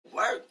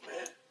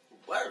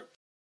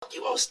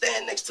gonna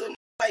stand next to a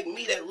like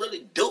me that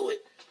really do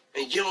it,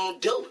 and you don't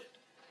do it.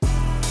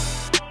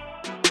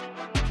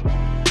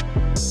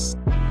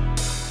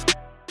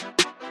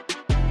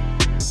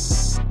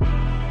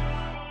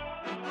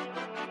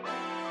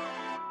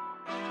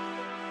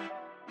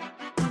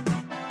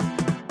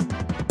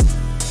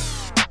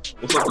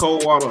 What's up,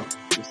 Coldwater?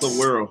 What's up,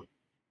 world?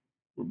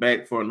 We're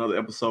back for another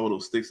episode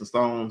of Sticks and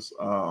Stones.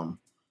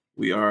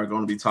 We are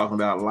going to be talking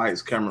about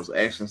lights, cameras,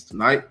 actions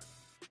tonight.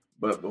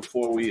 But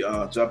before we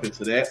jump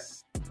into that,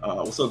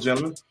 what's up,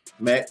 gentlemen?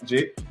 Matt,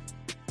 Jake.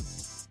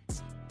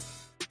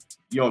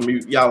 You on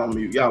mute? Y'all on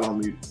mute? Y'all on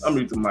mute?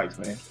 Unmute the mics,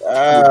 man.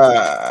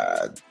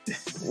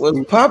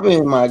 What's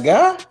popping, my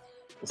guy?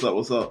 What's up?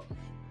 What's up?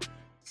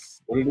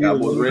 Y'all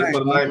boys ready for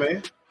the night,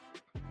 man?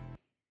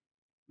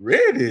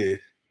 Ready.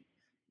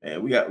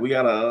 Man, we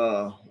got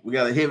a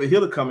heavy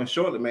hitter coming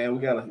shortly, man.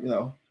 We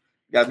gotta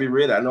be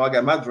ready. I know I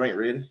got my drink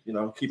ready. You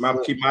know, keep my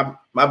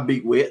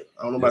beak wet.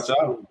 I don't know about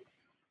y'all.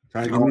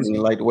 I don't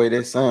even like the way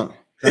that sound.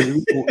 Give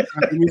me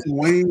some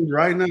wings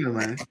right now,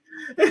 man.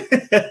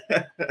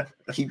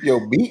 Keep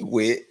your beak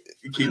wet.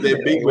 Keep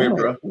that beak wet,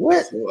 bro.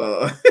 What?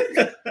 So,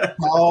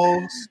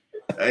 Pause.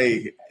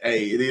 Hey,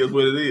 it is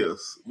what it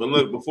is. But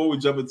look, before we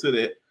jump into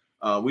that,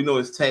 we know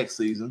it's tax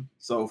season.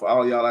 So for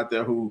all y'all out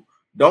there who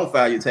don't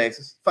file your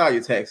taxes, file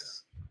your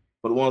taxes.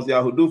 For the ones of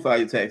y'all who do file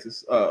your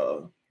taxes,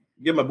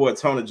 give my boy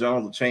Tony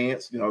Jones a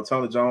chance. You know,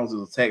 Tony Jones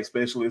is a tax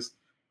specialist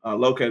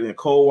located in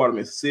Coldwater,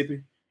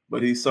 Mississippi,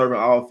 but he's serving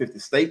all 50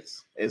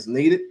 states as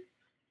needed.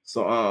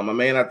 So my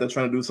man out there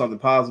trying to do something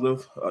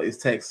positive. It's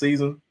tax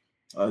season.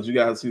 As you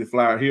guys see the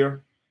flyer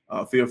here,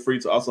 feel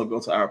free to also go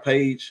to our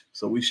page.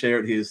 So we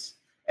shared his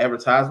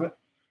advertisement.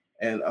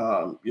 And,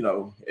 you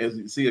know, as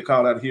you see a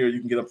call out here, you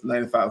can get up to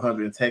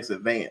 $9,500 in tax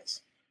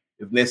advance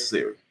if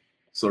necessary.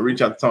 So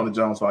reach out to Tony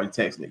Jones for all your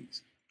tax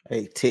needs.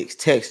 Hey, text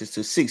Texas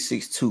to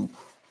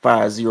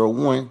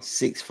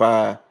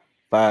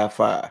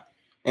 662-501-6555.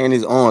 And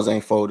his arms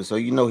ain't folded, so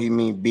you know he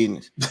mean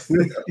business.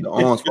 The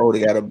arms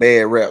folded got a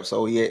bad rap,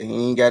 so he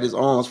ain't got his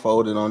arms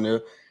folded on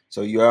there.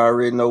 So you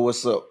already know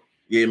what's up.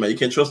 Yeah, man, you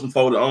can't trust them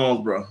folded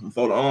arms, bro.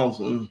 Folded arms,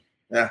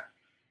 yeah,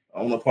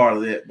 I'm not part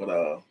of that,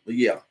 but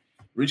yeah,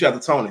 reach out to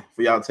Tony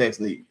for y'all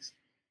tax needs.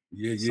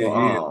 Yeah.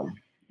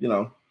 You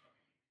know,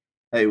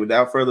 hey,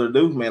 without further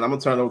ado, man, I'm gonna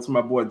turn it over to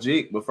my boy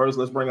Jake. But first,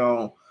 let's bring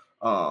on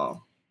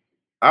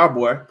our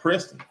boy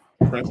Princeton.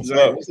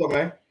 Princeton, what's up,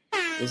 man?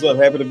 What's up?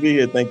 Happy to be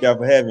here. Thank y'all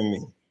for having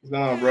me. What's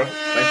going on, bro?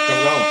 Thanks for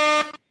coming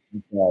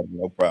on.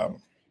 No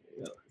problem.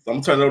 Yeah. So I'm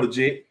gonna turn it over to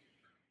Jake.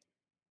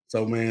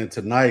 So, man,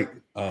 tonight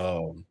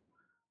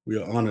we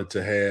are honored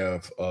to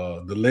have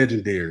the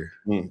legendary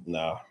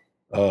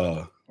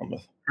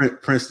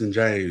Princeton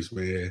James,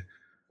 man.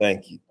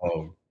 Thank you.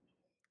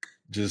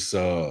 Just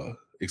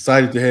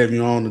excited to have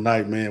you on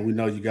tonight, man. We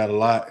know you got a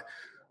lot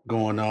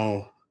going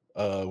on.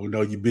 We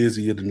know you're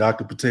busy at the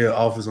Dr. Patel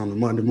office on the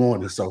Monday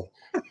morning. So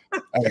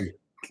hey,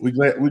 we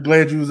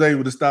glad you was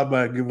able to stop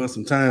by and give us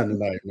some time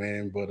tonight,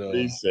 man. But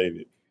appreciate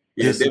it.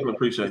 Yeah, definitely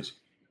appreciate you.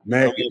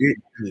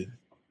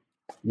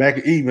 Mac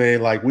and E,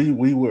 man, like we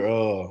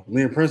were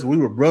me and Princeton, we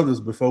were brothers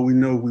before we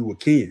knew we were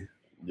kin.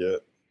 Yeah.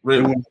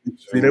 Really?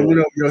 They went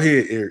over your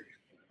head, Eric.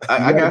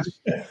 I got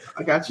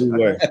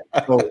you.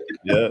 So,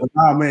 yeah.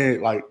 Nah,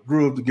 man, like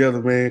grew up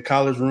together, man,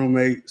 college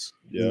roommates,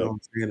 yeah. You know what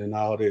I'm saying, and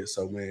all that.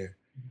 So, man,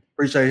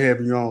 appreciate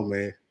having you on,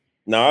 man.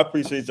 No, I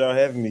appreciate y'all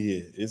having me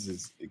here. This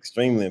is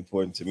extremely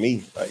important to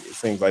me. Like it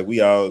seems like we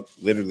all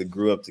literally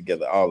grew up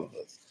together, all of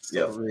us.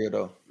 Yeah, for real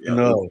though. Yeah.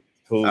 No.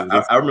 Cool.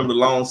 I remember the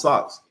long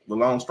socks, the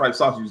long striped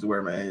socks you used to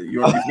wear, man.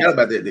 You forgot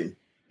about that, didn't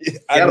you?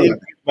 I didn't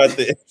think about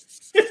that.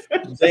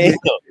 Damn.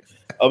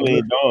 I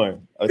mean,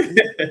 darn. Okay.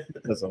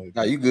 That's all.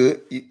 Nah, you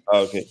good.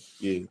 Okay,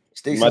 yeah.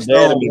 My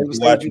dad be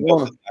watching.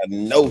 I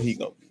know he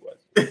gonna be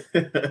watching.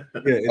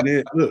 Yeah, and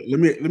then look, let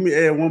me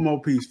add one more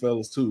piece,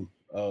 fellas, too.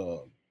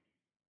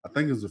 I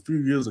think it was a few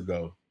years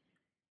ago.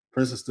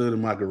 Princeton stood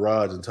in my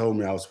garage and told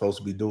me I was supposed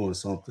to be doing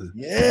something.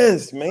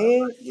 Yes,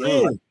 man.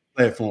 Yeah.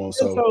 Platform.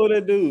 So told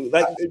that dude,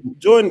 like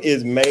Jordan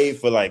is made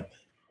for like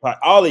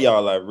all of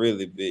y'all are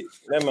really big.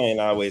 That man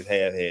always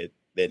had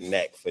that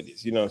knack for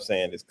this. You know what I'm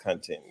saying? This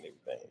content and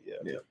everything.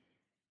 Yeah.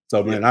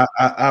 So man, I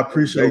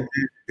appreciate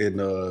it,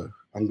 and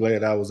I'm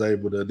glad I was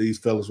able to. These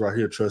fellas right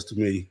here trusted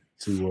me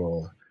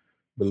to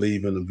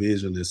believe in the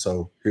vision, and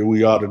so here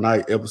we are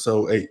tonight,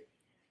 episode 8.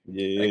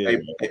 Yeah.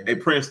 Hey,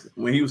 Princeton,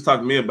 when he was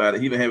talking to me about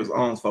it, he didn't have his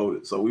arms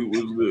folded, so we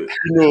was good.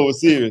 You know it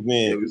was serious,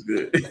 man. It was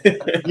good.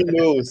 You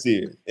know it was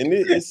serious, and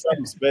it's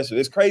something special.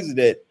 It's crazy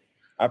that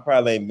I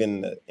probably ain't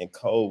been in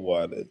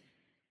Coldwater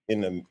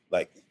in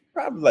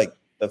probably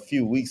a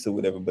few weeks or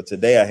whatever, but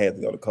today I had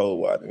to go to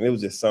Coldwater, and it was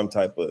just some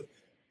type of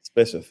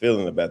special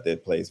feeling about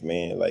that place,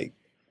 man. Like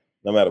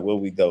no matter where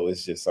we go,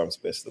 it's just something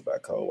special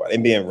about Coldwater,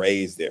 and being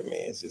raised there,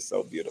 man. It's just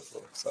so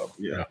beautiful. So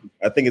yeah,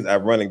 I think it's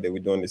ironic that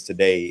we're doing this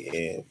today,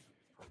 and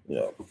you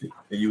know,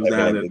 and you was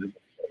down there.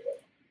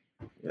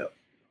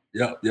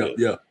 Yeah.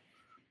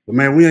 But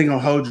man, we ain't gonna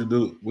hold you,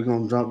 dude. We're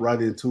gonna jump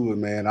right into it,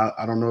 man.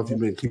 I don't know if you've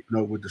been keeping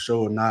up with the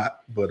show or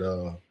not, but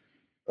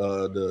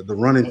the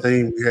running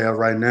theme we have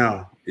right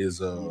now is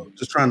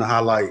just trying to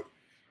highlight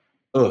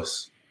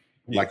us,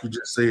 like you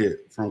just said,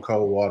 from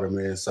Coldwater,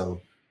 man.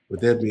 So with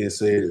that being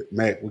said,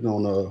 Mac, we're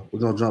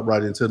gonna jump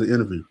right into the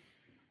interview.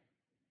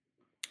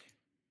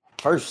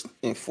 First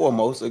and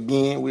foremost,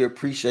 again, we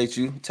appreciate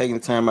you taking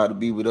the time out to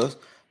be with us.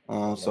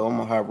 So I'm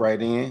gonna hop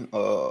right in.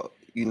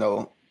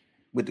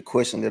 With the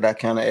question that I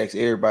kind of ask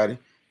everybody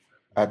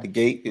out the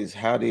gate is,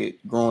 how did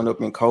growing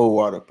up in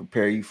Coldwater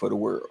prepare you for the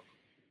world?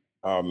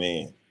 Oh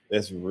man,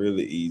 that's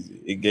really easy.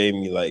 It gave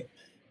me like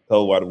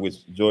Coldwater,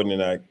 which Jordan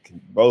and I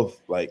can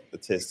both like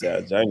attest to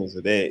our journeys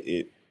of that.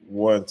 It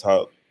one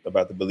taught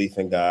about the belief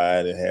in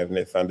God and having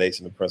that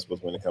foundation of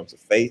principles when it comes to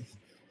faith.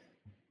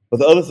 But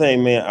the other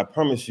thing, man, I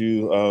promise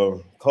you,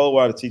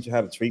 Coldwater teach you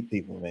how to treat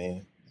people,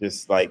 man.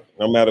 Just like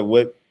no matter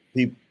what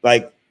people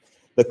like,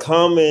 the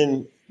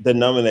common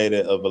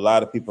denominator of a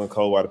lot of people in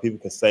Coldwater, people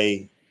can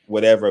say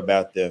whatever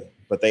about them,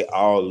 but they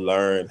all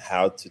learn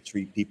how to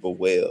treat people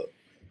well.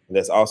 And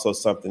that's also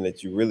something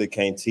that you really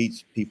can't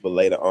teach people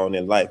later on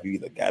in life. You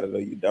either got it or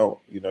you don't.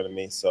 You know what I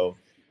mean? So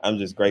I'm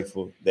just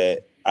grateful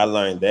that I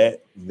learned that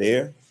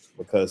there,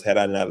 because had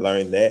I not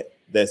learned that,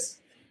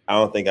 I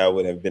don't think I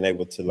would have been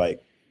able to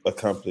like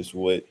accomplish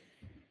what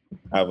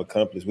I've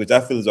accomplished, which I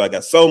feel as though I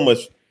got so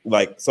much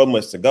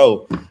to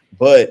go.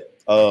 But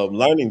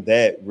learning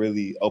that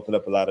really opened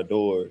up a lot of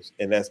doors,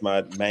 and that's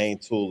my main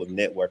tool of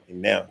networking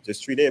now.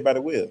 Just treat everybody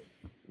well,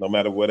 no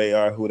matter where they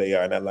are, who they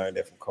are, and I learned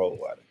that from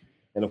Coldwater.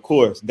 And of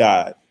course,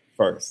 God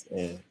first,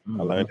 and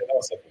I learned that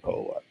also from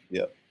Coldwater.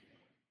 Yeah.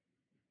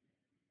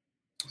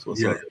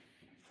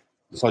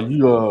 So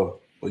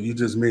you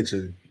just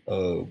mentioned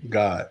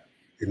God,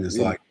 and it's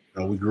like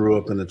we grew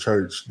up in a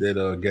church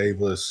that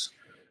gave us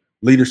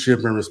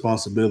leadership and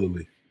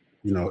responsibility,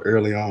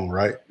 early on,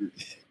 right?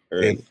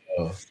 Early.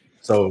 And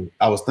so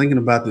I was thinking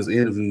about this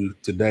interview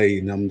today,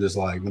 and I'm just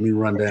like, let me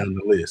run down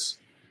the list.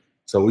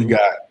 So we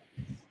got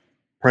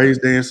praise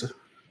dancer,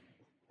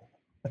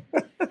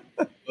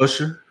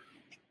 usher,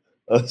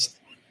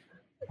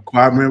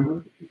 choir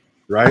member,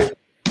 right?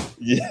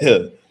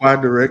 Yeah.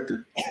 Choir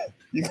director.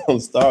 You gonna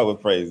start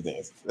with praise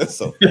dance? That's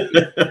so funny.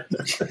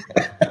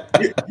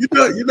 you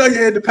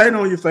had the paint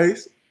on your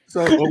face,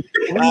 so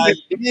I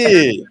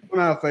did on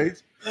our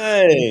face.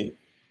 Hey,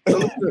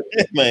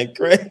 man,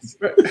 crazy.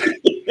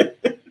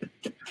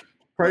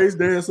 Praise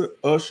dancer,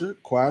 usher,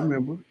 choir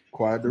member,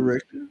 choir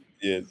director,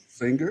 Yes,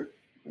 singer,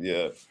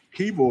 yeah,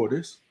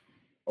 keyboardist,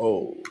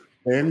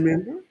 band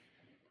member,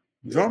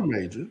 drum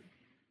major.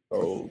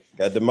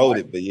 Got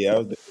demoted, but yeah, I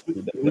was.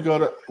 We go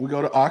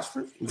to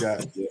Oxford. We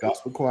got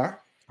gospel choir.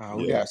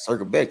 We gotta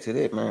circle back to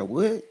that, man.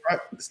 What? Right,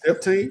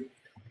 step team.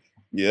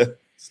 Yeah,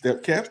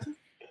 step captain.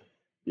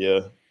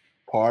 Yeah,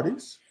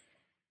 parties.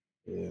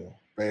 Yeah,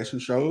 fashion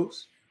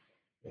shows,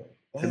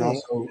 and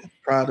also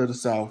Pride of the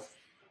South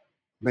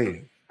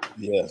band.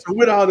 Yeah. So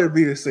with all that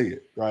being said,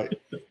 right,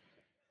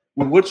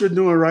 with what you're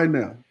doing right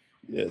now,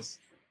 yes,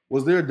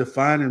 was there a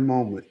defining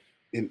moment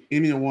in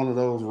any one of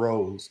those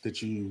roles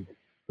that you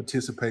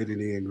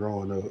participated in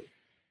growing up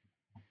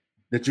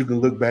that you can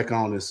look back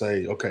on and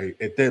say, okay,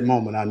 at that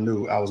moment I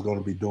knew I was going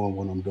to be doing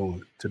what I'm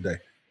doing today?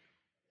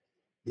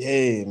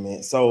 Yeah,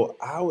 man. So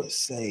I would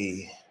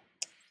say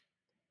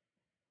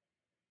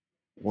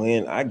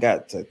when I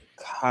got to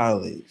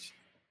college,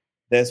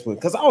 that's when,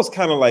 because I was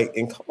kind of like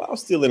I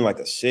was still in like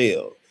a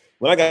shell.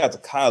 When I got to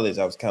college,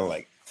 I was kind of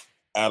like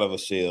out of a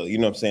shell. You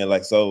know what I'm saying?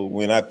 Like, so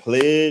when I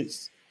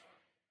pledged,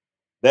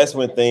 that's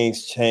when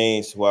things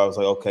changed. Where I was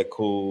like, okay,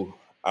 cool.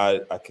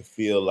 I could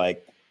feel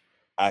like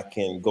I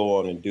can go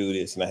on and do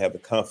this, and I have the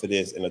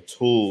confidence and the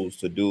tools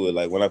to do it.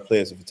 Like when I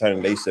pledged the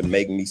fraternity, they used to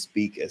make me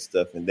speak and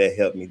stuff, and that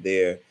helped me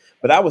there.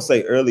 But I would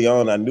say early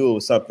on, I knew it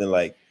was something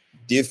like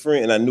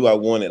different, and I knew I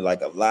wanted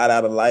like a lot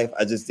out of life.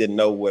 I just didn't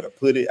know where to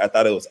put it. I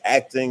thought it was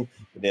acting,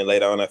 but then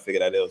later on, I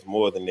figured out it was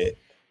more than that.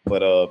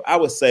 But I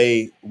would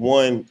say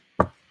one,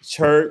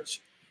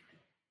 church,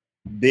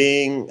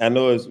 I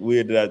know it's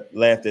weird that I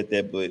laughed at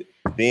that, but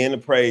being a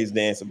praise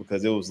dancer,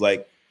 because it was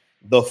like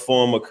the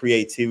form of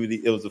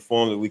creativity. It was a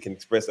form that we can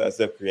express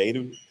ourselves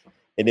creatively.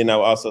 And then I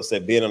would also say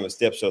being on the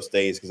step show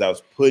stage, because I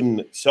was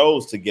putting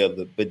shows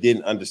together, but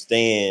didn't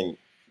understand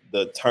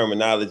the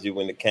terminology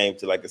when it came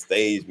to like a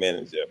stage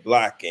manager,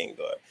 blocking,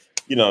 or,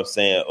 you know what I'm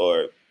saying,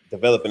 or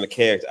developing a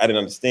character. I didn't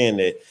understand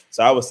that.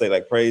 So I would say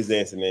like praise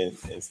dancing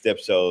and step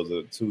shows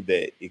are two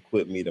that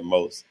equipped me the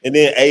most. And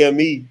then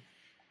AME,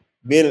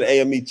 being in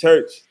AME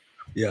church,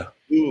 yeah,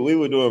 we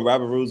were doing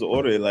Robert Rules of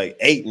Order at like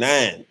 8,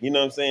 9. You know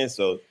what I'm saying?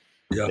 So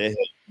yeah,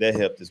 that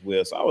helped as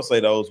well. So I would say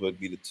those would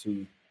be the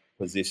two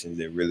positions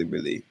that really,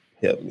 really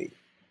helped me.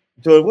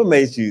 Jordan, what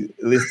made you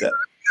list that?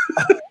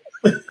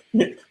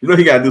 You know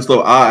he gotta do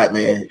stuff odd,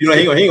 man. You know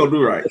he ain't gonna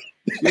do right.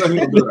 You know he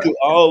gonna do right.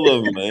 All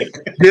of them, man.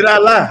 Did I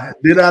lie?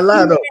 Did I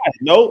lie though?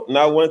 Nope,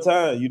 not one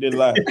time. You didn't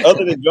lie.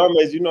 Other than drum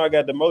major, you know I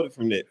got demoted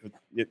from that. I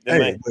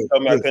couldn't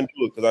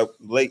do it because I was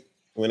late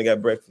when I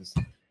got breakfast.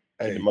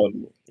 Hey,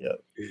 demoted me. Yeah,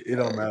 it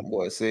don't matter.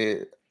 Boy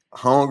said,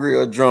 hungry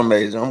or drum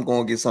major, I'm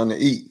gonna get something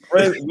to eat.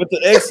 With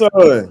the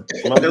Exxon.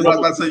 That's what I was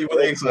about to say. You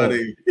with the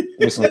Exxon,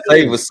 with some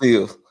flavor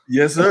seals.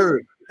 Yes,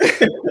 sir.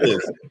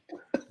 Yes.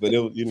 but it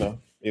was.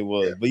 It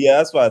was. But yeah,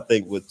 that's why I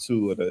think with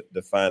two of the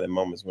defining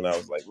moments when I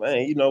was like,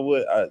 man, you know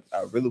what?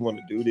 I really want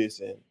to do this,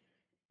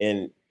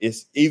 and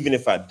it's even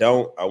if I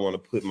don't, I want to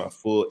put my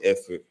full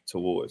effort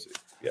towards it.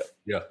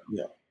 Yeah.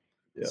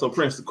 So,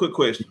 Prince, a quick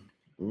question.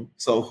 Mhm.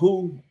 So,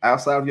 who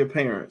outside of your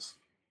parents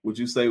would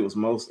you say was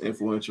most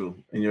influential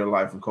in your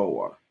life in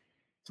Coldwater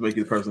to make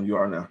you the person you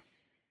are now?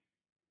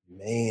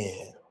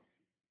 Man,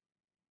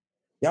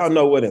 y'all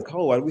know what, in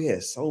Coldwater we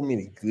had so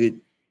many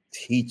good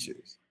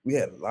teachers. We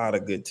had a lot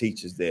of good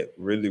teachers that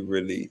really,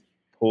 really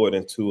poured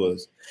into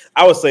us.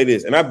 I would say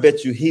this, and I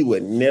bet you he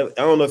would never.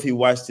 I don't know if he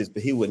watched this,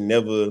 but he would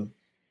never.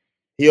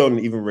 He don't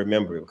even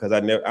remember it because I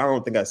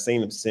don't think I've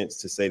seen him since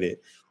to say that.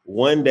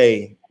 One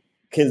day,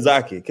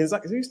 Kenzaki,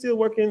 is he still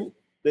working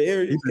the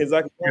area?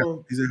 Kenzaki,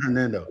 He's in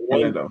Hernando.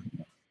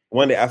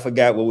 One day I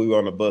forgot what we were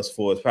on the bus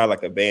for. It's probably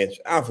like a band.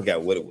 I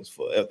forgot what it was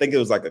for. I think it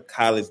was like a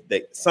college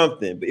day,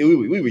 something. But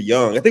we were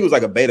young. I think it was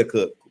like a beta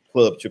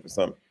club trip or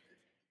something.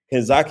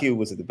 Kenzaki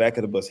was at the back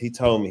of the bus. He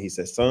told me, he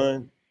said,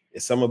 son,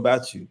 it's something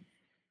about you,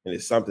 and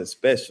it's something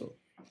special.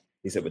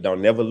 He said, but don't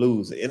never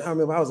lose it. And I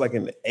remember I was like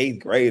in the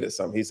 8th grade or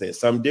something. He said,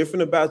 something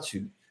different about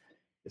you.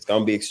 It's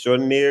gonna be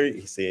extraordinary.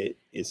 He said,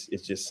 it's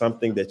just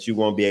something that you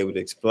won't be able to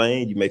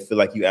explain. You may feel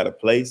like you're out of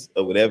place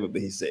or whatever,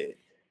 but he said,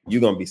 you're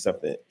gonna be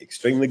something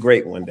extremely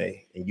great one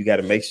day. And you got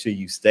to make sure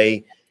you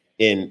stay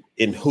in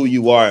who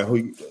you are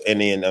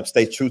and then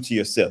stay true to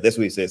yourself. That's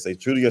what he said. Stay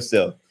true to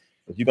yourself,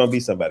 but you're gonna be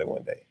somebody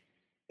one day.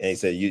 And he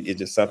said, it's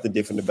just something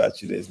different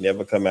about you that's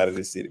never come out of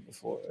this city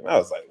before. And I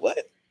was like,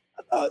 what?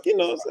 You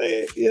know what I'm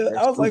saying? Yeah. That's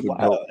I was like, wow.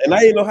 dope. And I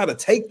didn't know how to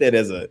take that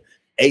as a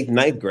 8th,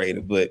 9th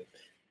grader, but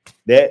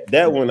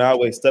that one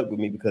always stuck with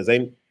me because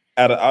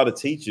out of all the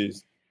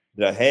teachers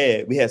that I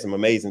had, we had some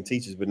amazing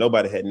teachers, but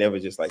nobody had never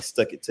just like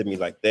stuck it to me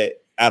like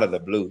that out of the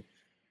blue.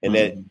 And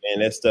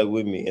that stuck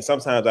with me. And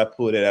sometimes I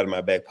pull that out of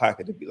my back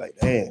pocket to be like,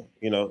 damn,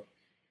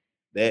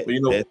 that's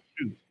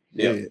true.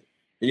 Yeah.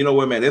 And you know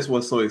what, man? That's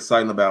what's so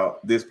exciting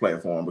about this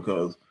platform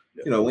because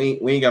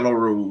we ain't got no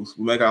rules.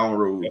 We make our own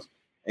rules.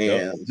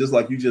 And just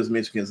like you just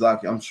mentioned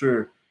Kenzaki, I'm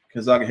sure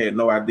Kenzaki had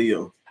no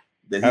idea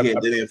that he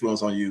had that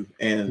influence on you.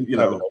 And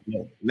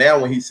now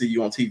when he see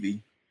you on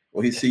TV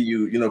or he see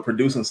you,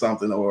 producing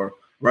something or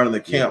running the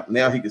camp,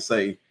 now he could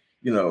say,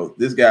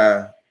 this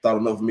guy thought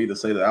enough of me to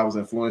say that I was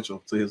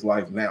influential to his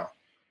life now.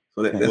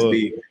 So that's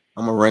big.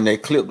 I'm gonna run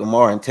that clip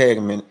tomorrow and tag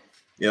him in it.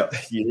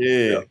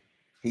 Yeah.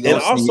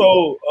 And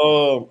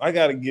also, I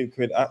gotta give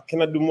credit.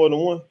 Can I do more than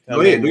one?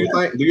 Go ahead,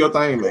 do your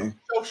thing, man.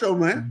 Show,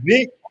 man.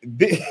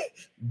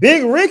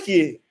 Big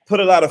Ricky put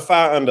a lot of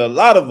fire under a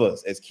lot of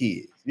us as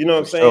kids. You know what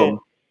I'm saying?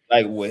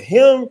 Like with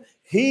him,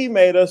 he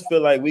made us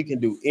feel like we can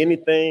do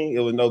anything. It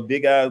was no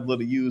big eyes,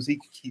 little U's. He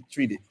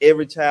treated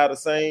every child the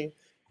same.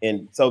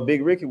 And so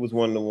Big Ricky was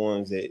one of the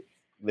ones that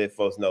let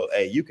folks know,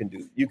 hey, you can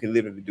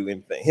literally do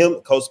anything. Him,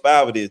 Coach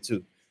Spiver did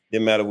too.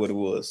 Didn't matter what it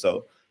was.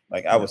 So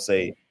like I would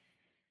say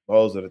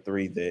those are the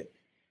three that,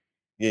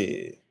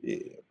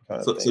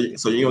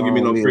 So you gonna give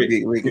me no credit?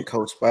 Big Ricky,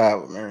 Coach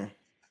Spiver, man.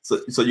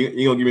 So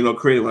you gonna give me no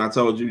credit when I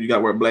told you got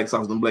to wear black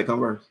socks and black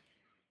Converse?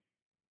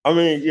 I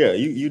mean, yeah,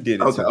 you did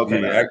it.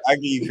 Okay. Yeah, I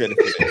give you credit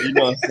for that. You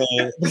know what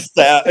I'm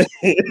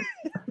saying?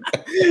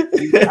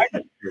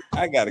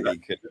 I gotta give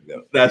you credit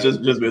though. Not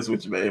just mess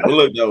with you, man. But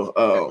look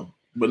though,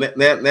 but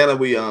now that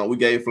we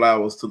gave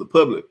flowers to the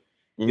public,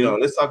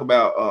 let's talk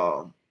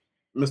about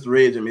Mr.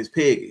 Reg and Miss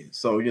Peggy.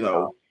 So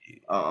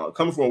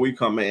coming from where we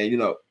come,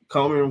 man,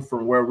 coming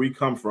from where we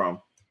come from,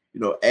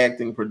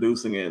 acting,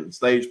 producing, and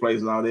stage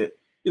plays and all that,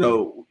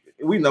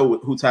 we know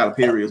who Tyler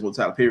Perry is, what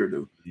Tyler Perry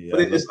do. But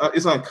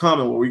it's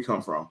uncommon where we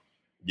come from.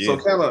 So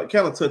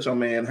kind of touch on,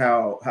 man,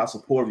 how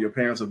supportive your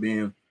parents have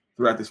been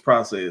throughout this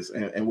process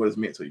and what it's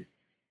meant to you.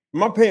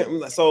 My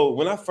parents. So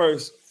when I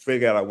first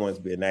figured out I wanted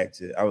to be an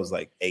actor, I was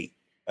like 8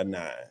 or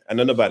 9. I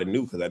know nobody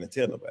knew because I didn't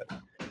tell nobody.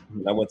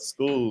 When I went to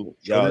school,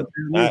 y'all,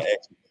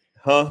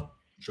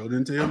 Joe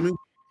didn't tell me.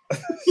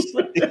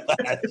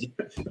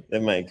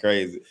 That man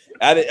crazy.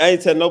 I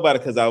didn't tell nobody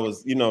because I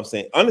was, you know what I'm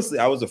saying? Honestly,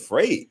 I was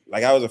afraid.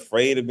 Like I was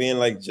afraid of being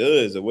like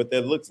judged or what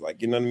that looks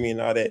like. You know what I mean?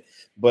 All that.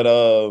 But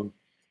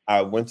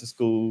I went to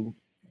school.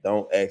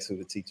 Don't ask who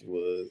the teacher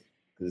was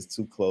because it's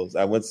too close.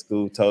 I went to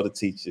school, told the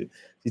teacher.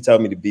 She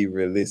told me to be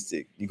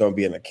realistic. You're gonna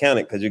be an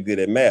accountant because you're good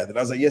at math. And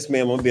I was like, yes,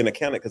 ma'am, I'm gonna be an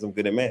accountant because I'm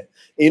good at math.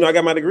 And, I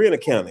got my degree in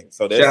accounting.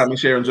 So that's shout out to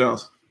Sharon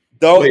Jones.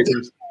 No, it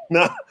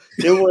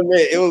wasn't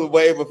that. It was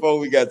way before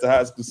we got to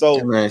high school. So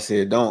that man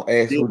said, "Don't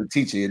ask who the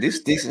teacher is. This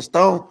sticks and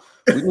stone.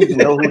 We need to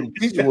know who the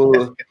teacher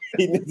was.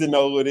 He needs to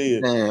know who it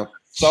is." Damn,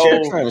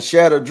 so trying to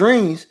shatter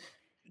dreams.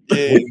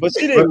 Yeah, but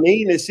she didn't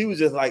mean it. She was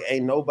just like,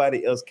 "Ain't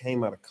nobody else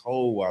came out of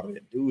Coldwater to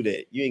do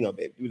that. You ain't gonna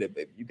be able to do that,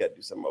 baby. You got to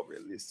do something more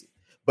realistic."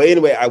 But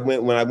anyway,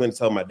 when I went to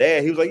tell my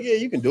dad, he was like, "Yeah,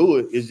 you can do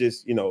it. It's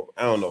just, I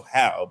don't know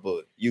how,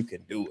 but you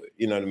can do it."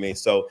 You know what I mean?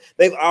 So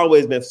they've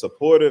always been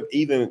supportive,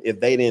 even if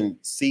they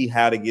didn't see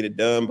how to get it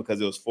done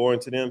because it was foreign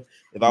to them.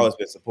 They've always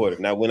been supportive.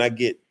 Now, when I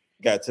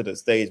got to the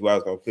stage where I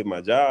was gonna quit my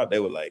job, they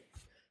were like,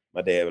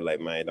 My dad was like,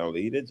 man, don't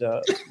leave the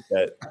job.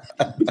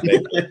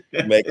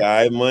 You make all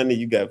right money.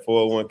 You got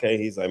 401k.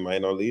 He's like,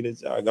 man, don't leave the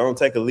job. Go and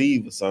take a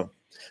leave or something.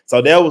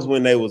 So that was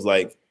when they was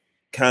like,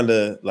 kind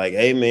of like,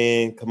 hey,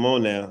 man, come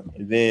on now.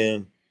 And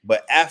then,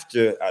 but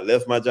after I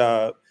left my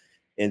job,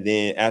 and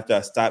then after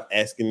I stopped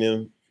asking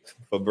them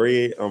for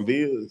bread on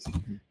bills,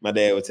 my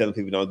dad was telling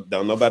people,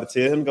 don't nobody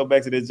tell him to go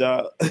back to their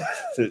job.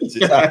 just,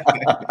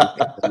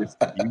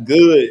 you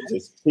good,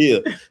 just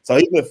chill. So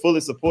he's been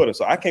fully supportive.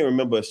 So I can't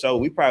remember a show.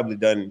 We've probably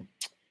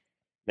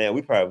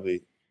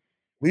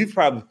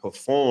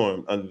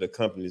performed under the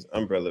company's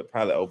umbrella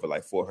probably over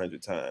like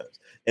 400 times.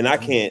 And I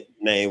can't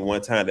name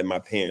one time that my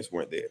parents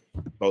weren't there.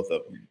 Both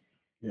of them.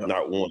 Yep.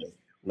 Not one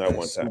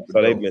time.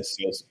 So they've been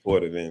so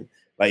supportive. And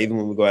like even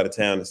when we go out of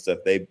town and stuff,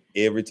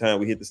 every time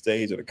we hit the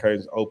stage or the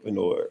curtains open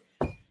or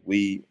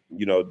we,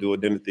 do a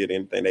dinner theater,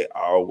 anything, they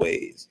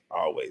always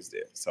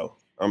there. So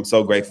I'm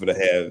so grateful to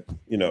have,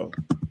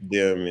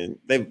 them, and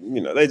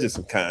they're just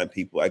some kind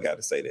people. I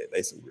gotta say that.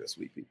 They some real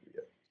sweet people.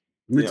 Yeah.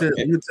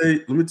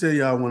 Let me tell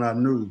y'all when I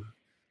knew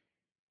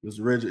Mr.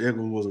 Reggie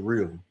Edwards was a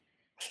real.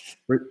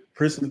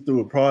 Princeton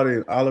threw a party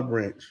in Olive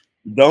Branch.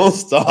 Don't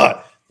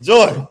start,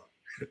 Jordan.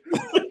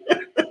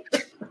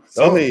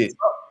 Go ahead.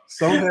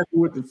 So happy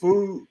with the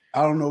food.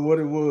 I don't know what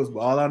it was, but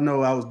all I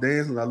know, I was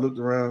dancing. I looked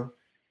around,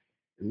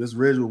 and Miss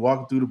Reggie was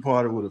walking through the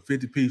party with a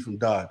 50p from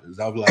Dodgers.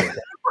 I was like,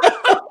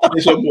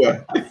 "It's your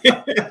boy."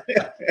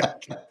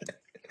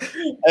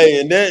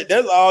 Hey, and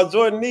that's all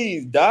Jordan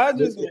needs.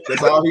 Dodgers.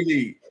 That's all he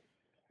needs.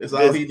 That's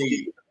all he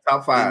needs.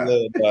 Top 5.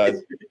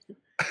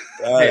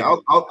 Hey,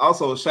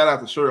 also shout out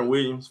to Sherwin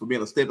Williams for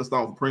being a stepping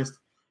stone for Princeton.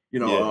 I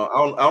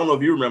don't know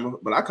if you remember,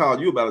 but I called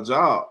you about a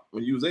job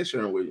when you was at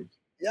Sherwin Williams.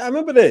 Yeah, I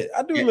remember that.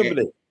 I do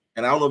remember that.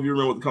 And I don't know if you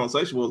remember what the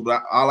conversation was,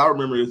 but all I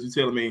remember is you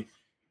telling me,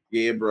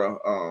 "Yeah,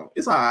 bro,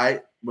 it's all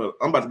right, but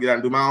I'm about to get out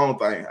and do my own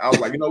thing." I was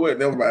like, you know what?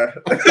 Never mind.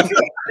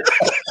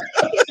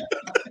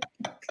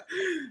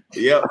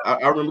 Yeah,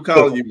 I remember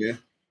calling you, man.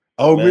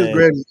 Oh, Miss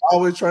Granny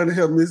always trying to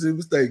help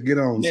Mississippi State get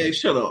on. Yeah,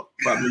 shut up.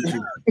 I meet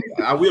you.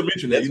 I will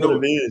meet you. That's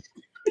what it is.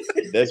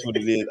 That's what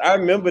it is. I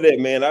remember that,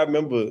 man. I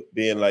remember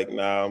being like,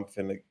 "Nah, I'm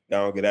finna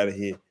go and get out of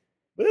here."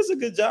 But it's a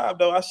good job,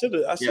 though. I should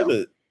have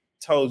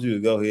told you to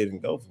go ahead and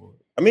go for it.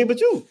 I mean,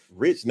 but you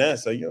rich now,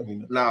 so you don't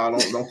need nothing. No,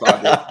 don't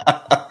start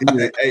that.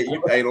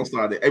 hey, don't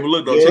start that. Hey, but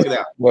look, though, check it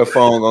out. Boy,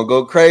 phone gonna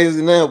go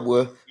crazy now,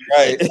 boy.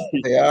 Right.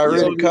 They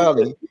already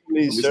calling.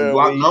 Some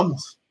block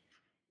numbers.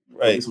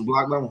 Right. Some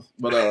block numbers.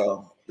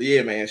 But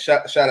yeah, man.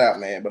 Shout out,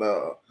 man.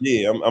 But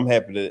yeah, I'm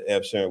happy to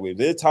have Sharon with.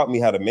 They taught me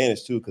how to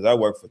manage too, because I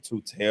worked for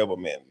 2 terrible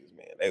managers,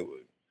 man. They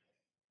would.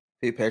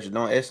 Hey, Patrick,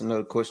 don't ask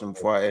another question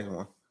before I ask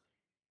one.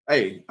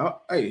 Hey.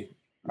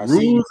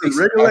 Rules and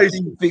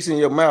regulations. Fixing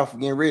your mouth,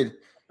 getting ready.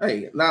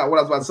 Hey, now what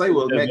I was about to say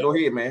was, man, go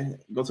ahead, man.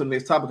 Go to the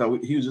next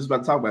topic. He was just about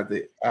to talk about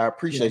that. I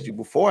appreciate you.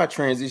 Before I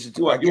transition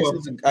to,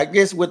 I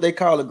guess what they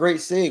call a great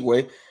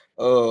segue,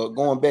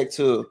 going back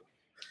to,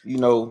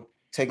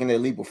 taking that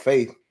leap of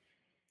faith.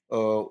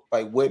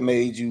 Like what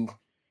made you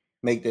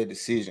make that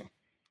decision?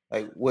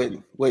 Like what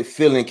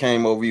feeling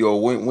came over you,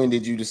 or when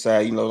did you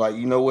decide, you know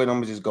what, I'm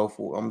gonna just go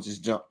for it. I'm gonna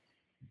just jump.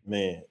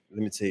 Man, let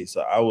me tell you.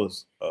 So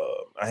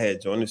I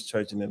had joined this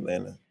church in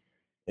Atlanta.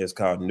 It's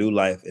called New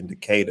Life in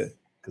Decatur,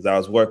 because I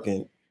was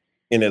working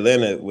in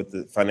Atlanta with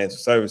the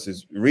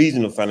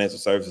regional financial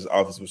services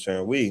office with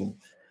Sharon Williams.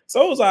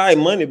 So it was all right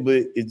money,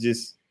 but it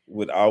just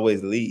would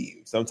always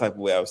leave. Some type of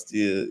way I was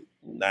still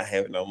not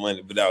having no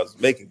money, but I was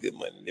making good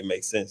money. It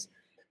makes sense.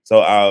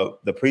 So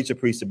the preacher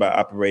preached about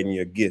operating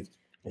your gift.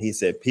 And he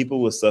said, people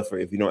will suffer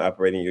if you don't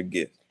operate in your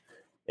gift.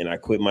 And I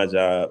quit my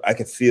job. I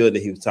could feel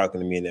that he was talking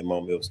to me in that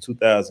moment. It was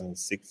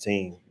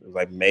 2016. It was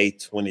like May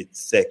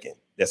 22nd.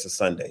 That's a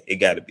Sunday. It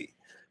got to be.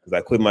 Because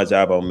I quit my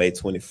job on May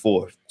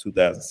 24th,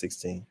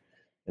 2016.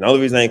 And the only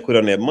reason I ain't quit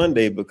on that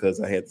Monday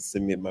because I had to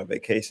submit my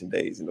vacation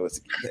days in order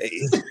to get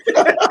paid.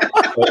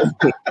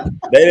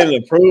 They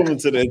didn't approve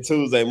until that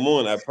Tuesday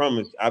morning. I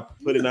promise. I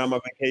put in all my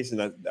vacation.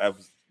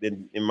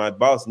 And my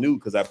boss knew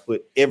because I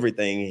put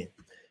everything in.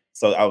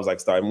 So I was like,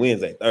 starting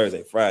Wednesday,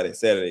 Thursday, Friday,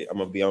 Saturday, I'm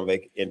gonna be on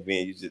vacation,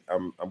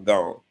 and I'm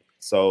gone.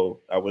 So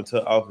I went to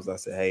the office. I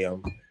said, "Hey,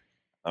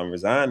 I'm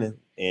resigning,"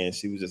 and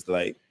she was just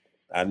like,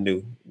 "I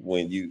knew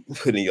when you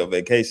put in your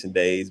vacation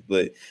days,"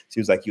 but she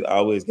was like, "You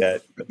always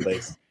got a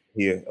place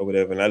here or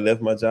whatever." And I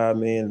left my job,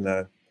 man, and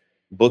I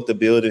booked a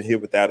building here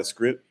without a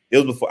script. It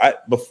was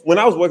before when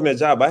I was working that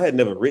job, I had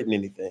never written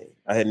anything.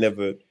 I had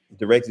never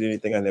directed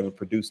anything. I never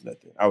produced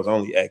nothing. I was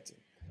only acting.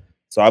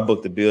 So I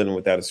booked the building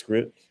without a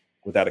script,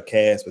 without a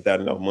cast, without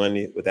enough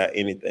money, without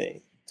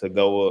anything to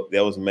go up.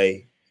 That was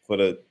May for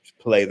the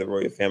play, The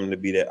Royal Family, to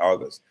be that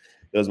August.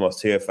 It was the most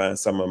terrifying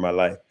summer of my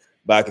life.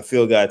 But I could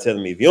feel God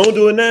telling me, if you don't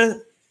do it now,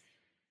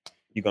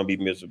 you're gonna be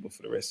miserable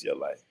for the rest of your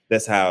life.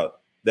 That's how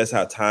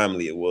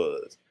timely it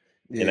was.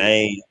 Yeah. And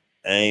I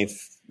ain't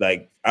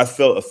like, I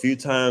felt a few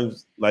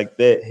times like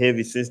that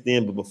heavy since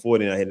then, but before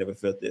then I had never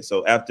felt that.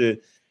 So after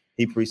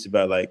he preached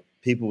about like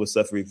people will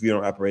suffer if you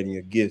don't operate in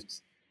your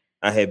gifts,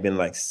 I had been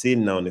like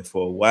sitting on it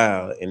for a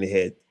while, and it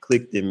had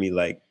clicked in me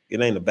like,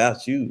 it ain't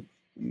about you.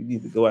 You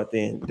need to go out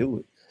there and do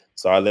it.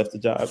 So I left the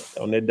job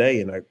on that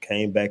day, and I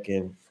came back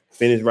and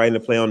finished writing the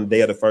play on the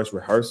day of the first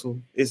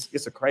rehearsal.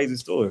 It's a crazy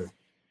story.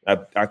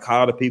 I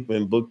called the people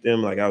and booked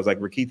them. Like I was like,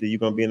 Rakita, you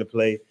gonna be in the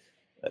play?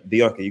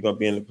 Bianca, you gonna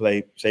be in the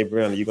play? Shay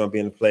Brown, you gonna be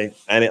in the play?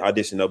 I didn't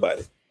audition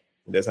nobody.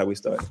 That's how we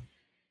started.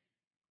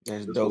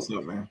 That's dope,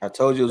 up, man. I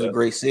told you it was a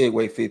great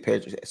segue,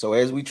 Fitzpatrick. So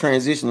as we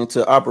transition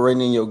into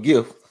operating in your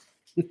gift,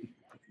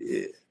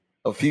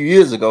 a few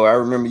years ago, I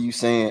remember you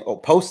saying or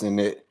posting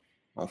it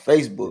on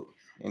Facebook,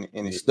 and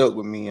it stuck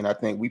with me. And I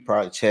think we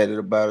probably chatted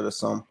about it or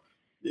something.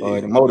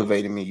 It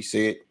motivated me. You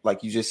said,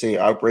 like you just said,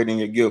 operating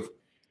your gift.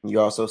 And you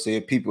also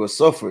said people will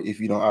suffer if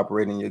you don't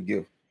operate in your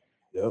gift.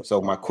 Yep.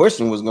 So my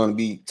question was going to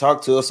be,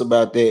 talk to us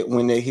about that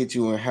when they hit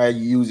you and how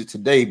you use it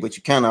today. But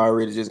you kind of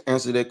already just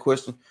answered that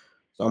question.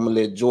 So I'm gonna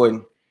let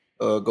Jordan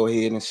go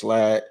ahead and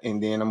slide,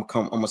 and then I'm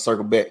gonna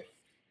circle back.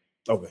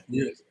 Okay.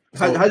 Yes.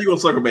 How you gonna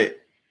circle back?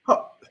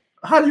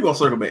 How you gonna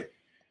circle back?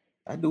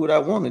 I do what I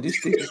want to. This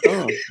stick is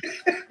strong.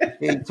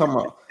 Hey, talking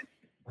about.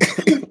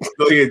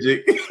 Go ahead,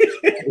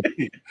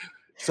 Jake.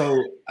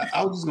 So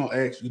I was just gonna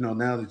ask,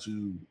 now that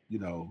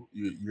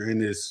you're in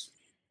this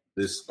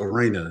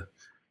arena,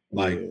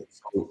 like,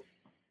 so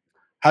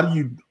how do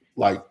you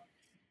like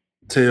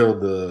tell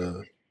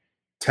the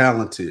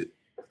talented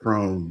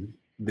from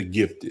the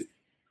gifted?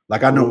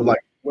 Like, I know,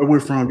 like where we're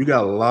from, you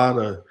got a lot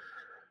of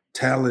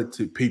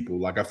talented people.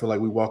 Like, I feel like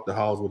we walk the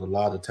halls with a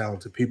lot of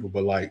talented people,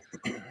 but like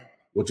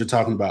what you're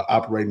talking about,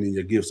 operating in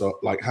your gifts. So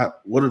like,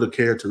 what are the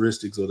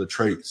characteristics or the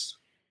traits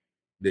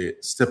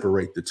that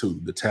separate the two,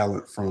 the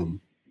talent from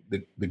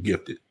the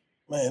gifted?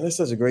 Man, that's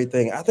such a great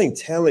thing. I think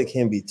talent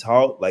can be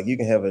taught. Like you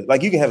can have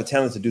a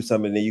talent to do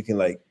something, and then you can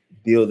like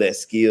build that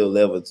skill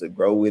level to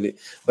grow with it.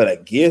 But a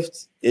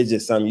gift is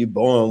just something you're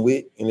born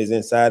with and is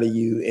inside of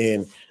you,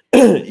 and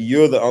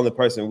you're the only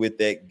person with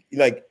that.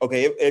 Like,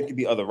 okay, it could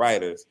be other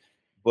writers,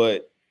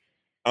 but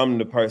I'm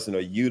the person, or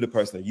you the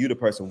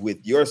person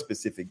with your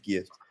specific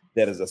gift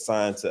that is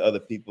assigned to other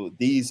people.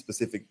 These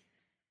specific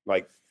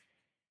like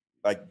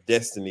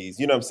destinies.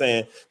 You know what I'm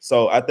saying?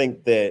 So I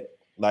think that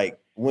like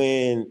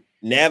when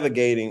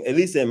navigating, at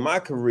least in my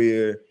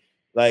career,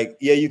 like,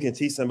 yeah, you can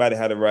teach somebody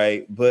how to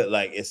write, but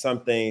like it's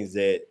some things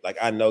that like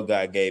I know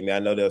God gave me. I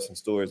know there were some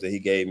stories that he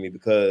gave me,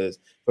 because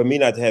for me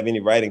not to have any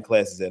writing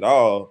classes at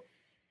all,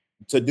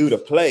 to do the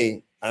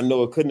play, I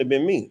know it couldn't have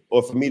been me.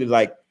 Or for me to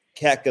like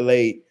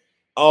calculate,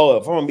 oh,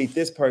 if I'm gonna meet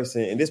this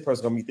person and this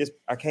person gonna meet this,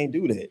 I can't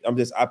do that. I'm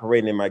just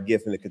operating in my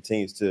gift, and it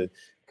continues to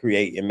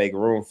create and make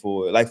room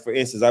for it. Like, for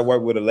instance, I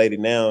work with a lady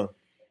now.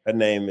 Her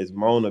name is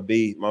Mona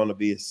B. Mona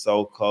B is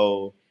so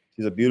cold.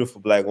 She's a beautiful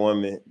Black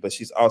woman, but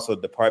she's also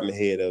department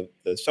head of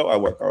the show I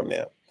work on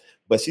now.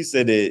 But she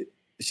said that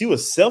she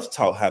was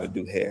self-taught how to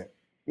do hair.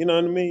 You know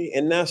what I mean?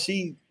 And now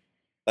she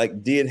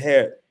like did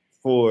hair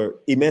for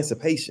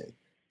emancipation.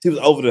 She was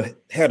over the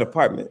hair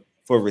department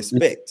for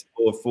respect,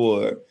 or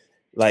for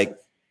like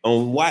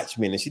on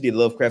Watchmen, and she did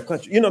Lovecraft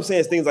Country. You know what I'm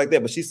saying? Things like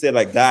that. But she said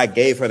like God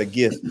gave her the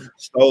gift,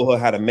 showed her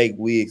how to make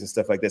wigs and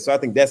stuff like that. So I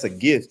think that's a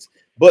gift.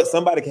 But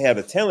somebody can have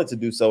the talent to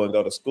do so and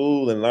go to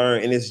school and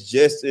learn. And it's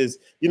just as,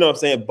 you know what I'm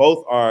saying?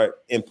 Both are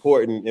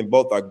important and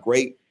both are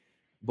great.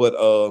 But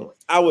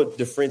I would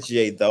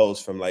differentiate those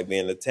from like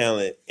being the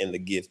talent and the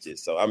gifted.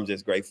 So I'm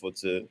just grateful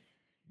to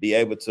be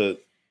able to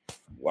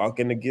walk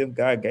in the gift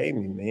God gave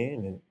me,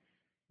 man. And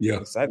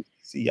Yeah, excited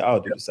to see y'all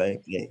do the same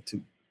thing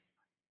too.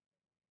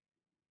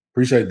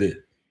 appreciate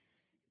that.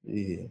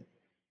 Yeah.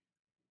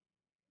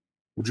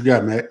 What you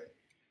got, Matt?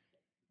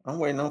 I'm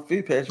waiting on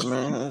Fitzpatrick,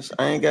 man.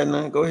 I ain't got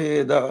nothing. Go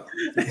ahead, dog.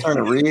 You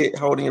turning red,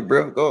 holding your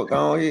breath. Go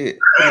ahead.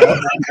 I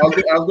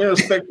was very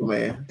respectful,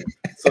 man.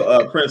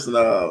 So, Princeton,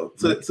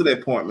 to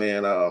that point,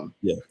 man.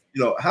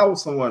 Yeah. How will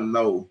someone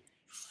know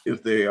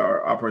if they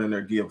are operating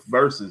their gift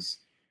versus,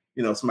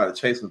 somebody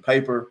chasing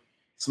paper,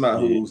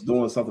 somebody who's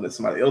doing something that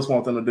somebody else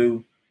wants them to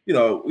do? We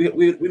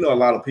know a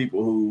lot of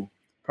people who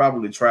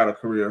probably tried a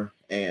career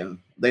and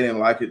they didn't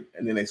like it,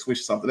 and then they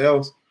switched to something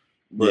else.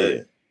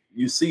 But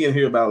you see and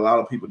hear about a lot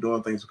of people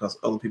doing things because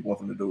other people want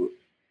them to do it.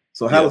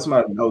 So how does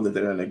somebody know that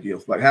they're in their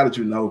gift? Like, how did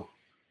you know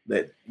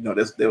that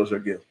that was your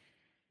gift?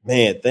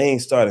 Man,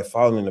 things started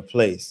falling into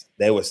place.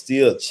 They were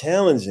still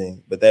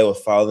challenging, but they were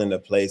falling into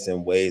place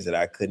in ways that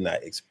I could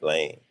not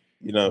explain.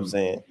 You know what I'm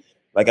saying?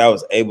 Like, I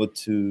was able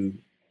to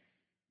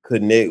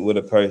connect with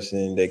a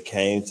person that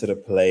came to the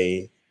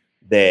play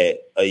that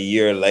a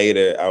year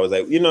later I was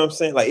like, you know what I'm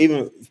saying? Like,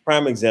 even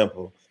prime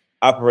example,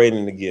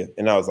 operating the gift.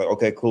 And I was like,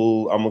 okay,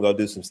 cool. I'm gonna go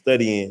do some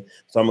studying.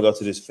 So I'm gonna go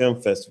to this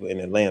film festival in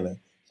Atlanta.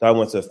 So I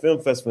went to a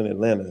film festival in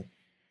Atlanta.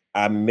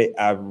 I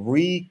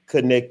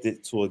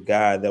reconnected to a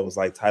guy that was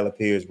like Tyler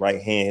Perry's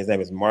right hand. His name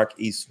is Mark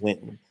E.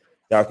 Swinton.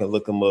 Y'all can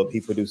look him up.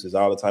 He produces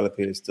all the Tyler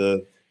Perry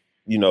stuff.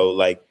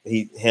 Like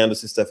he handles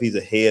his stuff. He's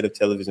a head of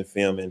television,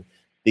 film, and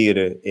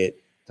theater at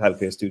Tyler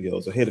Perry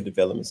Studios, or head of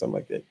development, something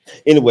like that.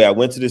 Anyway, I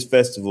went to this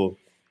festival,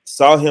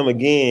 saw him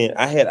again.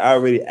 I had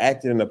already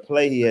acted in a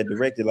play he had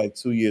directed like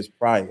 2 years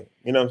prior.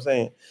 You know what I'm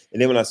saying?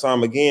 And then when I saw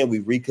him again, we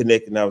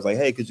reconnected, and I was like,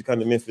 hey, could you come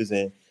to Memphis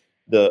and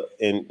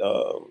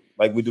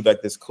like we do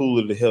like this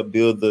cooler to help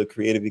build the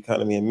creative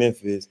economy in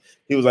Memphis.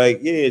 He was like,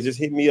 yeah, just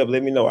hit me up.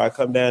 Let me know. I'll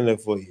come down there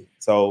for you.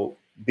 So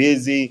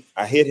busy.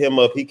 I hit him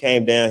up. He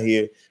came down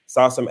here,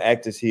 saw some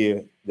actors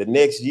here. The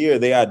next year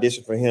they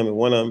auditioned for him. And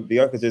one of them,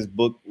 Bianca just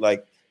booked,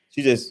 like,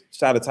 she just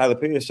shot a Tyler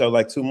Perry show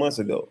like 2 months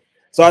ago.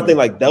 So I think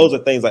like those are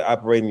things like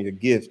operating your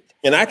gift.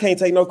 And I can't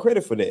take no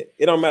credit for that.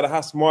 It don't matter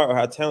how smart or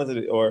how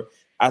talented or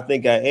I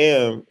think I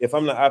am. If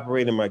I'm not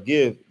operating my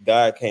gift,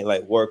 God can't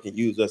like work and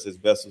use us as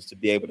vessels to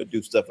be able to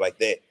do stuff like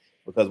that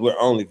because we're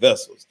only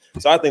vessels.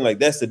 So I think like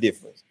that's the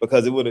difference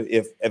because it would have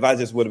if I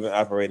just would have been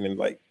operating in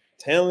like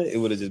talent, it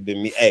would have just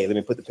been me. Hey, let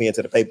me put the pen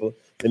to the paper.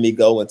 Let me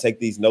go and take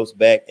these notes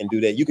back and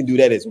do that. You can do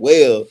that as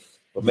well,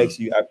 but make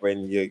sure you operate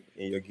in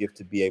your gift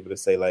to be able to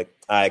say like,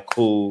 all right,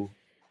 cool.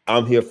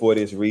 I'm here for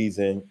this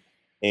reason.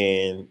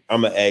 And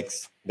I'm gonna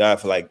ask God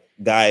for like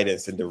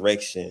guidance and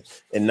direction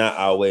and not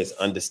always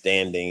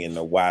understanding and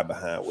the why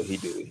behind what he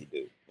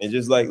do, and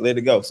just like let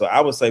it go. So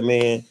I would say,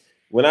 man,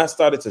 when I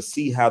started to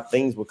see how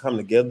things would come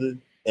together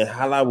and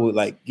how I would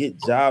like get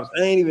jobs,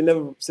 I ain't even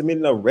never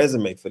submitted no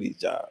resume for these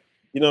jobs.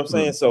 You know what I'm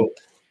saying? So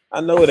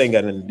I know it ain't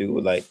got nothing to do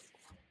with like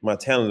my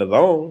talent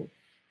alone.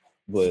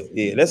 But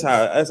yeah, that's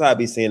how I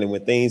be seeing it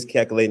when things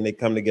calculate and they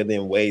come together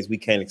in ways we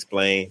can't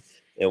explain,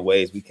 in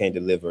ways we can't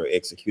deliver, or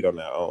execute on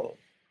our own.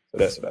 So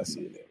that's what I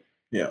see there.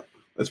 Yeah,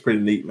 that's pretty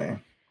neat, man.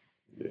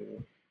 Yeah,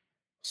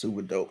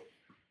 Super dope.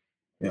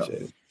 Yeah.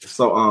 appreciate it.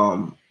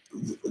 So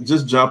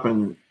just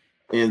jumping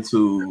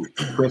into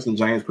Princeton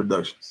James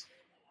Productions.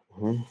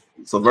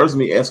 So versus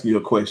me asking you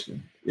a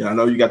question, you know, I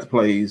know you got the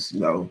plays, you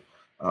know,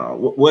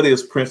 what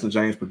is Princeton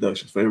James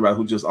Productions for everybody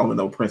who just only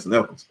know Princeton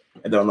Eccles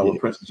and don't know what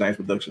Princeton James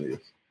Production is?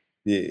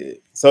 Yeah.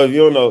 So if you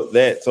don't know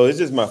that, so it's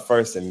just my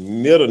first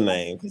and middle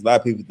name because a lot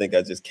of people think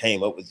I just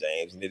came up with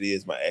James, and it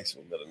is my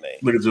actual middle name.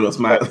 Look at you, a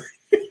smile.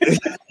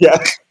 Yeah,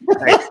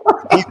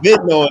 he's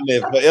been knowing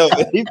that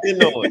forever. He's been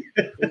knowing.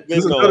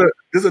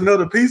 There's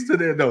another piece to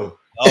that though.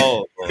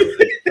 Oh,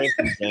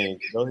 Princeton James.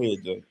 Go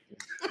ahead, Joe.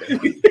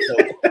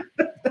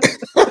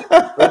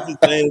 Princeton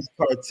James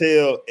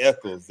Cartel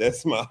Eccles.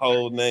 That's my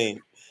whole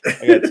name.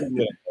 I got two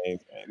middle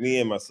names, man. Me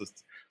and my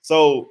sister.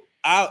 So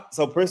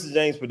Princeton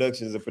James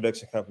Productions is a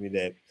production company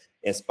that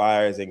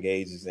inspires,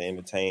 engages, and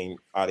entertains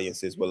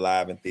audiences with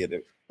live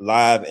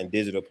and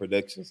digital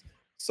productions.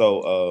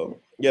 So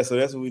so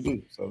that's what we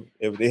do. So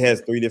it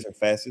has 3 different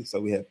facets. So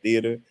we have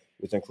theater,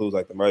 which includes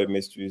like the murder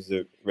mysteries,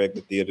 the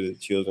regular theater, the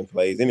children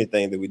plays,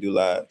 anything that we do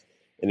live.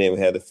 And then we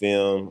have the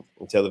film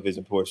and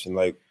television portion,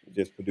 like we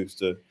just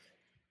produced a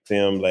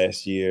film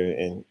last year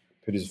and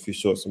produced a few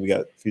shorts, and we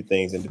got a few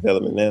things in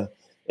development now.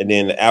 And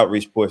then the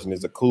outreach portion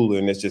is a cooler,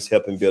 and it's just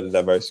helping build a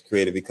diverse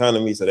creative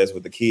economy. So that's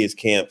with the kids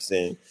camps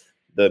and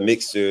the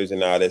mixers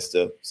and all that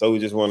stuff. So we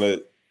just want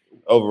to,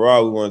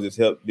 overall, we want to just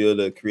help build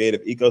a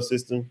creative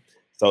ecosystem.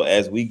 So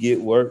as we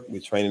get work, we're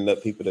training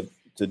up people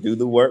to do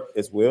the work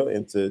as well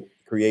and to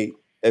create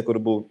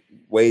equitable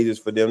wages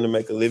for them to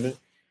make a living.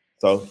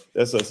 So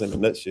that's us in a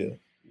nutshell.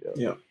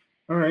 Yeah.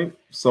 All right.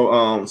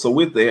 So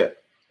with that,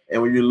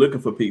 and when you're looking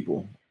for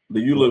people,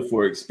 do you look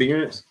for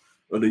experience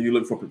or do you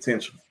look for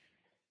potential?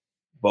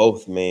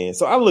 Both, man.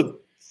 So I look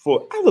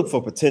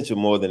for potential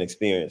more than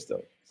experience,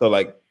 though. So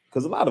like,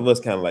 because a lot of us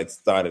kind of like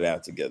started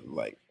out together,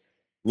 like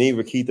me,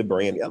 Rakita,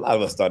 Brandy. A lot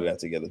of us started out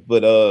together,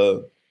 but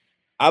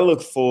I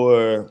look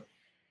for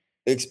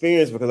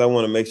experience because I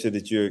want to make sure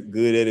that you're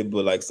good at it.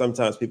 But like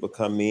sometimes people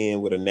come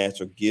in with a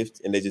natural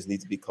gift and they just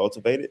need to be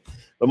cultivated.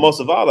 But most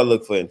of all, I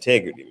look for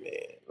integrity,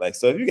 man. Like,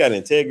 so if you got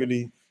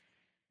integrity,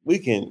 we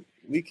can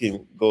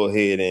go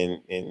ahead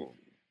and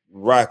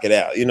rock it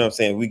out. You know what I'm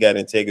saying? We got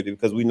integrity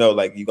because we know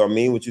like you're gonna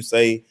mean what you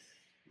say,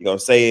 you're gonna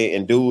say it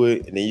and do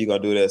it, and then you're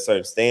gonna do it at a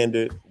certain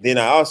standard. Then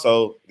I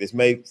also, this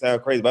may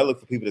sound crazy, but I look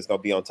for people that's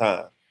gonna be on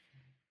time.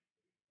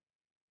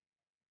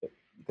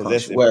 Because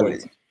that's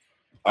important.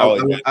 I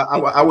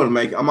wouldn't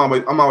make it. I'm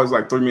always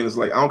like 3 minutes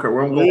late. I don't care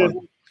where I'm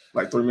going.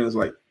 Like 3 minutes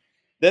late.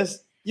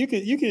 That's you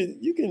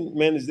can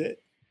manage that.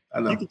 I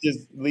know. You can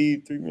just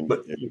leave 3 minutes.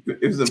 But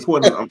it's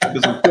important.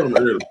 It's important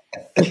early.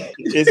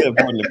 It's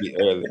important to be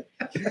early.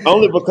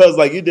 Only because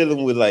like you're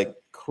dealing with like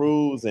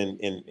crews and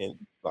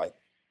like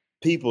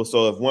people.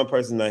 So if one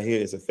person not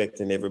here, it's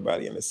affecting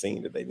everybody in the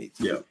scene that they need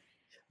to. Yeah.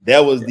 That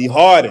was the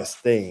hardest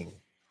thing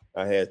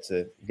I had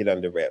to get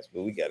under wraps,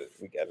 but we got it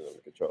under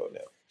control now.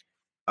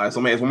 All right, so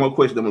I'm gonna ask one more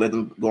question, then we'll let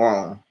them go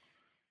on.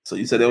 So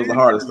you said that was the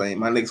hardest thing.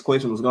 My next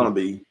question was gonna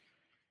be,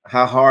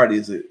 how hard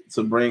is it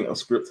to bring a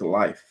script to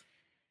life?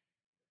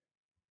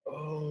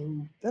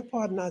 That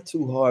part not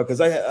too hard because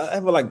I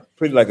have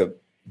a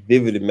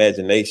vivid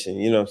imagination.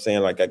 You know what I'm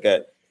saying? Like I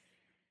got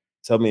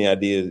so many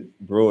ideas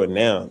brewing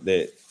now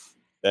that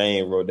I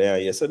ain't wrote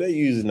down yet. So they're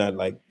usually not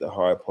like the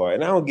hard part.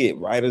 And I don't get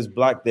writer's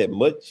block that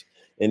much.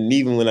 And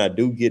even when I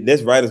do get,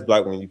 that's writer's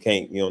block when you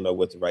don't know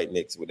what to write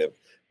next or whatever.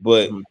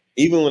 But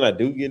even when I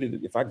do get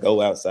it, if I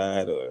go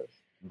outside or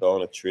go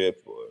on a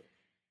trip or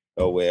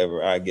go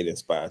wherever, I get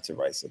inspired to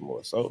write some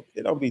more. So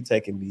it don't be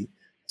taking me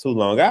too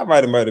long. I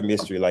write a murder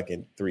mystery like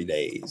in 3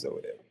 days or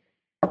whatever.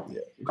 Yeah.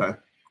 Okay.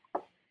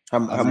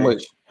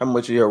 How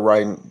much of your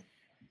writing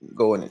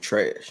go in the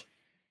trash.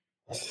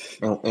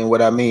 And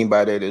what I mean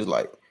by that is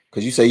like,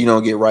 because you say you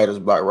don't get writer's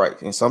block,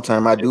 right? And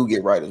sometimes I do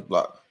get writer's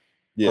block.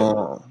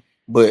 Yeah.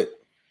 But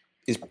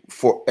it's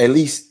for at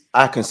least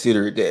I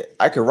consider it that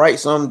I can write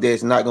something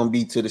that's not gonna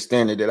be to the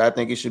standard that I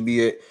think it should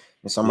be at,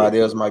 and somebody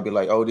else might be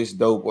like, "Oh, this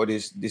dope," or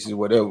this is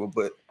whatever.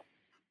 But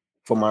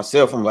for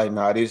myself, I'm like,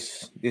 "Nah,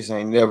 this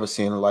ain't never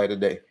seen the light of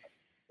day."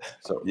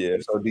 So Yeah.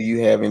 So do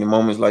you have any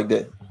moments like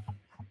that?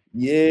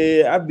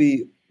 Yeah,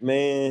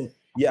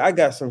 Yeah, I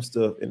got some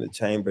stuff in the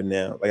chamber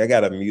now. Like I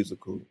got a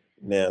musical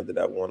now that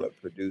I want to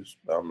produce.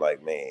 But I'm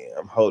like, man,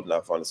 I'm holding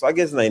off on it. So I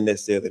guess it ain't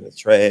necessarily in the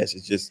trash.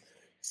 It's just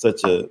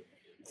such a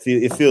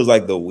it feels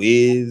like the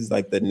whiz,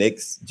 like the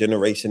next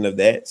generation of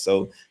that.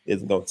 So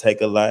it's gonna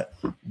take a lot.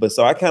 But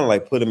so I kind of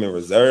like put them in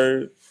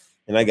reserve,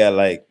 and I got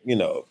like,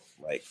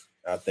 like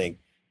I think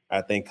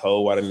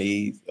Coldwater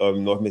needs or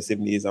North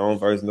Mississippi needs their own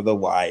version of The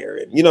Wire,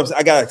 and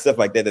I got stuff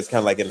like that that's kind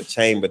of like in the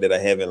chamber that I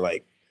haven't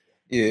like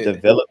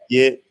developed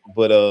yet.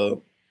 But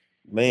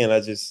man,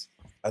 I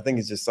think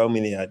it's just so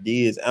many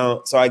ideas.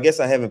 So I guess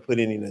I haven't put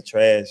any in the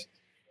trash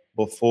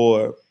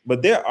before,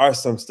 but there are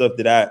some stuff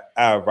that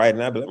I write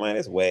and I be like, man,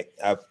 that's whack.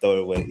 I throw it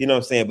away. You know what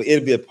I'm saying? But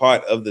it'll be a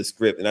part of the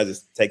script, and I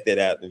just take that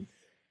out and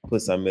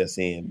put something else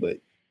in. But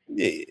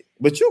yeah,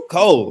 but you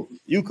cold,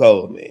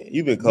 man.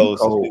 You've been cold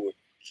since we were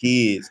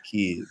kids.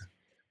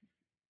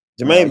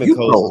 Jermaine been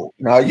cold.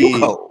 Now you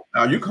cold.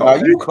 Now you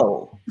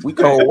cold. We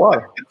cold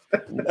water.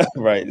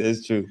 Right,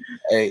 that's true.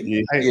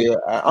 Hey,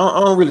 I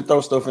don't really throw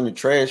stuff in the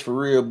trash for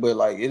real, but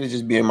like it'll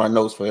just be in my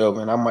notes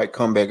forever, and I might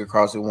come back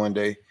across it one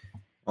day.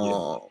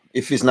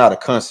 If it's not a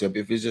concept,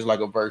 if it's just like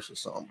a verse or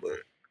something, but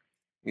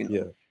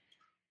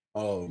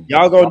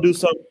y'all gonna do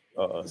something.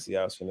 See,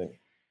 I was finna.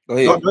 Go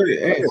ahead.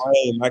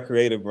 My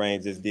creative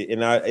brain just did,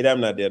 and I'm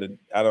not there to.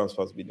 I don't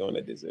supposed to be doing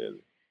that this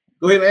early.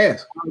 Go ahead and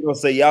ask. I'm gonna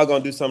say y'all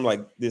gonna do something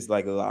like this,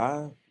 like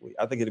live.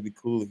 I think it'd be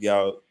cool if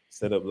y'all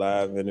set up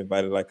live and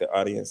invited like an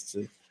audience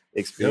to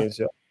experience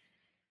y'all.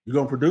 You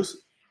gonna produce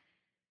it?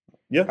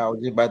 Yeah, I was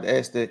just about to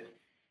ask that.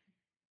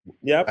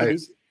 Yeah, I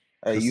produce it.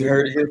 Hey, you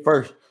heard it here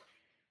first.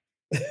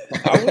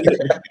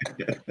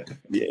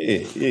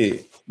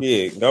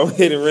 Yeah. Go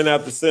ahead and rent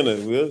out the center.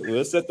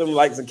 We'll set them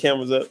lights and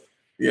cameras up.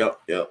 Yep.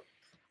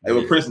 Hey,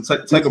 well,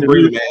 Princeton, take a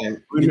breather,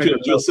 man.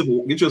 Get you a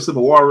sip of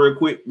water real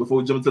quick before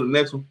we jump into the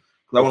next one.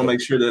 Because I want to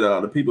make sure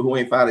that the people who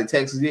ain't filed their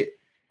taxes yet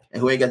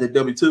and who ain't got their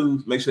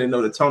W-2s, make sure they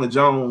know that Tony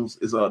Jones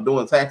is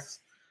doing taxes.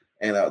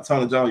 And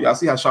Tony Jones, y'all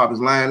see how sharp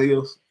his line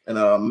is?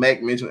 And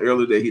Mac mentioned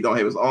earlier that he don't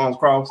have his arms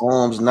crossed.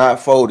 Arms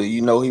not folded.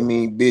 You know he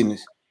mean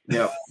business.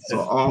 Yeah.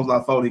 So arms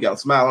not folded. He got a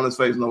smile on his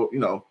face.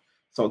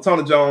 So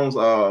Tony Jones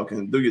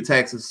can do your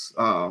taxes.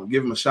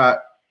 Give him a shot.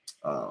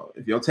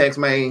 If your tax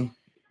man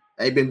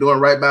ain't been doing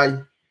right by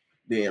you,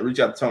 then reach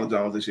out to Tony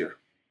Jones this year.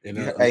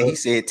 Hey, he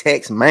said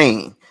tax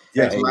man.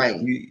 Tax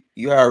man.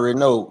 You already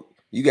know.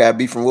 You gotta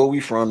be from where we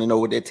from to know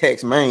what that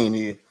tax man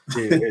is.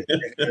 And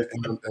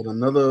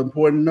another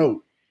important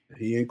note: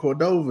 he in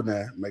Cordova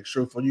now. Make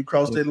sure before you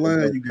cross that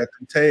line, you got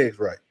the tags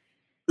right.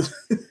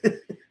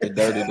 The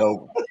dirty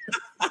dope.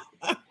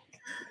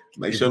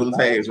 Make sure the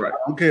tags right. I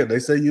don't care. They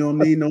say you don't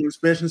need no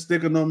inspection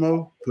sticker no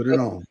more. Put it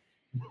on.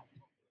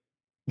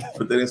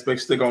 Put that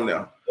inspection sticker on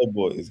there. That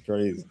boy is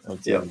crazy.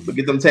 Yeah, but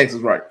get them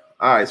taxes right.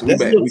 All right, so we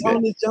back.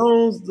 Tony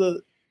Jones,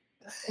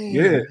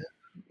 Yeah.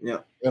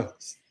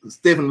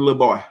 Stephen, the little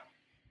boy.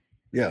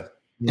 Yeah.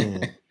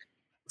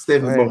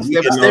 Stephen's boy.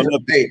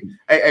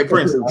 Hey,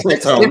 Prince.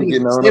 Stephen,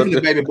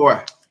 the baby boy.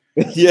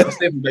 Yeah,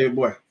 Stephen, baby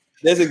boy.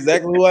 That's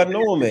exactly who I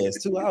know him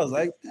as too. I was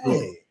like,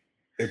 hey.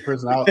 Hey,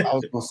 Princeton, I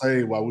was gonna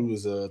say while we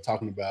was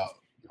talking about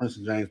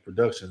Princeton James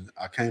production,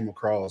 I came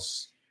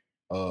across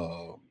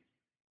a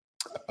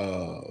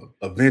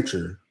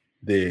venture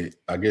that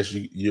I guess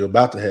you're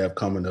about to have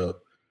coming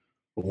up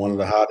with one of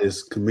the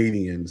hottest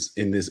comedians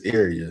in this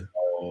area.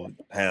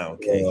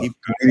 Pound Cake.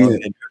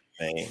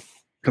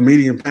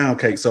 Comedian Pound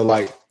Cake. So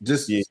like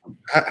just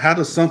how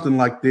does something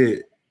like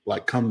that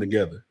like come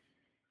together?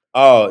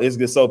 Oh, it's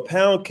good. So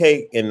Pound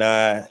Cake and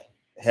I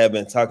have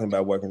been talking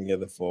about working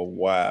together for a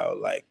while.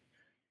 Like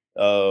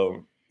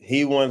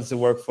he wanted to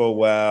work for a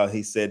while.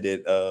 He said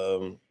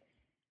that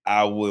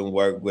I wouldn't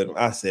work with him.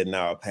 I said,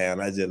 no,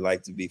 Pound, I just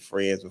like to be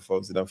friends with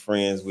folks that I'm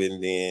friends with.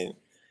 And then,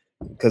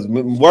 because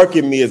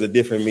working me is a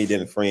different me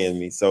than a friend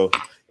me. So,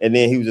 and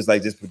then he was just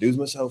like, just produce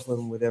my show for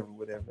him, whatever.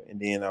 And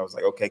then I was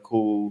like, okay,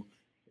 cool.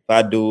 If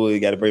I do it, you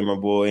got to bring my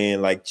boy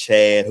in, like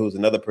Chad, who's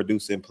another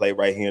producer and play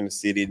right here in the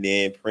city.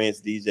 Then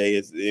Prince DJ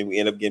and we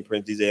end up getting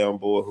Prince DJ on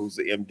board, who's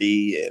the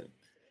MD, and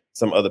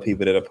some other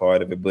people that are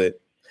part of it. But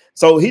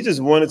so he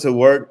just wanted to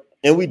work,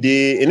 and we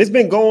did, and it's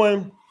been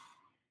going.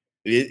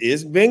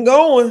 It's been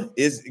going.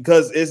 It's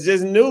because it's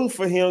just new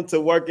for him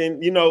to work in,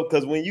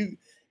 because when you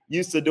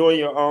used to doing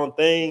your own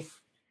thing,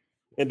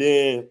 and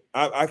then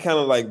I kind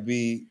of like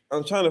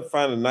I'm trying to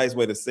find a nice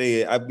way to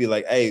say it. I'd be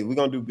like, hey, we're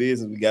gonna do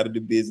business. We got to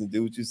do business.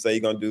 Do what you say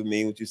you're gonna do,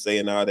 mean what you say,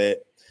 and all that.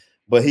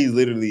 But he's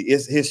literally,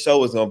 his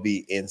show is gonna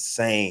be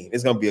insane.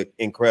 It's gonna be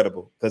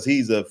incredible because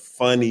he's a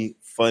funny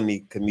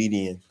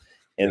comedian,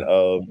 and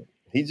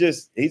he's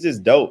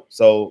just dope.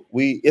 So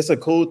it's a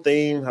cool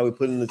theme how we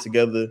putting it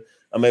together.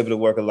 I'm able to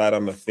work a lot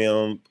on the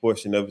film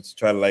portion of it to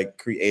try to like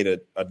create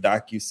a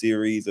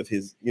docu-series of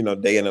his,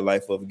 day in the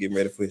life of getting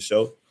ready for his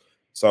show.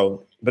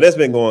 So, but that's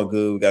been going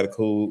good. We got a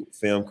cool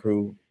film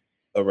crew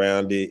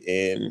around it,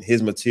 and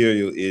his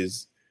material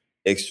is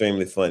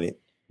extremely funny.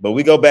 But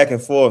we go back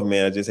and forth,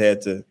 man. I just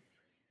had to,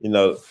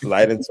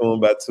 light into him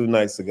about 2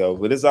 nights ago.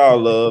 But it's all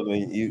love,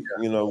 and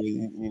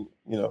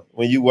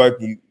when you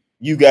work,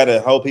 you got to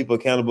hold people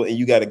accountable, and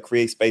you got to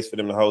create space for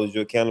them to hold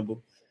you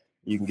accountable.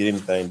 You can get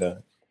anything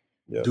done.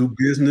 Yeah. Do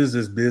business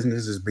as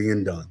business is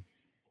being done.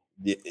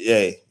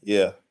 Yeah,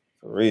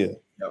 for real.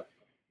 Yep.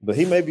 But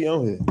he may be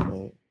on here,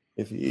 man.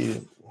 If he is,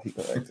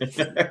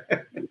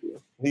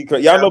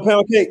 y'all know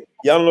Pound Cake?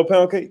 Y'all don't know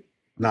Pound Cake?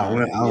 No,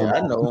 I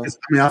know him.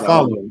 I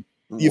follow him.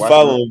 You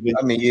follow him?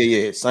 I mean,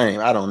 yeah, same.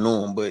 I don't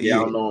know him, but I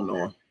don't know him.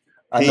 No.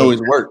 I know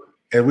his work.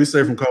 And we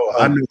say from Cold,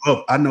 I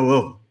know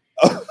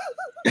of him.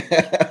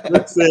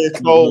 Let's say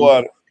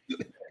Coldwater.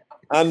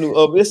 I knew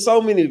of. There's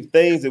so many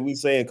things that we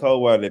say in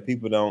Coldwater that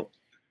people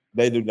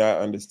do not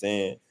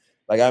understand.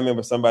 Like I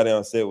remember somebody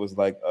on set was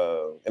like,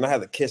 and I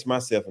had to catch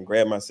myself and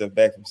grab myself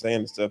back from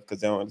saying the stuff because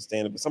they don't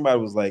understand it. But somebody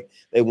was like,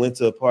 they went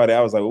to a party.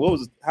 I was like,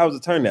 how was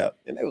the turnout?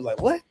 And they was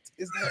like, what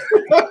is that?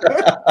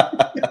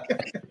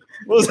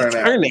 What was the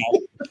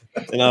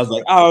turnout? And I was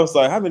like, oh, I'm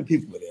sorry. How many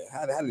people were there?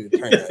 How did it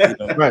turn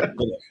out? Right.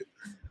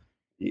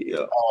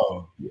 Yeah.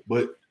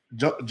 But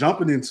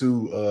jumping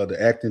into the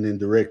acting and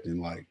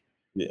directing,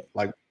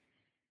 like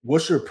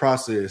what's your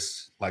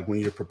process like when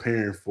you're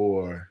preparing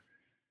for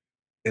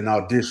an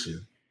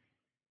audition?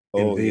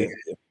 And then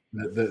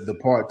the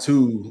part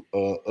 2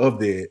 of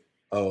that,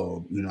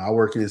 I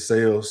work in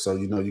sales, so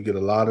you get a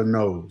lot of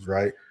no's,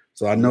 right?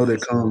 So I know that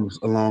comes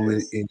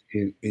along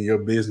in your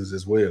business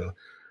as well.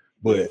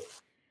 But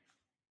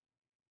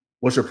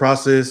what's your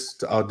process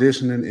to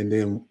auditioning, and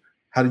then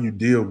how do you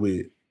deal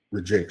with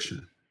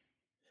rejection?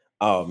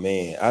 Oh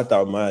man, I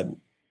thought my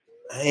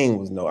name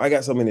was no. I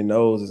got so many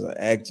no's as an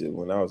actor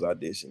when I was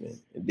auditioning,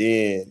 and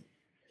then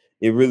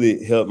it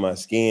really helped my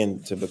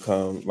skin to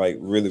become like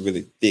really,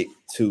 really thick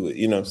to it.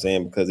 You know what I'm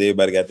saying? Because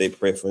everybody got their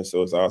preference,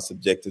 so it's all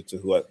subjective to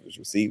who was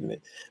receiving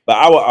it. But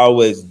I will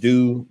always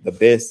do the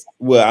best.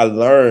 Well, I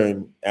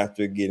learned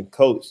after getting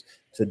coached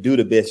to do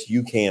the best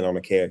you can on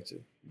a character.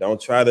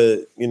 Don't try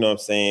to,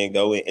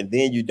 go in. And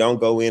then you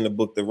don't go in to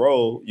book the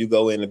role. You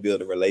go in to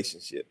build a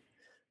relationship.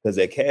 Because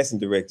that casting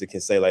director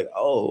can say like,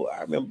 oh,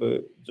 I remember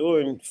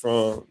Jordan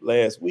from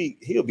last week.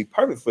 He'll be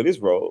perfect for this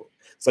role.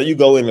 So you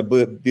go in to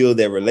build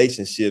that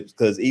relationship,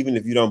 because even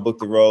if you don't book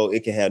the role,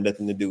 it can have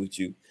nothing to do with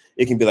you.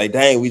 It can be like,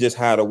 dang, we just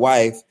hired a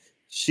wife.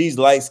 She's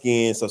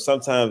light-skinned, so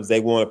sometimes they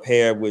want to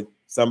pair with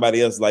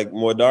somebody else like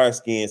more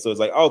dark-skinned. So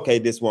it's like, okay,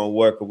 this won't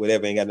work or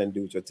whatever. Ain't got nothing to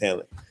do with your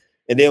talent.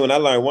 And then when I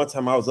learned one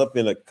time, I was up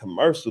in a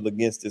commercial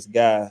against this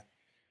guy.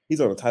 He's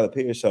on the Tyler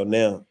Perry show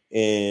now.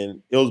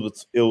 And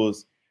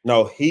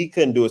no, he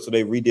couldn't do it, so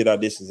they redid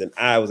auditions, and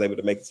I was able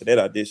to make it to that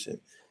audition.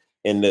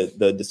 And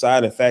the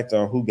deciding factor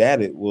on who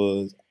got it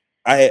was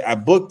I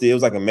booked it. It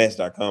was like a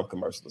Match.com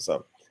commercial or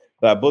something.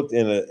 But I booked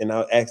and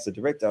I asked the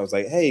director, I was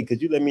like, hey,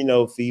 could you let me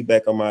know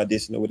feedback on my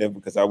audition or whatever?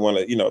 Because I want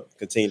to,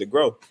 continue to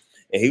grow.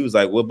 And he was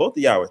like, well, both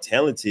of y'all were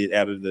talented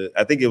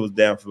I think it was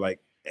down for like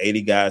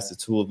 80 guys to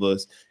 2 of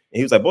us. And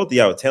he was like, both of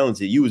y'all were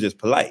talented. You were just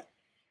polite.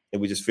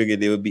 And we just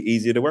figured it would be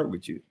easier to work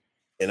with you.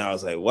 And I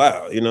was like,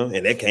 wow,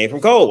 and that came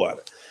from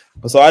Coldwater.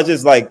 So I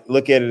just like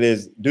look at it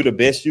as do the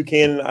best you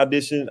can in the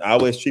audition. I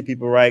always treat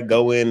people right,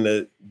 go in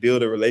to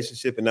build a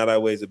relationship and not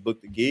always to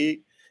book the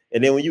gig.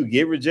 And then when you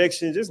get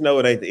rejection, just know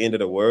it ain't the end of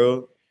the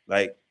world.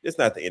 Like, it's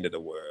not the end of the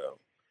world.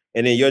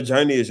 And then your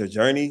journey is your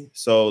journey.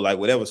 So like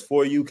whatever's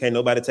for you, can't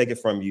nobody take it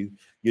from you.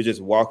 You're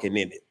just walking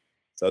in it.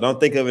 So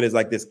don't think of it as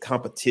like this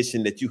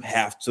competition that you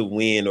have to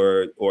win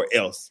or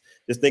else.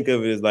 Just think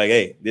of it as like,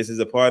 hey, this is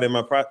a part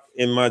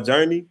in my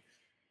journey.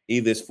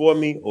 Either it's for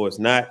me or it's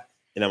not.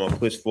 And I'm going to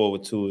push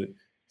forward to it.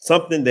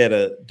 Something that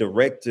a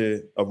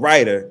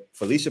writer,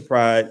 Felicia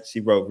Pride,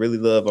 she wrote Really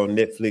Love on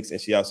Netflix, and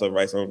she also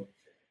writes on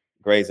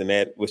Grey's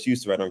Anatomy. Well, she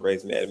used to write on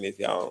Grey's Anatomy. If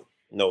y'all don't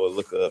know her,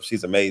 look her up.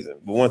 She's amazing.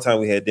 But one time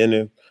we had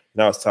dinner,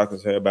 and I was talking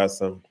to her about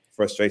some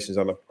frustrations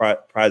on a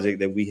project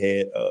that we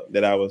had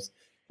that I was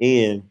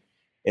in.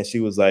 And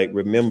she was like,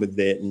 remember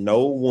that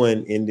no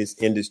one in this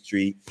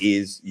industry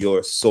is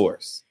your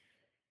source.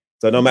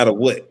 So no matter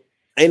what,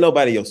 ain't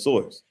nobody your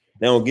source.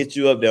 They don't get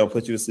you up, they don't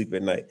put you to sleep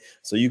at night.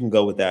 So you can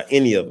go without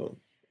any of them.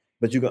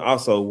 But you can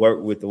also work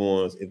with the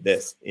ones if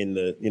that's in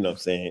the, in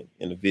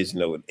the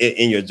vision of it,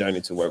 in your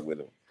journey to work with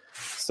them.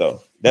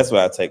 So that's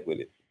what I take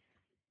with it.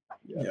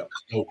 Yeah.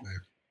 Okay.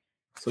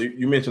 So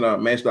you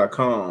mentioned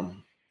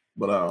Match.com,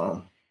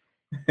 but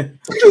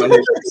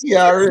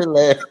yeah, I really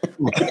laugh.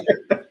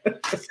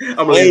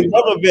 I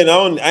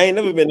ain't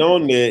never been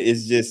on there.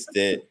 It's just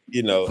that,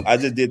 I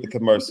just did the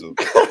commercial.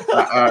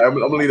 I'm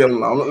gonna leave that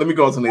alone. Let me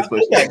go on to the next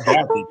question. I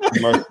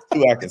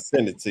can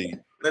send it to you.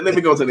 Let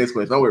me go to the next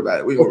question. Don't worry about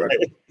it. We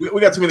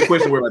got too many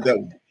questions to worry about that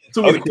one.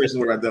 Too many questions to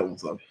worry about that one.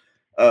 So,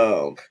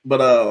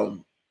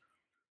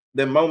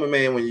 that moment,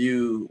 man, when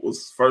you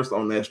was first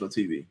on national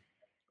TV.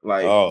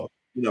 Like, Oh,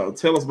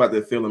 tell us about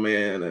that feeling,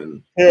 man,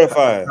 and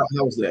terrifying.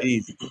 how was that?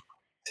 Easy.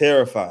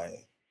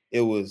 Terrifying.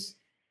 It was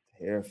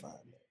terrifying.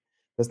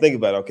 Let's think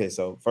about it. Okay,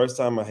 so first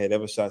time I had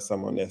ever shot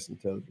someone on national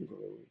television.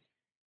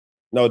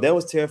 No, that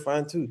was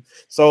terrifying too.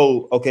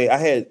 So, okay, I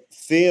had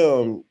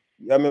filmed.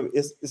 I remember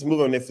it's a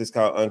movie on Netflix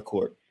called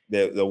Uncorked,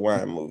 the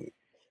wine movie.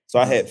 So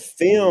I had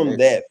filmed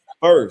that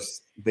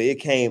first, but it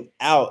came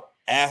out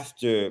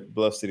after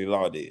Bluff City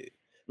Law did.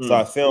 So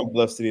I filmed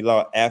Bluff City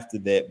Law after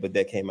that, but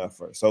that came out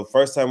first. So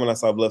first time when I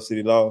saw Bluff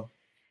City Law,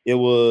 it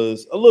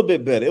was a little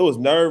bit better. It was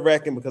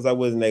nerve-wracking because I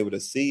wasn't able to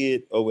see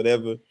it or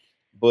whatever.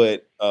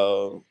 But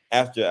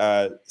after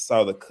I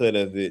saw the cut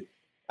of it,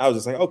 I was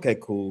just like, okay,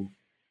 cool.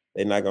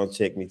 They're not gonna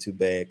check me too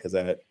bad because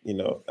I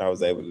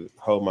was able to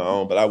hold my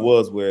own. But I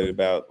was worried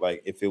about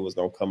like if it was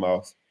gonna come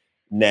off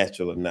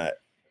natural or not.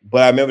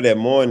 But I remember the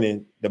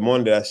morning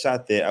that I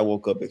shot that, I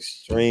woke up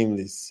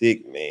extremely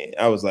sick, man.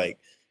 I was like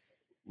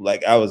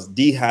I was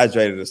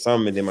dehydrated or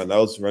something, and then my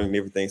nose was running and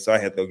everything. So I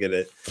had to go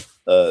get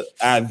a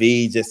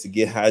IV just to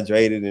get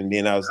hydrated, and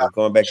then I was just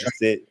going back to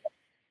sit.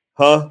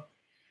 Huh?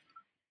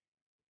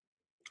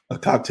 A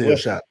cocktail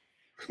shot.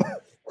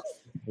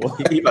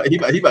 He about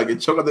to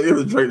get choked out the end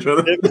of the drink.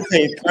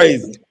 It's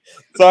crazy.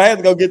 So I had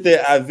to go get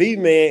that IV,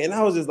 man, and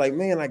I was just like,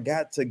 man, I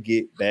got to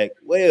get back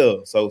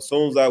well. So as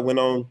soon as I went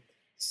on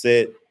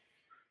set,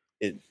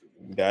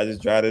 God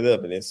just dried it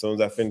up, and as soon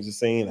as I finished the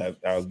scene,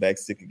 I was back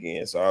sick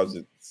again. So I was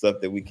just stuff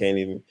that we can't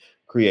even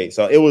create.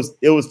 So it was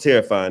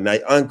terrifying. Now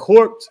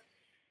Uncorked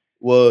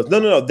was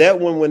no. That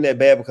one wasn't that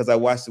bad because I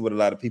watched it with a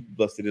lot of people,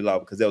 busted it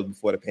out because that was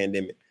before the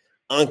pandemic.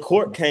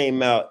 Uncorked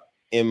came out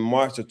in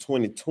March of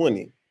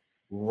 2020.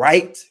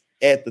 Right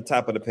at the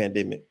top of the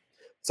pandemic.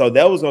 So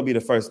that was going to be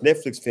the first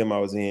Netflix film I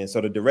was in. So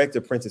the director,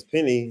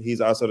 Princeton,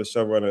 he's also the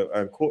showrunner.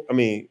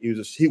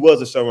 He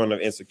was a showrunner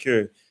of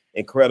Insecure.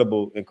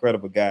 Incredible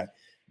guy.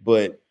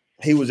 But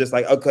he was just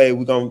like, okay,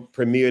 we're going to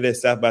premiere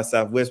this South by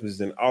Southwest, which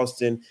is in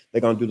Austin. They're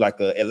going to do like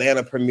a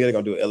Atlanta premiere.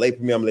 They're going to do an LA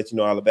premiere. I'm going to let you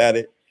know all about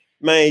it.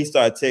 Man, he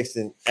started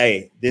texting,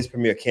 hey, this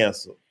premiere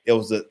canceled.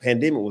 The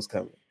pandemic was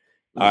coming.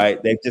 All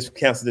right, they just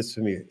canceled this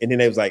premiere. And then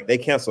they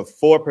canceled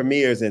 4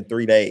 premieres in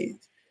 3 days.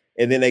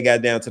 And then they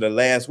got down to the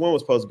last one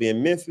was supposed to be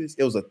in Memphis.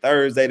 It was a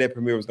Thursday. That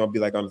premiere was going to be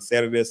like on a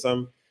Saturday or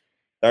something.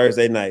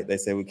 Thursday night, they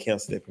said we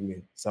canceled that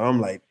premiere. So I'm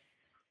like,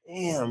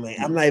 damn, man,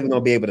 I'm not even going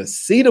to be able to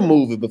see the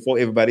movie before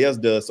everybody else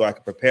does so I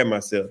can prepare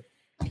myself.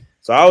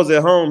 So I was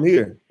at home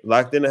here,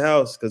 locked in the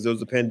house because there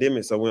was a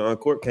pandemic. So when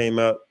Uncorked came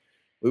out,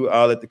 we were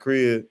all at the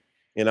crib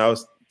and I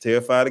was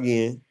terrified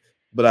again.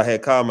 But I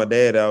had called my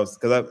dad.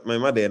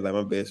 My dad like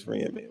my best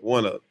friend, man,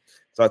 one of them.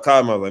 So I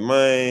called him. I was like,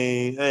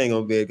 man, I ain't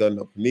going to be able to go to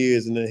no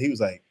premieres. And then he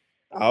was like,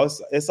 oh,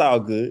 it's all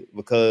good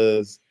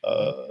because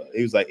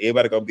he was like,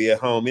 everybody gonna be at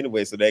home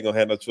anyway, so they ain't gonna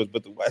have no choice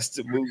but to watch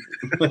the movie.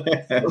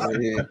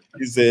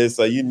 He said,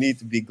 so you need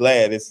to be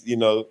glad.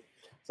 So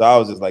I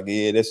was just like,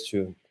 yeah, that's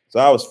true. So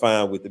I was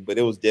fine with it, but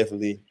it was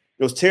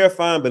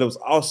terrifying, but it was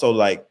also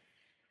like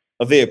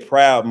a very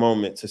proud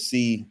moment to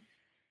see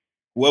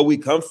where we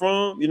come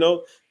from.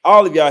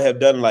 All of y'all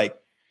have done like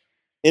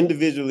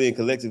individually and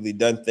collectively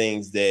done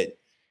things that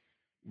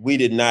we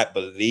did not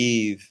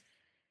believe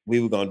we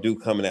were gonna do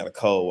coming out of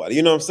cold water.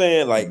 You know what I'm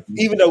saying? Like,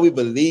 even though we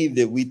believed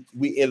that we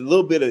a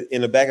little bit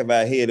in the back of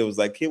our head, it was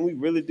like, can we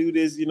really do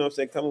this? You know what I'm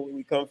saying? Coming where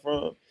we come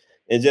from.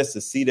 And just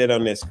to see that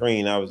on that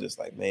screen, I was just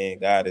like, man,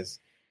 God is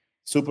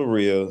super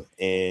real.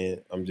 And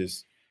I'm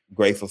just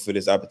grateful for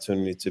this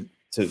opportunity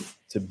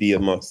to be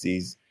amongst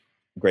these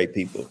great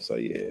people. So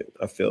yeah,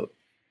 I felt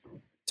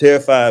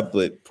terrified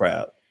but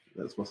proud.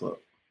 That's what's up.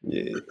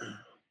 Yeah.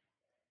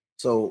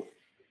 So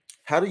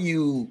how do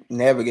you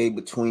navigate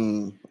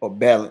between or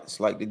balance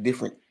like the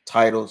different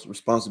titles,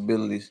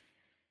 responsibilities,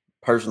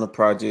 personal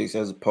projects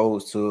as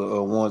opposed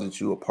to ones that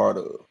you are part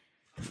of?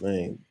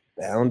 Man,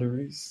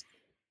 boundaries.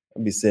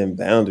 I'd be setting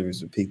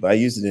boundaries with people. I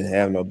used to didn't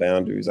have no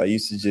boundaries. I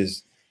used to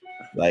just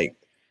like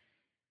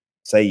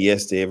say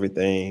yes to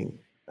everything.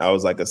 I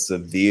was like a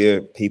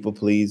severe people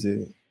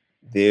pleaser,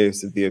 very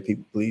severe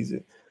people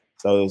pleaser.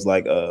 So it was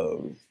like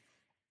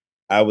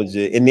I would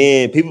just, and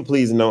then people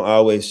pleasing don't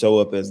always show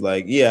up as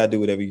like, yeah, I do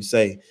whatever you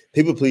say.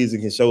 People pleasing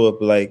can show up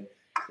like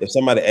if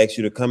somebody asks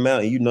you to come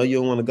out and you know you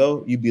don't want to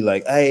go, you'd be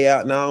like, hey,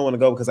 no, I don't want to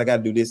go because I got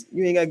to do this.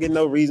 You ain't got to get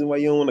no reason why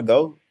you don't want to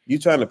go. You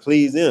trying to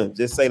please them.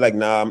 Just say like,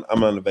 nah,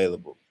 I'm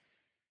unavailable.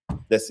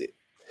 That's it.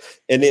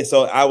 And then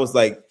so I was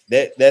like,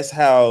 that's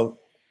oh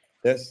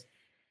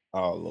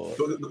Lord.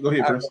 Go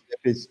ahead,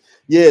 Chris.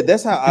 Yeah,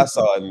 that's how I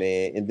saw it,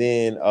 man. And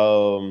then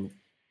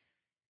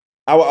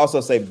I would also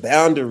say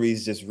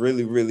boundaries just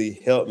really,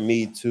 really helped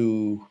me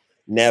to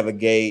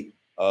navigate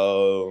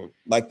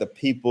like the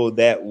people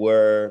that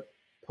were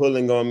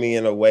pulling on me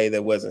in a way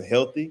that wasn't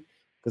healthy.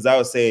 Because I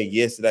was saying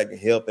yes that I could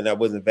help, and I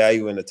wasn't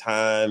valuing the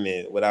time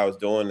and what I was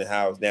doing and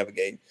how I was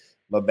navigating.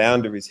 My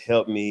boundaries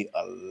helped me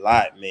a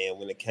lot, man,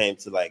 when it came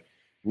to like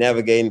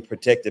navigating,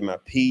 protecting my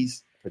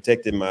peace,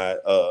 protecting my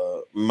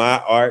my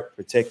art,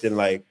 protecting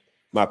like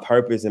my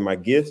purpose and my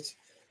gifts.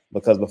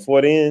 Because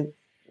before then,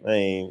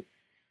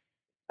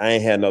 I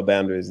ain't had no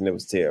boundaries, and it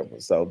was terrible.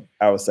 So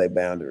I would say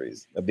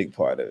boundaries, a big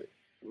part of it.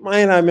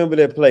 Man, I remember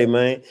that play,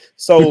 man.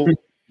 So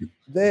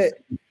that,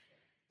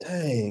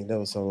 dang, that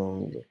was so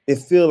long ago. It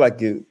feel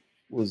like it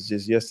was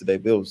just yesterday,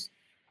 but it was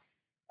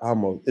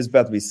almost. It's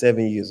about to be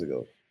 7 years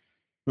ago.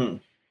 What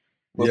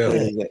Yeah.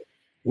 play is that?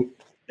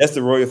 That's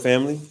the royal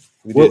family.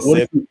 We What, did what,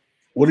 seven. do you,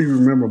 what do you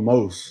remember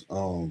most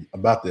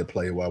about that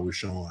play while we're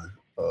showing?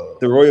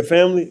 The royal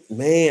family,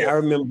 man, I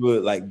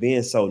remember like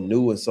being so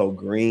new and so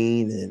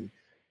green and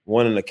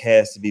wanting the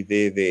cast to be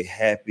very, very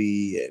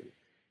happy and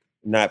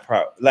not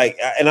proud.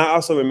 And I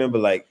also remember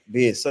like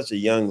being such a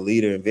young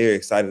leader and very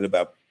excited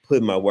about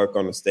putting my work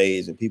on the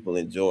stage and people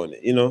enjoying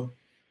it, you know?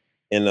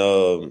 And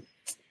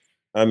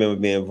I remember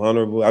being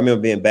vulnerable. I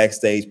remember being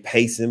backstage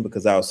pacing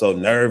because I was so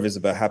nervous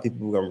about how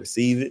people were gonna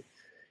receive it.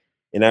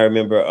 And I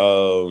remember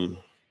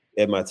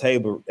at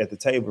the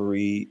table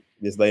read,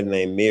 this lady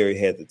named Mary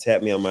had to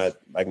tap me on my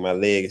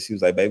leg, and she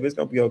was like, "Baby, it's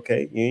gonna be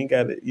okay. You ain't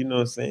got it. You know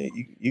what I'm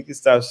saying? You can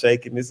stop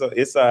shaking. It's all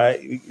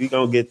right. We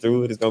gonna get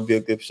through it. It's gonna be a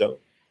good show."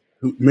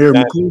 Mary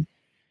McClure?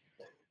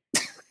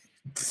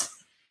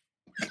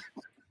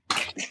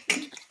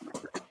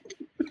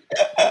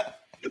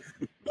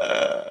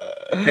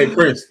 Hey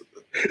Prince.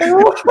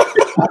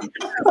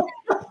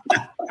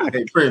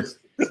 Hey Prince.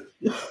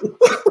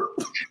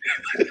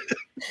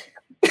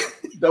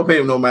 Don't pay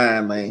him no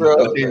mind, man. Bro,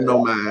 Don't pay him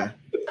no mind.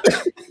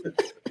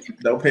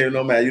 Don't pay him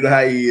no mind. You know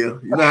how he is.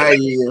 You know how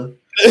he is.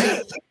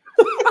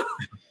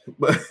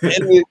 But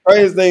And the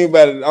crazy thing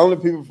about it, the only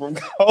people from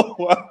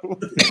Colorado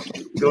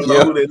don't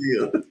know who that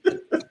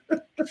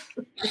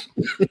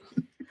is.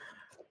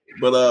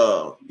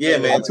 But yeah,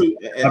 man. Too,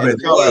 and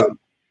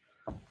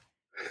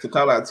to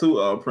call out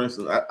too,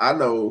 Princeton. I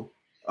know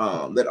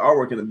that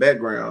artwork in the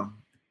background.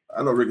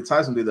 I know Ricky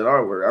Tyson did that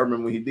artwork. I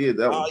remember when he did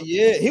that one. Oh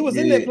yeah, he was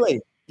in that play.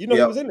 You know,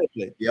 he was in that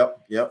play.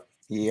 Yep.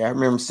 Yeah, I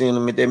remember seeing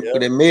him with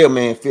that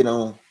mailman fit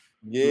on.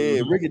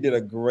 Yeah, Ricky did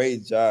a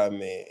great job,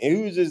 man. And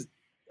he was just,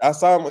 I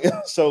saw him on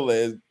the show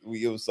last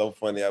week. It was so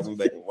funny. I went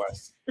back and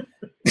watched.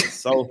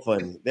 So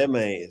funny. That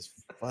man is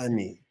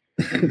funny.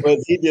 But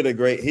he did a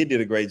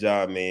great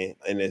job, man,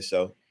 in that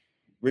show.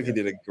 Ricky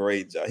did a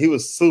great job. He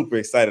was super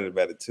excited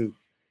about it too.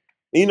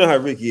 And you know how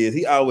Ricky is.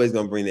 He always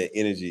gonna bring that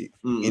energy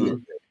in it.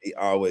 He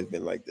always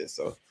been like this.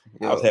 So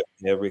I was happy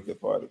to have Ricky a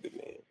part of it,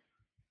 man.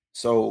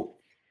 So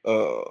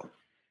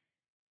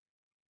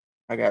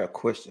I got a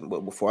question,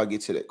 but before I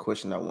get to that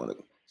question, I want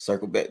to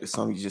circle back to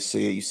something you just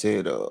said. You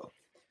said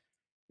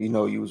you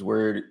know, you was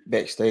worried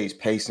backstage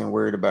pacing,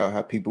 worried about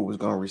how people was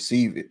gonna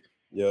receive it.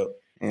 Yep.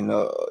 And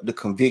the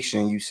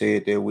conviction you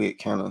said that would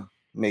kind of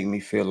make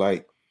me feel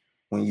like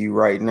when you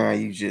write now,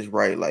 you just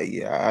write like,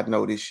 yeah, I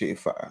know this shit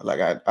fire.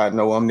 Like I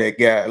know I'm that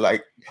guy.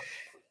 Like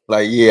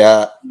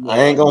yeah, I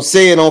ain't gonna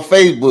say it on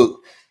Facebook,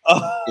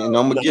 and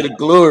I'm gonna get a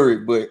glory,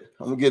 but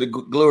I'm gonna get a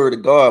glory to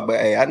God. But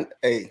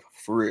hey,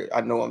 for real, I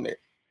know I'm that.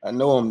 I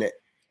know I'm that.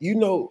 You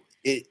know,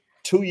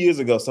 2 years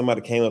ago,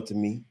 somebody came up to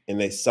me and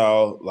they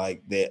saw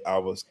like that I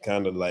was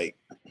kind of like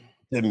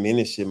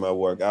diminishing my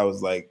work. I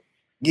was like,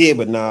 yeah,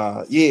 but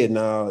nah, you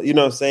know what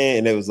I'm saying?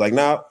 And it was like,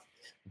 nah,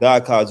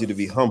 God called you to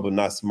be humble,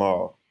 not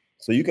small.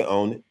 So you can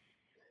own it.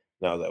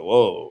 And I was like,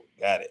 whoa,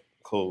 got it.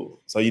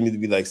 Cool. So you need to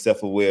be like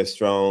self-aware,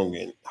 strong,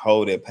 and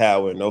hold that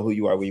power and know who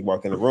you are when you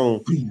walk in the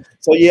room.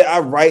 So yeah, I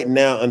write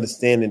now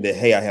understanding that,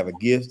 hey, I have a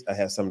gift. I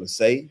have something to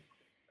say.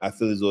 I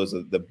feel as though it's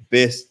the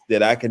best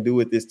that I can do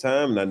at this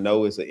time. And I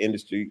know it's an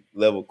industry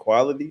level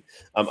quality.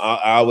 I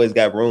always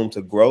got room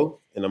to grow,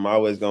 and I'm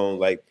always going to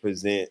like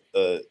present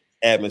a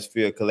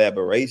atmosphere of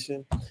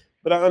collaboration.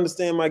 But I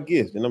understand my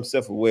gift and I'm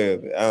self-aware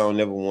of it. I don't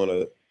ever want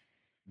to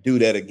do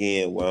that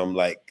again where I'm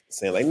like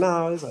saying like,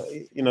 no, it's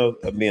like, you know,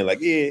 being like,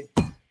 yeah,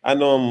 I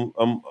know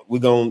we're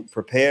going to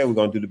prepare. We're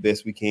going to do the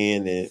best we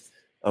can. And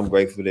I'm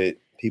grateful that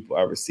people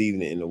are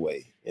receiving it in a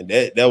way. And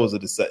that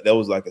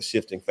was like a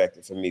shifting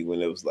factor for me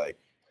when it was like,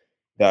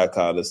 God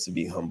called us to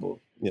be humble,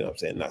 you know what I'm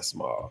saying, not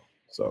small.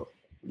 So,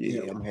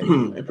 yeah.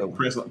 I'm happy.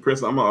 Prince,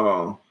 I'm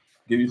gonna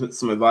give you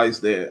some advice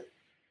that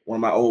one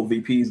of my old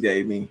VPs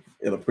gave me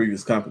at a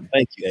previous company.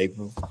 Thank you,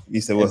 April.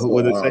 You said,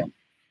 what did it say?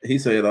 He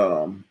said,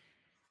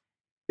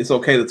 it's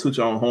okay to toot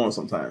your own horn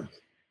sometimes.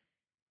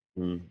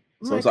 So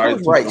it's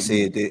Coach Wright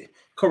said that.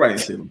 Coach Wright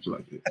said something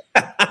like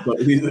that. But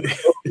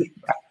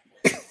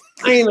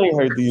I ain't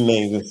heard these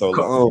names in so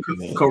long.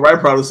 Coach Wright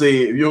probably said,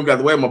 if you don't got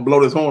the way, I'm gonna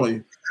blow this horn on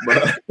you.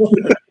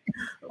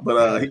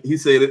 But he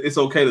said it's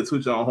okay to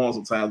toot your own horn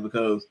sometimes,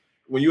 because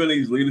when you're in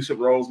these leadership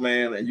roles,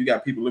 man, and you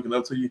got people looking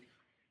up to you,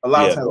 a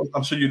lot of times,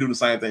 I'm sure you do the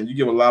same thing. You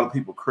give a lot of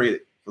people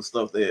credit for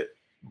stuff that,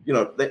 you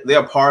know,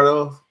 they're part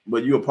of,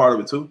 but you're a part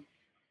of it too.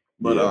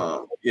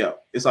 But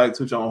it's like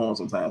toot your own horn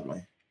sometimes,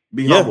 man.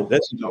 Be humble.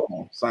 That's toot your own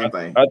horn. Same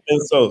thing. I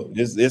think so.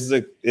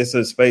 It's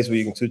a space where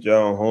you can toot your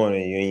own horn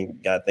and you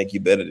ain't gotta think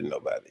you're better than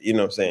nobody. You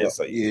know what I'm saying?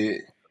 So yeah.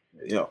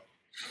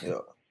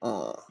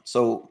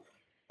 So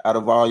out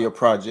of all your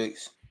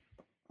projects,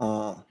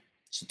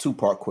 it's a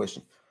two-part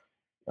question.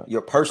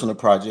 Your personal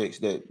projects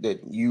that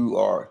you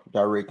are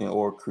directing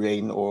or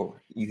creating or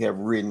you have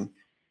written,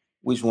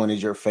 which one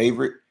is your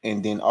favorite?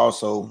 And then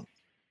also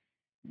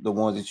the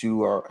ones that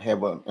you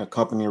have a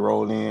company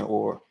role in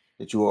or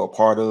that you are a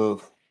part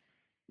of,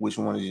 which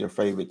one is your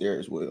favorite there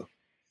as well?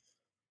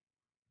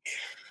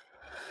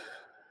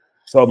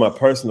 So my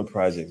personal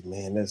projects,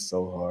 man, that's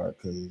so hard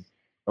because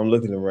I'm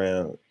looking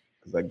around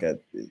because I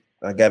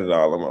got it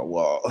all on my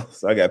wall.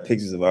 So I got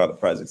pictures of all the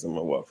projects on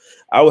my wall.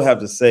 I would have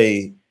to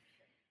say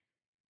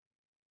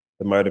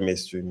the murder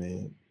mystery,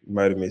 man.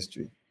 Murder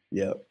mystery.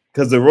 Yeah.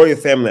 Because the Royal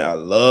Family, I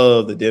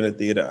love the dinner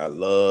theater. I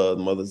love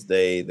Mother's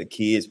Day. The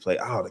kids play.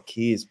 Oh, the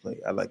kids play.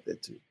 I like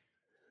that too.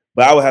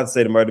 But I would have to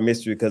say the murder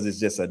mystery because it's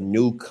just a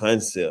new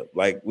concept.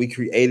 Like we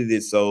created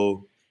it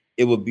so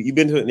it would be.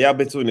 Y'all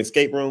been to an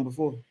escape room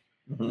before?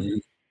 Mm-hmm.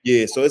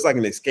 Yeah, so it's like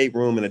an escape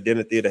room and a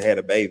dinner theater had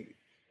a baby.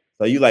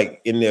 So you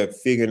like in there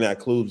figuring out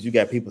clues. You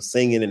got people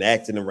singing and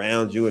acting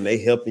around you, and they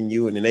helping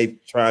you, and then they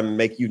trying to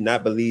make you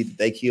not believe that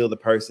they killed the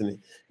person.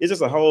 It's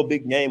just a whole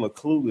big game of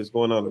clues that's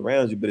going on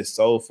around you, but it's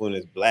soulful and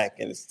it's black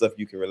and it's stuff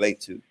you can relate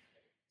to.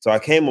 So I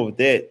came up with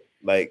that,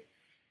 like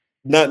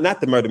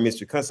not the murder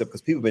mystery concept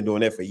because people have been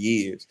doing that for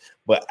years,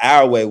 but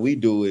our way we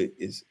do it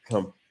is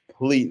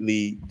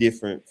completely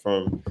different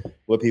from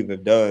what people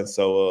have done.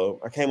 So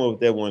I came up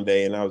with that one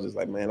day and I was just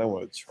like, man, I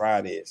want to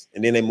try this.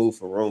 And then they moved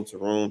from room to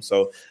room.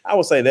 So I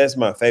would say that's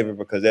my favorite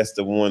because that's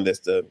the one that's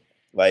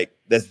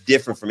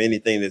different from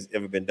anything that's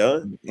ever been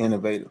done.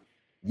 Innovative.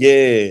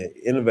 Yeah,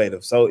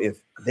 innovative. So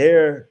if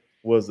there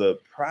was a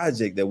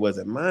project that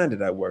wasn't mine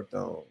that I worked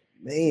on,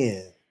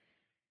 man,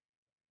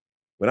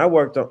 when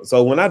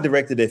I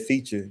directed that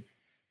feature,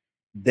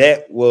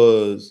 that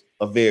was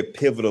a very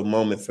pivotal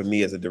moment for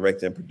me as a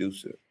director and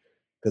producer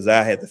because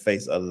I had to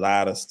face a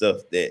lot of stuff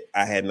that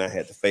I had not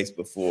had to face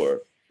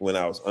before when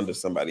I was under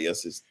somebody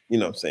else's,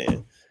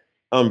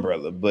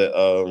 umbrella.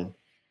 But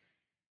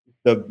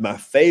my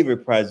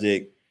favorite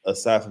project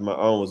aside from my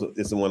own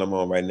is the one I'm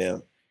on right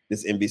now.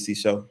 This NBC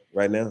show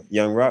right now,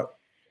 Young Rock.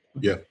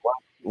 Yeah.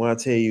 When I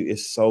tell you,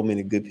 it's so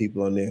many good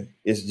people on there.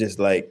 It's just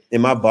like,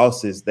 and my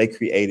bosses, they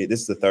created.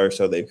 This is the third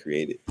show they've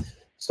created.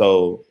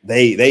 So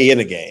they in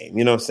the game,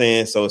 you know what I'm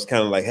saying? So it's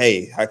kind of like,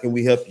 hey, how can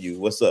we help you?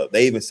 What's up?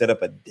 They even set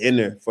up a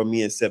dinner for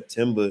me in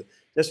September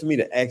just for me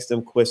to ask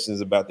them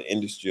questions about the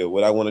industry or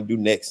what I want to do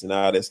next and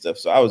all that stuff.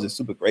 So I was just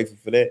super grateful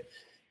for that.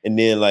 And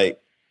then like,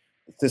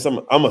 since I'm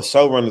a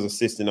showrunner's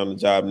assistant on the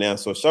job now.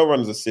 So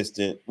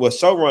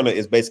showrunner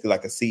is basically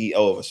like a CEO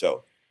of a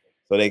show.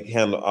 So they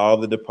handle all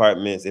the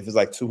departments. If it's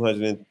like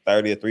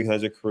 230 or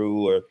 300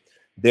 crew, or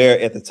they're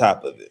at the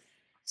top of it.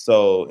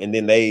 So, and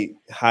then they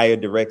hire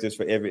directors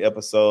for every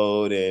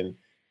episode, and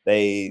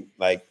they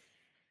like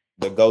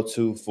the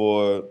go-to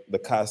for the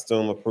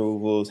costume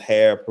approvals,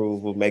 hair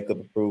approval, makeup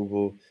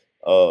approval,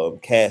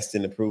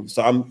 casting approval.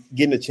 So I'm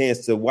getting a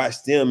chance to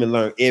watch them and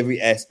learn every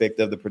aspect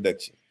of the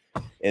production.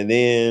 And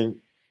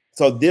then,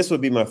 so this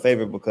would be my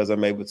favorite because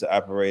I'm able to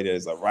operate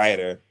as a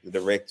writer, the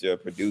director,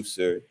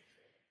 producer.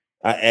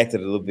 I acted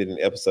a little bit in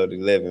episode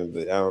 11,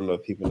 but I don't know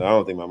if people know. I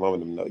don't think my mom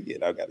and them know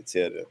yet. I got to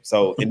tell them.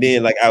 So, and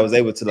then like I was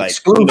able to like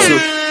Exclusive.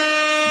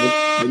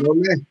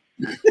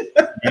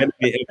 it'll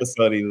be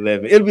episode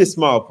 11. It'll be a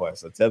small part,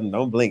 so tell them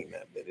don't blink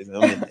now.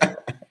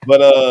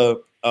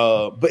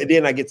 But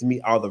then I get to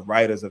meet all the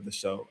writers of the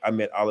show. I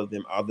met all of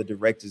them, all the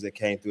directors that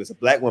came through. It's a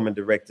black woman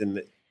directing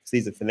the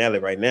season finale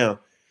right now,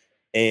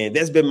 and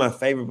that's been my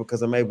favorite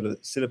because I'm able to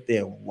sit up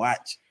there and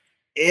watch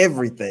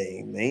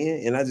everything,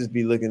 man. And I just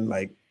be looking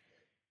like,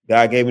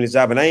 God gave me this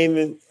job, and I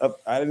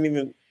didn't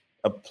even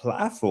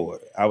apply for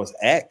it. I was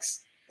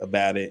asked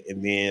about it,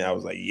 and then I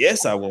was like,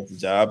 "Yes, I want the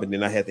job." And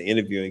then I had to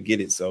interview and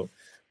get it. So,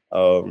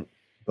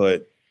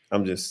 but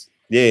I'm just,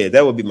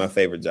 that would be my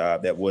favorite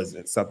job. That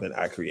wasn't something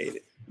I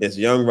created. It's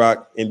Young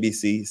Rock,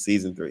 NBC,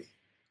 season 3.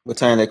 What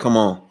time they come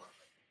on?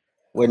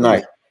 What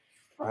night?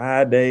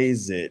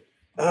 Fridays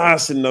I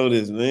should know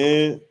this,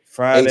 man.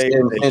 Friday, 8,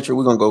 7 Central.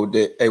 We're gonna go with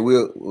that. Hey,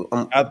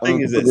 I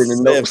think it's at in the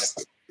 7. notes.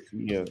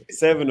 Yeah,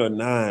 7 or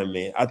 9,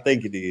 man. I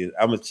think it is.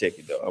 I'm gonna check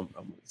it though. I'm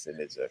gonna send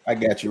it to you. I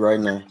got you right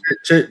now.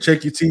 Check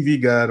your TV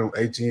guide on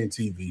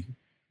HNTV.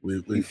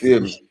 You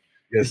feel me?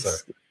 Yes, sir.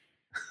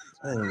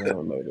 I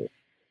don't know that.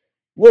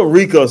 What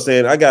Rico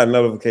said, I got a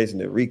notification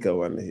that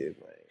Rico on the head,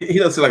 man. He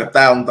does like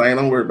 1,000 things.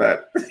 Don't worry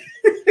about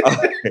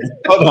it.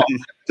 Hold on.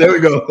 There we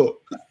go.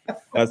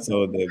 I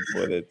told that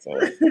before that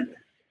time.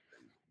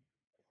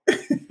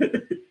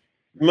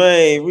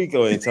 Man,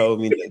 Rico ain't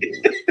told me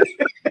nothing.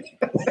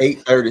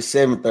 8:30,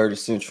 7:30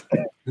 Central.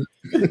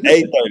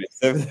 8:30,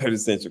 7:30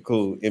 Central.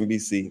 Cool.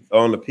 NBC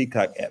on the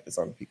Peacock app. It's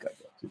on the Peacock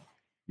app too.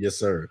 Yes,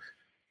 sir.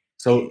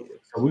 So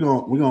we're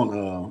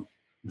gonna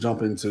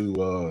jump into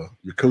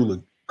your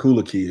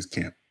cooler kids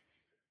camp.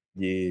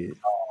 Yeah.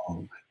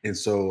 And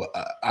so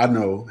I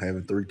know,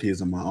 having 3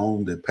 kids of my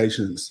own, that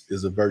patience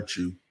is a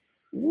virtue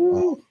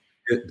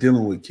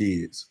dealing with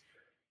kids.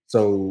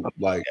 So,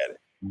 like,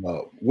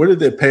 where did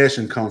that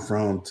passion come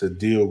from to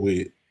deal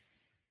with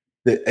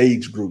the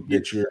age group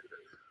that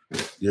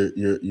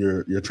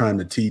you're trying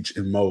to teach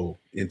and mold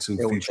into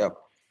future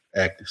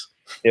actors?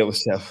 It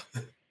was tough.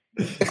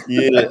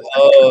 Yeah.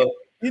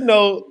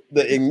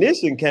 The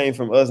ignition came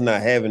from us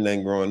not having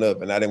nothing growing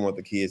up, and I didn't want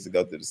the kids to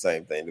go through the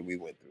same thing that we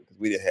went through because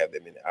We didn't have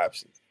that many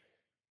options.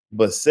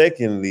 But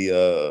secondly,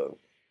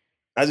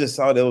 I just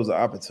saw there was an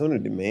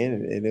opportunity, man,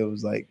 and it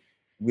was like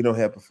we don't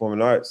have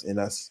performing arts, and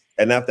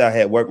after I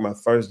had worked my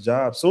first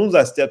job, as soon as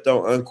I stepped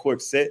on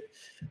Uncorked set,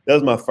 that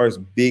was my first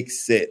big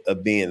set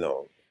of being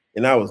on,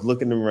 and I was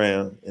looking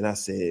around, and I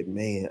said,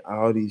 man,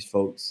 all these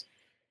folks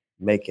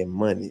making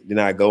money. Then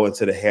I go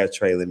into the hair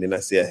trailer, and then I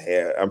see a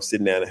hair. I'm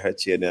sitting down in her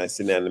chair, then I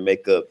sit down in the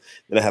makeup,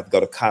 then I have to go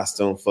to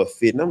costume for a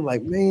fit, and I'm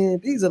like, man,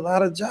 these are a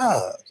lot of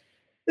jobs.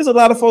 There's a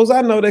lot of folks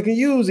I know that can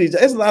use these.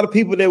 There's a lot of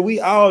people that we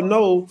all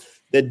know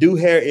that do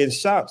hair in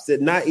shops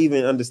that not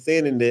even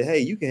understanding that, hey,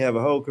 you can have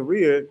a whole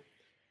career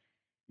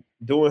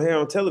doing hair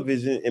on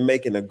television and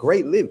making a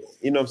great living.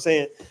 You know what I'm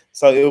saying?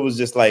 So it was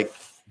just like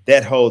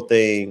that whole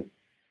thing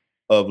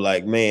of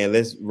like, man,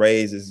 let's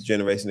raise this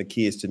generation of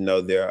kids to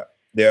know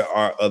there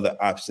are other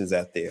options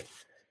out there.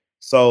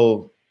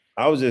 So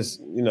I was just,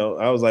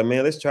 I was like,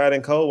 man, let's try it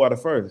in Coldwater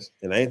first.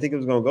 And I didn't think it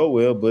was going to go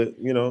well, but,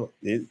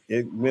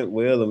 it went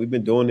well. And we've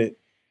been doing it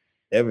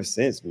ever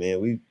since, man.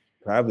 We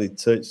probably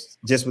touched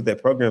just with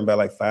that program about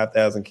like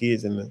 5,000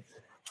 kids in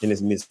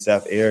this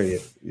Mid-South area.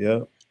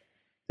 Yeah.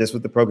 Just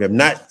with the program,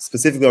 not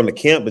specifically on the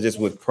camp, but just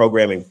with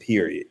programming,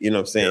 period. You know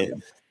what I'm saying?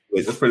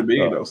 Yeah. That's pretty big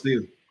though,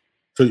 still.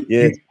 So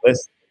yeah.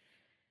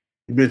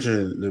 You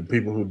mentioned the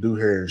people who do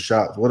hair in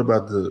shops. What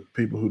about the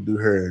people who do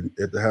hair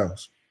at the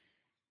house?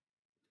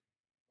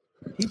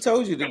 He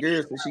told you the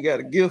girl said she got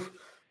a gift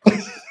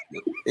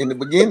in the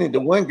beginning. The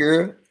one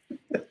girl.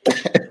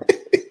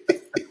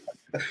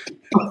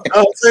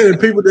 I'm saying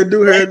people that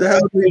do hair at the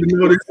house need to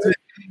know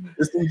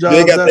this some jobs.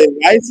 They got their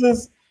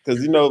license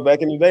because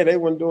back in the day they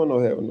weren't doing no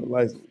hair with no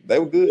license. They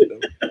were good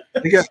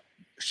though.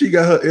 She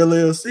got her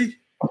LLC.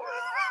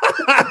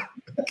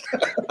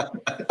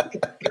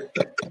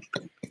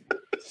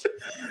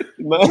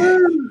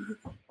 Man,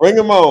 bring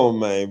them on,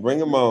 man. Bring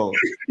them on.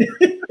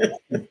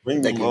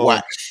 Bring they them can on.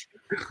 Watch.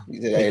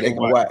 They can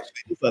watch.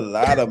 There's a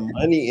lot of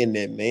money in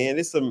there, man.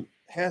 There's some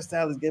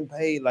hairstylists getting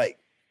paid like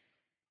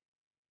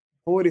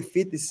 $40,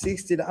 $50,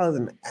 $60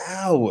 an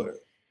hour.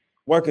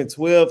 Working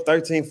 12,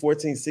 13,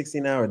 14,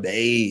 16-hour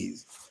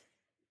days.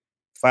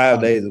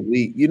 5 days a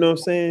week. You know what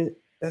I'm saying?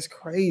 That's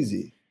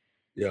crazy.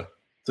 Yeah.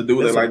 To do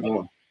what they like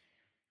doing.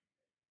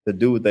 To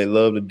do what they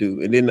love to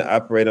do. And then to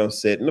operate on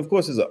set. And of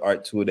course, there's an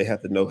art to it. They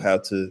have to know how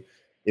to,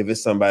 if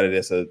it's somebody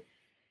that's a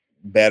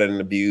battered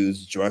and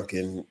abused,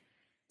 drunken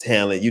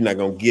talent, you're not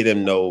going to get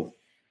them no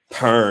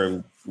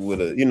perm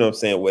with a, you know what I'm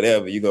saying,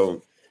 whatever.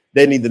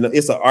 They need to know.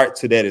 It's an art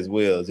to that as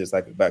well, just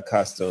like about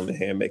costume and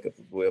hair and makeup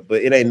as well.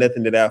 But it ain't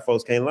nothing that our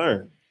folks can't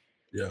learn.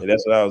 Yeah. And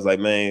that's what I was like,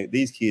 man,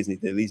 these kids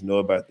need to at least know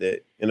about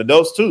that. And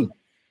adults too,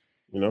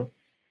 Yeah.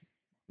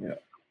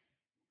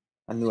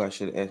 I knew I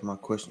should have asked my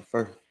question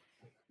first.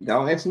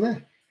 Don't answer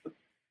that.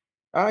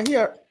 All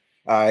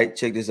right,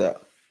 check this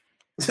out.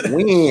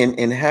 When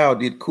and how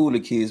did Cooler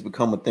Kids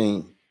become a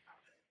thing?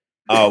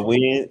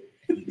 When?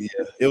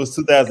 Yeah, it was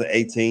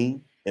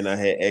 2018, and I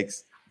had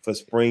for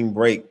spring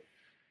break.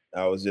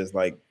 I was just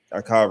like,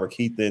 I called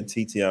Rakitha and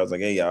TT. I was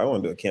like, hey, y'all, I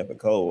want to do a camp in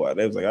Coldwater.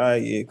 They was like, all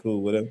right, yeah,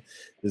 cool, whatever.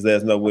 Just let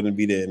us know when to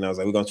be there. And I was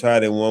like, we're going to try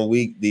it in 1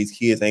 week. These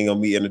kids ain't going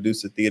to be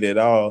introduced to theater at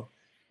all.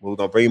 We're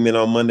going to bring them in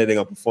on Monday. They're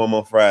going to perform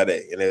on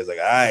Friday. And they was like,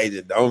 all right,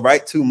 just don't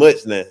write too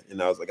much now.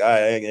 And I was like, all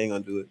right, I ain't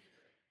going to do it.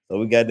 So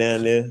we got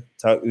down there.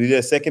 We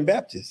did Second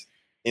Baptist.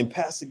 And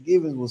Pastor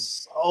Givens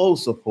was so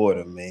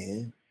supportive,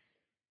 man.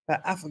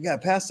 I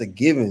forgot Pastor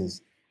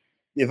Givens.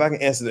 If I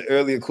can answer the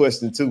earlier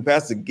question too,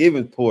 Pastor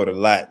Givens poured a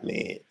lot,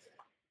 man,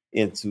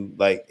 into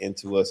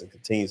us and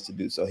continues to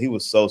do so. He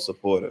was so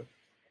supportive.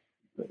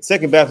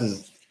 Second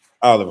Baptist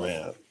all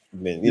around,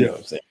 man, you know what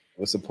I'm saying,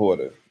 was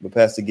supportive. But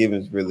Pastor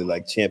Givens really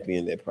like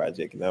championed that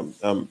project, and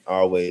I'm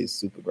always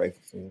super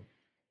grateful for him.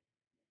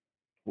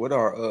 What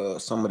are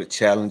some of the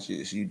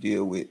challenges you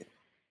deal with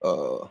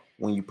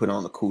when you put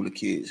on the Cooler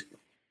Kids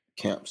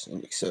camps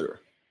and etc.?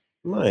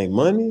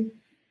 Money.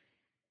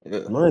 Yeah.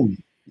 Money.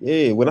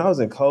 Yeah, when I was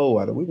in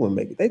Coldwater, we wouldn't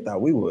make it. They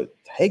thought we were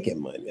taking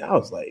money. I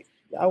was like,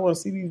 y'all want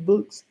to see these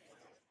books?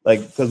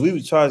 Like, because we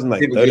was charging like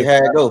typically how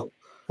it go.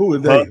 Who are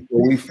they?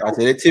 I said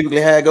they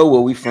typically how it go.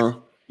 Where we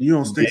from? You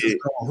don't stick to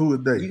who are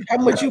they? How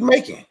much you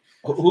making?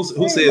 Who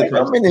said?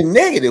 I'm in the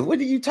negative. What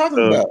are you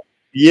talking about?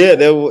 Yeah,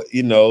 there were,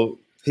 people,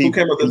 who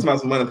came up with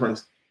some money,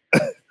 Prince?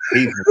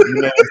 People,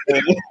 you know what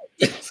I'm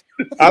saying?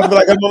 I feel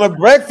like I'm on a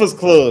breakfast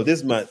club.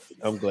 This month,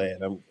 I'm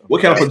glad.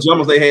 What kind of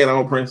pajamas they had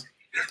on, Prince?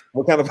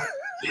 What kind of?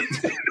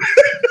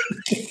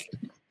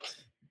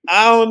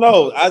 I don't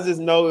know. I just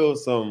know it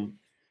was some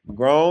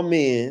grown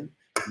men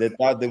that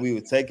thought that we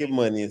were taking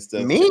money and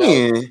stuff.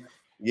 Men.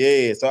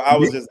 Yeah. So I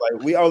was just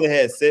like, we only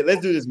had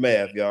let's do this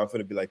math, y'all. I'm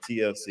gonna be like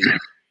TLC.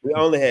 We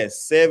only had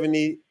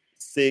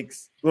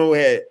 76. Well, we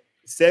had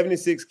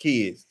 76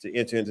 kids to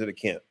enter into the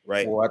camp,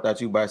 right? Oh, I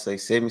thought you about to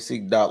say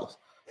 $76.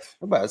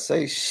 I'm about to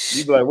say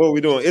you be like, what are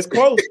we doing? It's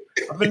close.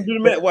 I'm gonna do the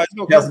math. Watch,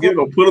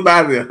 put them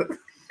out there.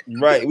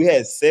 Right. We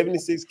had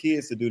 76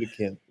 kids to do the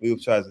camp. We were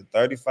charging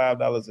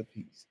 $35 a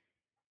piece.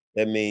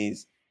 That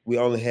means we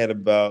didn't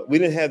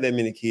have that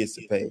many kids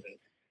to pay.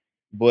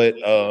 But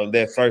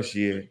that first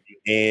year,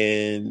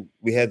 And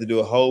we had to do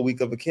a whole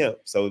week of a camp.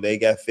 So they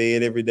got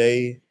fed every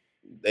day.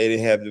 They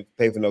didn't have to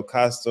pay for no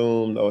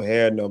costume, no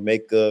hair, no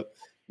makeup,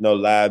 no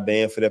live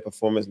band for their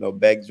performance, no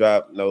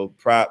backdrop, no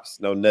props,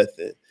 no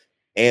nothing.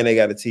 And they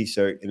got a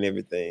t-shirt and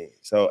everything.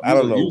 So I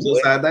don't know. You was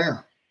upside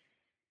down.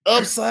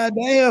 Upside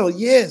down.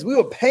 Yes, we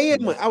were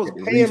paying money. I was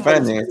paying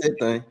money. Refinance that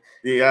thing.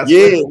 Yeah,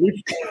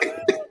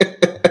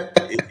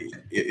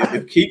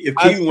 if Keith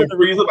went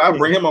freeze up, I'll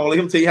bring him on. Let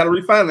him tell you how to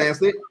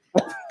refinance it.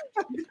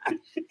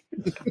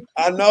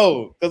 I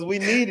know, because we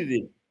needed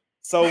it.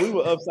 So we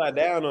were upside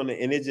down on it,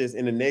 and it just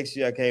in the next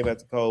year I came back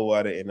to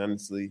Coldwater, and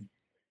honestly,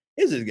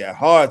 it just got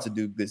hard to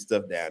do good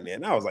stuff down there.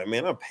 And I was like,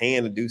 man, I'm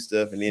paying to do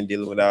stuff and then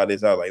dealing with all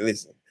this. I was like,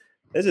 listen,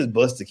 let's just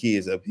bust the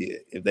kids up here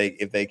if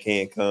they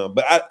can come.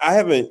 But I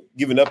haven't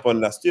given up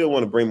on it. I still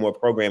want to bring more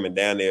programming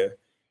down there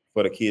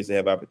for the kids to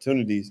have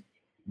opportunities.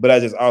 But I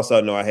just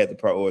also know I had to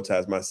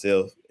prioritize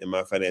myself in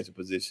my financial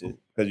position,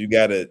 because you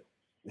got to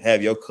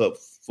have your cup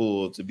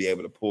full to be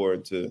able to pour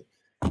into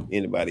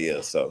anybody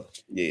else. So,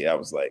 yeah, I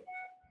was like,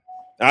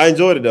 I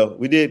enjoyed it, though.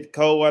 We did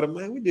Coldwater,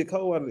 man. We did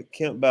Coldwater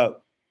camp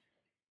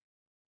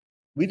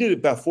we did it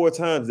about 4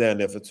 times down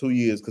there for 2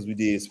 years, because we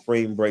did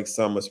spring break,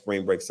 summer.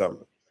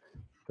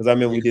 Because I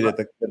remember we did it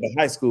at the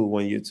high school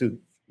 1 year, too.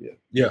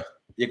 Yeah,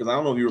 because I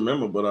don't know if you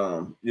remember, but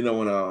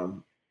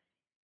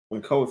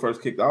when COVID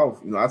first kicked off,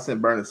 I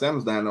sent Bernie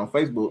Sanders down on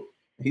Facebook.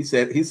 He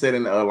said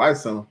in the Life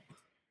Center.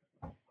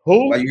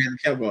 Who? While you had the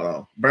camp going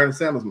on, Bernie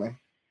Sanders, man.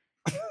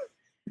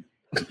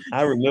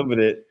 I remember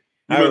that.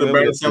 You remember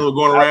Bernie Sanders was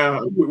going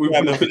around. We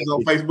put the pictures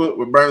on Facebook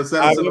with Bernie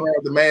Sanders sitting around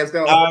with the mask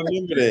on. I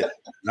remember that.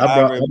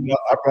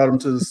 I brought him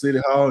to the city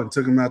hall and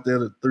took him out there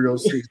to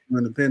 306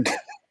 Independence.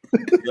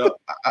 Yeah,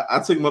 I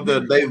took him up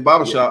there to David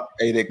Barbershop.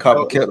 Hey, that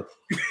copper kettle.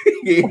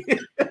 Yeah.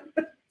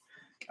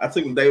 I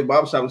took him to David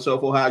Barbershop to show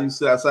for how you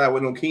sit outside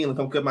with no key and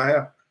come cut my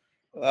hair.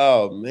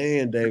 Oh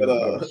man, David.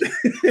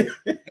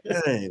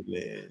 Dang,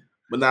 man.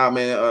 But nah,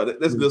 man,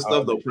 that's good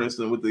stuff though,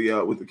 Princeton, with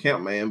the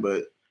camp, man.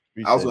 But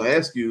I was gonna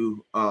ask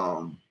you,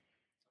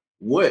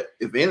 what,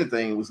 if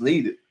anything, was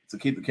needed to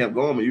keep the camp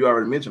going? But you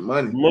already mentioned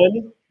money.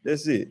 Money,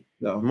 that's it.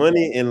 No.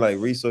 Money and like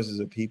resources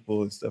of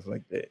people and stuff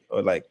like that.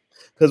 Or like,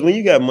 because when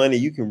you got money,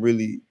 you can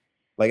really,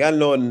 like, I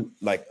know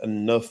like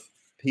enough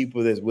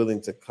people that's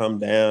willing to come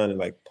down and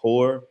like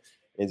pour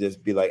and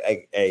just be like,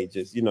 hey,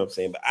 just, you know what I'm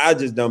saying? But I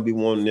just don't be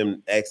wanting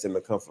them, ask them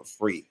to come for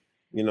free.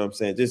 You know what I'm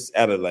saying? Just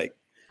out of like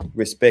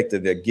respect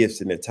of their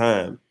gifts and their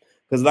time.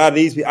 Because a lot of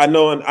these people, I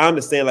know and I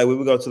understand, like when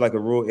we go to like a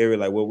rural area,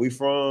 like where we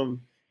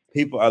from,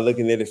 people are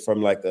looking at it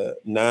from like a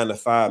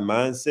 9-to-5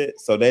 mindset.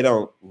 So they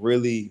don't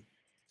really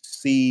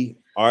see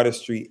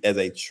artistry as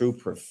a true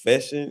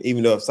profession,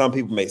 even though some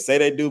people may say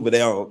they do, but they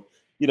don't,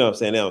 you know what I'm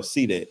saying? They don't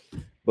see that.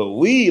 But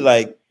we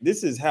like,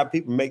 this is how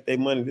people make their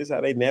money. This is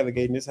how they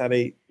navigate. And this is how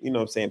they, you know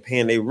what I'm saying,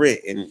 paying their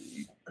rent. And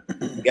you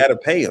got to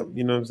pay them,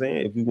 you know what I'm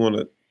saying? If we want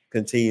to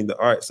continue the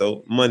art.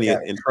 So money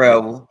and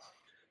travel.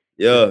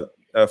 Yeah.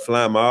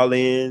 Fly them all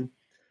in.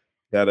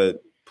 Got to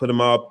put them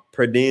all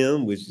per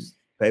diem, which is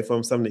pay for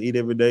them something to eat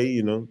every day,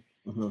 you know.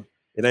 Mm-hmm.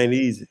 It ain't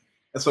easy.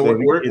 And so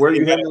where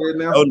you heading right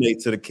now?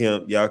 Donate to the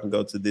camp. Y'all can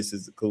go to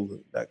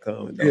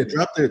thisisthecooler.com. Yeah,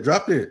 drop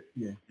that.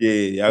 Yeah,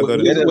 y'all go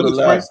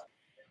to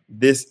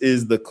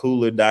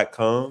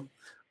thisisthecooler.com.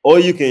 Or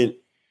you can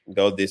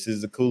go This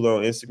Is the Cooler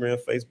on Instagram,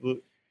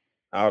 Facebook.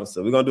 All the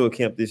stuff. We're gonna do a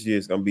camp this year.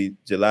 It's gonna be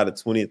July the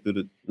 10th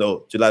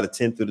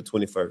through the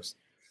 21st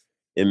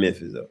in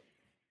Memphis, though.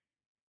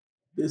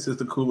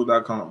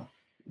 Thisisthecooler.com.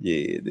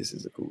 Yeah,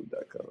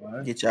 thisisthecooler.com.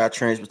 Right. Get y'all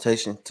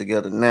transportation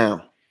together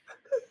now.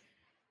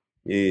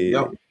 Yeah.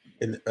 Yep.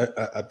 And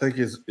I think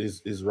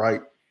it's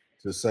right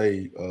to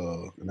say,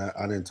 and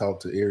I didn't talk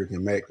to Eric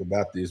and Mac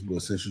about this,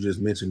 but since you just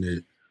mentioned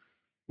it,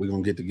 we're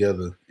gonna get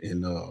together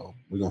and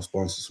we're gonna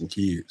sponsor some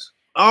kids.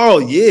 Oh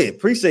yeah,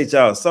 appreciate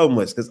y'all so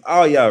much because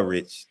all y'all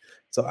rich.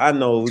 So I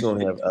know we're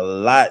gonna have a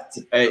lot.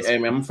 Hey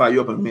man, I'm gonna fire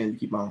you up in a minute.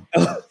 Keep on.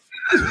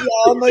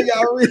 Y'all know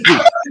y'all rich.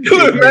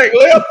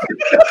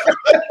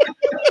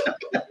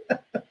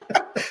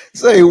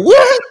 Say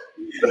what?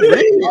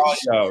 All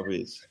y'all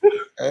rich.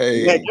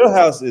 Hey, man, your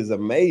house is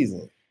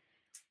amazing.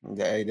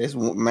 Hey, that's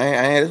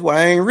why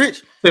I ain't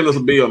rich. Tell us a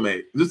bill,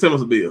 mate. Just tell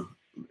us a bill.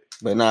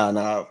 But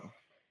nah.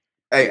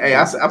 Hey,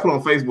 I put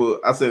on Facebook.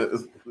 I said,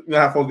 you know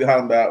how folks get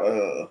hollering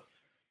about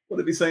what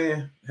did he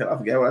saying? Hell, I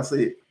forgot what I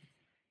said.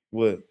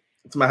 What?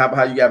 It's about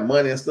how you got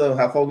money and stuff.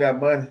 How folks got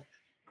money.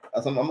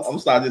 I'm gonna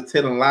start just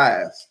telling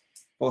lies.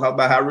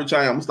 About how rich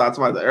I am. I'm gonna start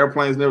talking about the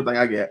airplanes and everything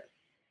I got.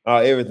 Oh,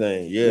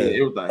 everything, yeah,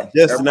 everything.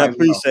 Justin, I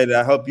appreciate it.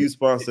 I hope you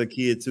sponsor a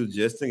kid too.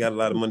 Justin got a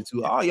lot of money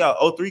too. Oh,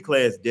 y'all, 03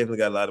 class definitely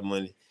got a lot of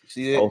money.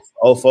 See that?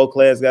 04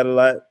 class got a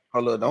lot.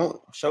 Hold on, don't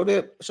show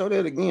that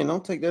again.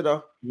 Don't take that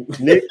off.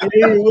 Nick,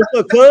 what's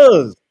up,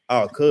 cuz?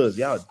 Oh, cuz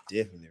y'all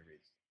definitely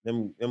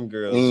rich. Them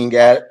girls he ain't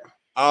got it.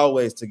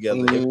 Always together.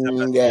 He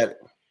ain't got it.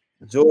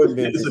 Jordan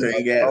been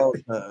rich all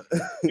the time.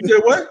 You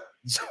did what?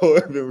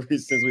 Jordan been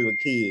rich since we were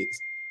kids.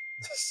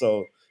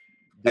 So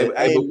but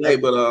I ain't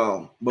never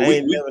known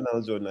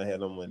Jordan I had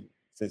no money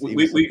since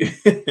we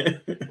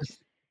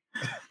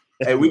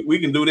Hey, we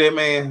can do that,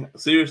 man.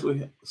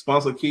 Seriously,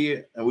 sponsor a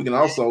kid, and we can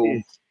also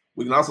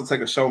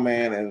take a show,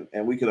 man,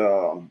 and we could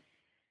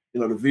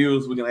the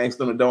viewers, we can ask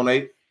them to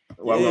donate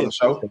while we're on the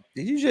show.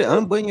 Did you just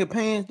unbutton your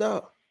pants,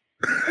 dog?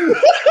 What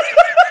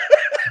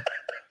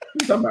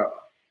you talking about?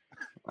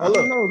 I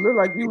don't know. Look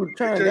like you were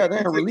trying to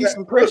goddamn release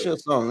some pressure or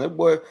something. That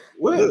boy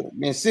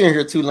been sitting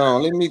here too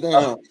long. Let me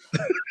down.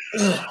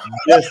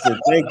 Justin,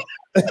 thank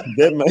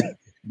that man.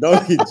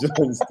 Don't get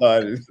Jordan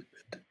started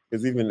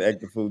because he's been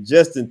acting fool.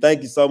 Justin,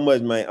 thank you so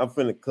much, man. I'm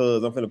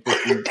finna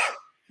put you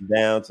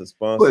down to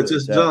sponsor. But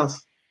just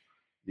Johnson.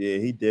 Yeah,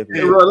 he definitely.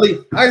 Hey, Roy Lee,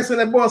 I ain't seen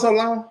that boy so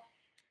long.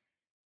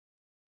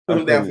 Put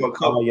him down for a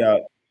couple.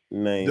 Y'all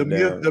name the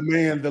myth, the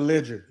man, the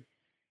legend.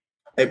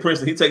 Hey,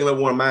 Princeton, he taking up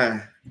one of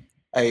mine.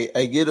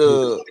 Hey, get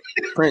a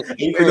Prince.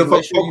 Make sure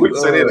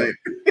you,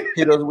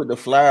 hit us with the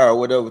flyer or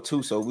whatever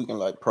too, so we can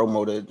like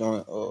promote that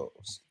joint.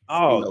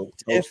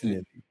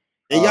 Definitely.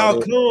 And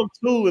y'all come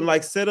too and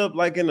like set up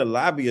like in the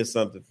lobby or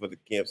something for the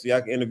camp, so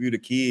y'all can interview the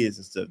kids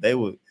and stuff. They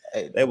would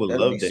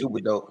love that. Super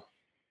dope.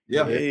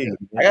 Yeah,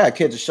 I gotta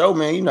catch a show,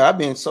 man. You know, I've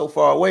been so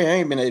far away, I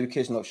ain't been able to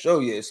catch no show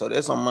yet. So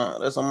that's on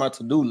my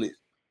to-do list.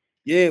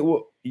 Yeah,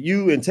 well,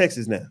 you in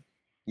Texas now?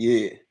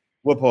 Yeah.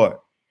 What part?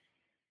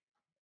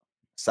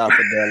 South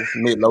of Dallas,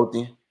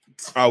 Midlothian.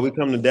 Oh, we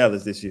come to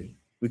Dallas this year.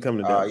 We come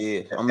to Dallas. Oh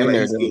yeah, I'm in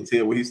there.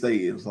 Tell where he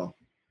stays or something.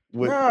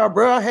 Nah,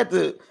 bro, I had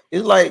to.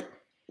 It's like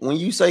when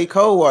you say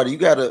Coldwater, you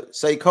gotta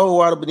say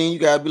Coldwater, but then you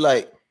gotta be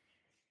like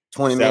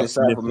 20 minutes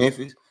south of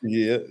Memphis.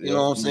 Yeah, you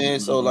know what I'm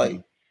saying. So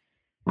like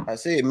I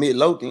said,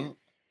 Midlothian.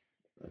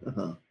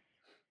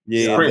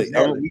 Yeah, we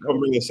gonna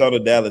bring a show to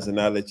Dallas, and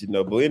I'll let you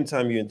know. But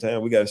anytime you're in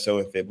town, we got a show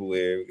in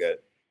February. We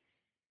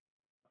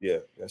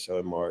got a show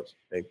in March,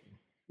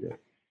 April.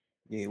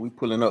 Yeah, we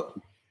pulling up.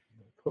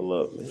 Pull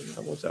up, man. I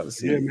want y'all to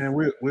see. Yeah, man,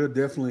 we're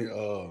definitely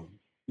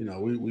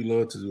we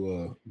love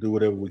to do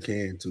whatever we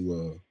can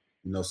to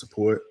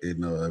support,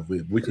 and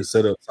if we can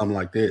set up something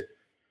like that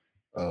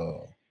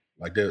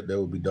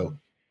would be dope.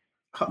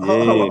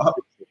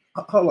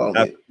 Hold on.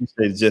 I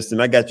appreciate it, Justin.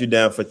 I got you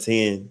down for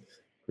 10.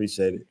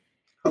 Appreciate it.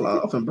 Hold on,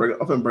 I'm finna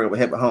bring up a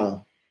happy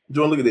home.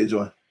 Joy, look at that,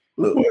 Joy.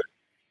 Look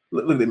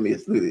at that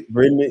miss. Look at it.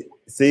 Brittany,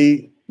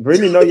 see,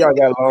 Brittany know y'all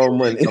got long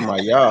money. Come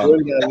on, y'all.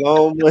 Brittany got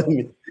long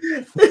money.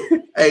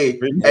 Hey,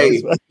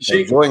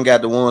 Jordan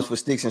got the ones for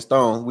sticks and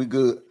stones. We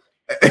good.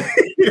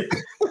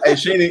 Hey,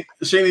 she didn't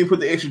even put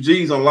the extra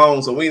G's on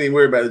loan, so we ain't even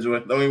worry about it, Joy.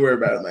 Don't even worry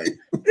about it,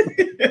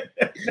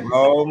 man.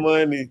 Long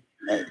money.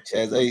 Hey,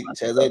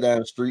 Chaz down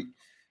the street.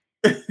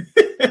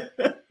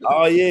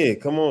 Oh yeah,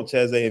 come on,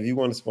 Chaz. If you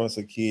want to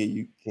sponsor a kid,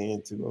 you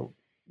can too.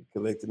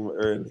 Collecting them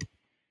early.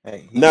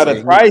 Hey, now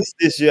the price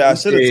this year, I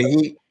should have.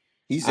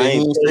 He said he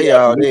didn't say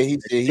all that. He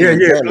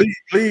said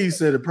please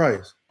say the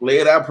price. Lay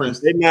it out,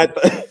 Prince.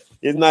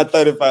 It's not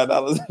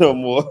 $35 no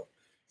more.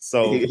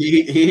 So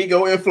he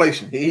go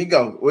inflation. Here he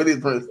go. What is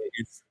Prince?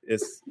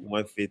 It's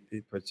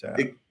 $150 per child.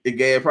 It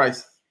gas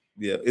price.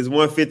 Yeah, it's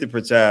 $150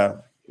 per child.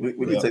 We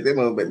can take that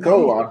mother back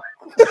cold water.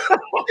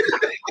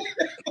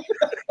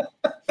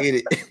 Get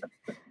it.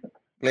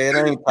 Man,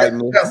 I ain't tight,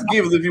 man.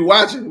 Give us if you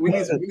watching. We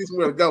need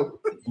somewhere to go.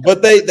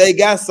 But they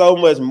got so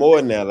much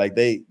more now. Like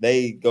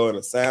they go in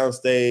a sound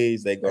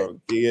stage, they go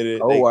in theater.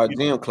 Oh, our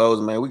gym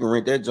closed, man. We can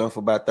rent that junk for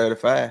about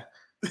 $35.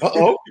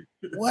 Uh-oh.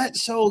 What?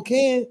 Show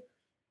can.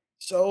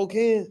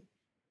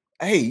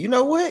 Hey, you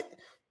know what?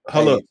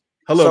 Hello,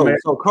 man.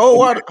 So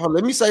Coldwater.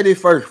 Let me say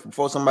this first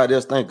before somebody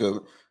else think of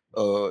it.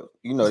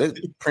 This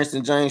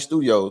Princeton James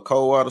Studio,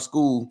 Coldwater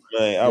School.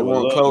 Man, I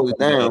want to close it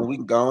down. Man. We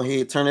can go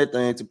ahead and turn that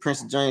thing to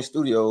Princeton James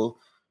Studio.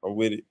 I'm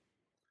with it.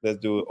 Let's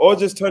do it. Or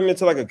just turn it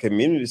into like a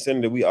community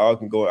center that we all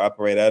can go and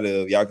operate out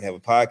of. Y'all can have a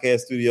podcast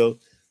studio.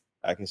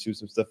 I can shoot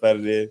some stuff out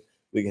of there.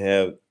 We can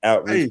have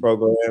outreach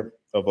program,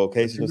 a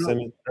vocational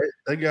center.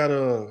 They got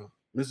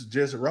Mr.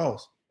 Jesse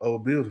Ross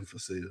old building for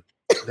sale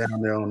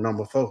down there on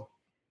number 4.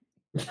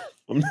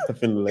 I'm not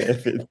finna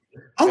laugh at it.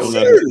 I'm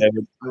serious.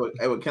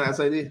 Hey, can I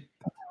say this?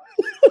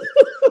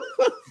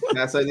 Can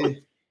I say this?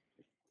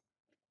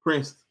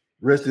 Prince.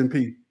 Rest in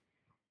peace.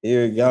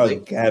 Here, y'all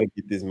gotta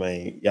get this,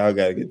 man. Y'all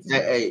gotta get this.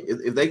 Hey,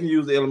 if they can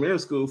use the elementary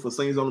school for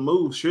Singers on the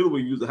Move, surely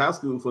we use the high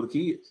school for the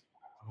kids.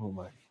 Oh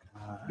my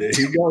God. There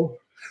you go.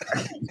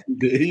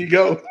 There you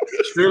go.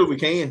 Surely we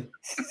can.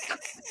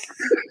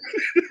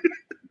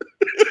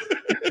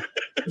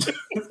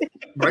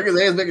 Bring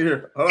his ass back in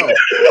here. Hold on.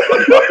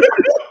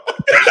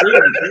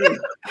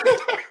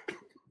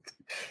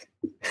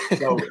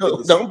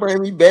 Don't bring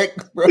me back,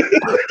 bro.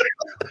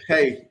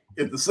 Hey,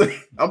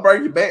 I'm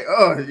bringing you back.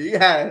 Oh,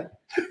 yeah.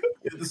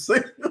 If the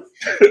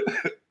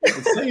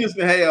singers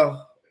can have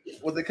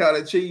what they call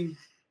that cheese.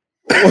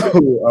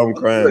 I'm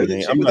crying,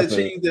 man.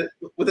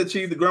 What the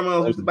cheese the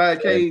grandmas used to buy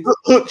at K's?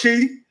 Hook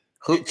cheese.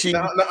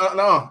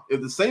 No.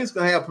 If the singers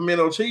can have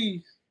pimento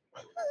cheese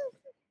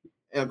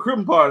and a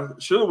cribbing party,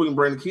 sure we can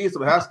bring the kids to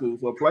the high school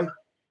for a play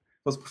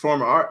for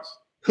performing arts.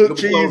 Hook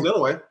cheese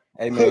anyway.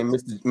 Hey man,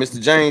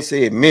 Mr. James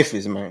said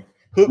Memphis, man.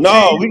 We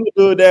can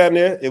do it down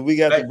there if we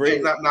got the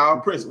bread. No,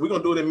 Prince, we're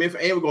gonna do it in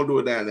Memphis and we're gonna do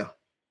it down there.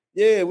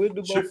 Yeah, we'll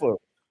do both of them.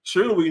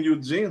 Surely we can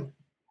use the gym.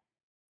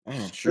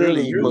 Man,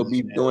 surely you must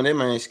be doing that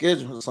man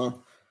schedule or something.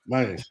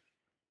 Man,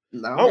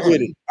 No, I'm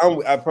with it.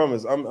 I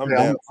promise. I'm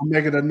down. I'm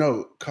making a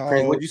note.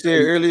 Prince, what you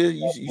said earlier?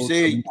 You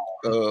said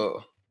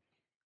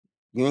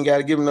you ain't got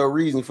to give him no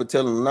reason for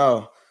telling him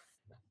no.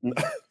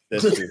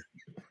 That's true.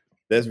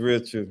 That's real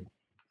true.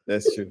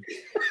 That's true.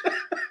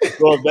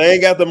 So if they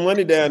ain't got the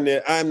money down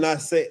there, I'm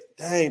not saying.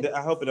 Dang,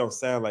 I hope it don't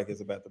sound like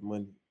it's about the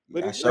money.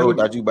 But I sure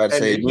thought you about to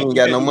say, if you ain't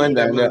got no money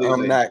down there,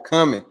 I'm not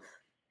coming.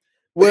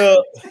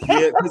 Well,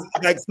 yeah,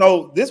 like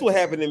so. This will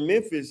happen in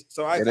Memphis.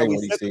 So I That ain't we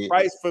what he set the said.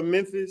 price for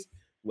Memphis.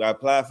 I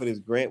applied for this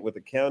grant with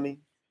the county,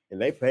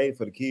 and they paid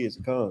for the kids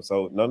to come.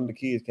 So none of the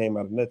kids came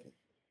out of nothing.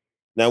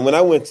 Now, when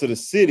I went to the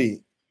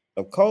city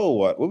of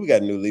Coldwater, well, we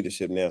got new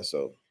leadership now,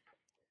 so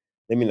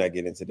let me not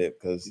get into that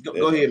because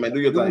go ahead, man. Do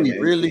your thing, man.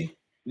 Really?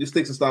 You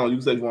sticks and stones.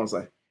 You say what you want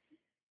to say.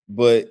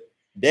 But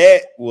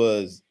that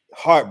was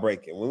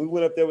heartbreaking when we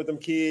went up there with them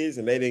kids,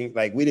 and we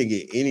didn't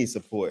get any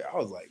support. I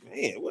was like,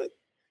 man,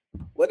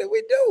 what did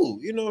we do?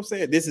 You know what I'm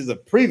saying? This is a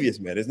previous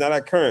mayor. It's not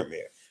our current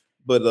mayor.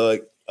 But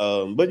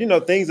you know,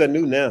 things are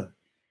new now.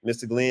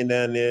 Mr. Glenn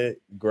down there,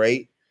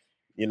 great.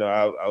 You know,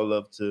 I would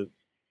love to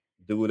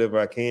do whatever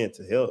I can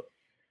to help.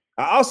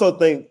 I also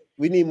think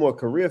we need more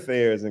career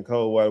fairs in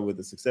Coldwater with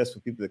the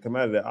successful people that come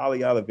out of there. All of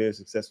y'all are very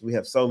successful. We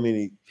have so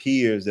many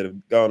peers that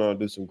have gone on to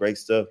do some great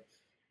stuff.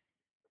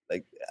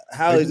 Like,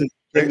 how is it?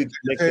 They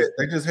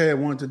just had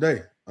one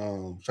today.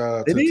 Shout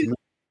out to Tamika.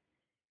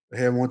 They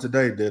had one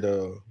today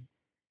that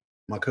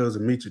my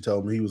cousin Michi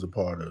told me he was a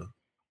part of.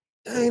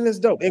 Dang, that's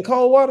dope. In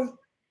Coldwater?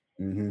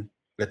 Mm-hmm.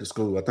 At the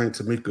school. I think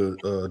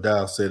Tamika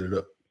Dow set it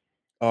up.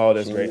 Oh,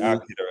 that's great. I'll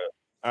hit her up.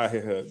 I'll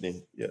hit her up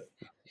then. Yeah.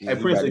 Hey,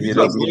 Prince, if you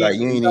talk like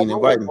you ain't even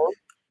invite me.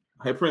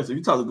 Hey, Prince, if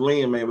you talk to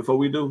Glenn, man, before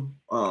we do,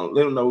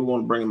 let him know we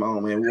want to bring him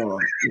on, man. We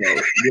want to,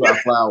 give our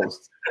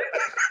flowers.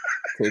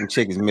 Tell him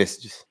check his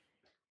messages.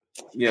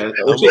 Yeah, check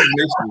his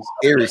messages.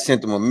 Eric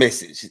sent him a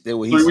message. That's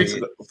what he 3 said. weeks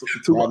ago.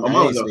 A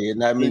month ago.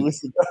 Not me.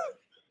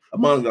 A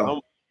month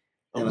ago.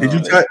 Did you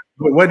type?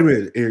 Wait a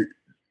minute, Eric.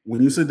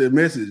 When you sent that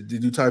message,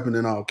 did you type it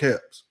in all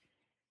caps?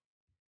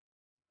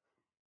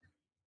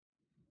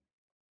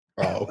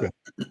 Oh, okay.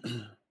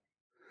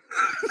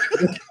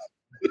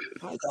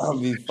 I'll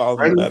be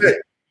following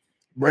that.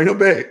 Bring him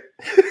back.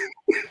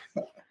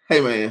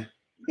 Hey, man.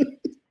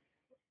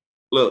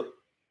 Look.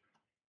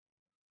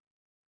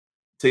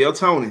 Tell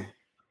Tony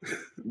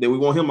that we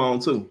want him on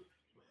too.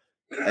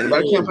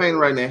 Anybody campaigning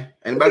right now?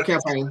 Anybody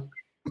campaigning?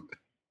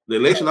 The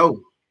election over.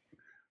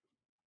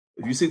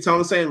 If you see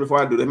Tony saying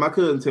before I do that, my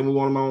cousin tell me we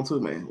want him on too,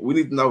 man. We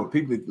need to know.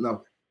 People need to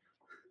know.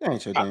 That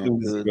ain't your damn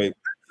good. And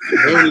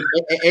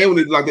we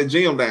need to lock that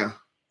gym down.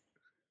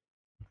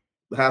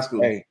 The high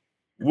school. Hey,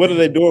 what are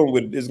they doing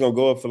with it's gonna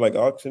go up for like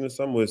auction or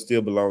something, or it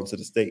still belongs to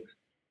the state?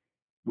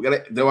 We got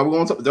it. Do I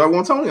want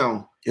Tony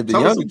on? If the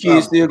younger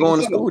kids still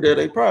going to school there,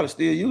 they probably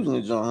still using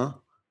it, John, huh?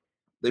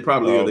 They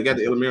probably are. They got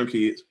the elementary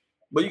kids.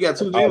 But you got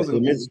two gyms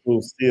in the school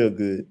still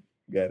good.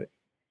 Got it.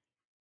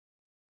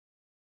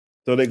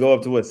 So they go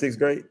up to what, 6th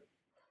grade?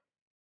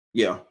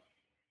 Yeah.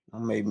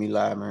 Don't make me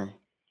lie, man.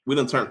 We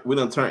done turn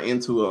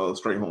into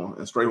Straight Horn,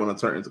 and Straight Horn done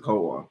turn into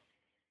Coldwater.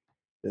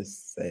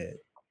 That's sad.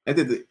 Ain't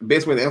that the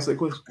best way to answer that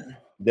question?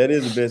 That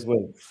is the best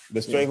way.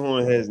 But Straight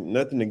Horn has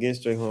nothing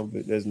against Straight Horn,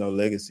 but there's no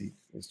legacy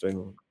in Straight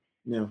Horn.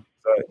 Yeah.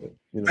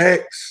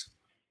 X.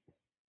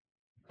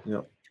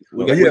 Yeah.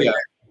 We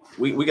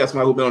got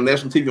somebody who been on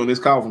national TV on this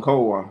call from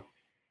Coldwater.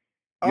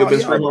 You ever been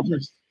Straight Horn,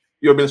 Prince?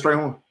 You ever been Straight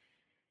Horn?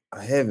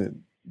 I haven't,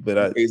 but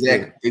I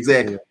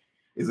exactly.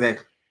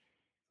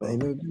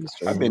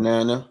 I've been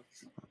down there.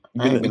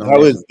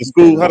 How is the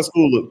school? How the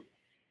school look?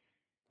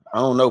 I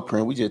don't know,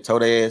 Prince. We just tore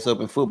their ass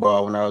up in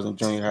football when I was in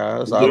junior high.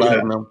 That's all I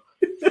remember.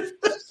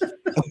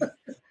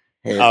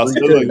 Then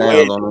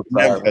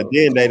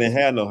they didn't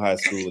have no high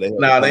school. They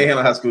ain't had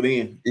no high school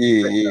then.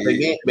 Yeah.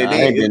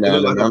 It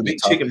was like a big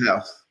chicken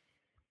house,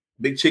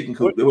 big chicken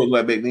coop. It was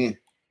like back then.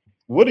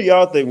 What do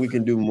y'all think we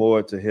can do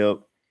more to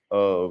help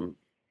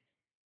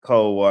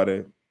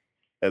Coldwater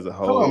as a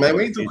whole? Hold on, man.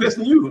 We need to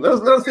question you.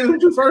 Let us see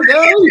what you first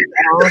got.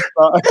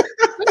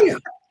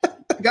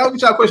 Gotta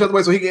get y'all question out the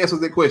way so he can answer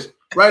that question.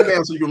 Write it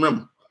down so you can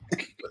remember.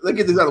 Let's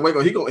get this out of the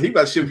way. He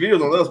got to shift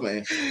gears on us,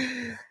 man.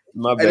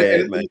 My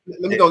bad, man.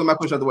 Let me go get my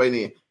question out the way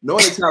then.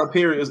 Knowing that Tyler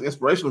Perry is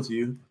inspirational to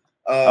you.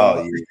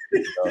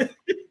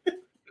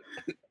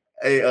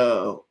 Hey,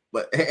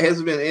 but has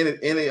there been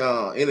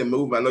any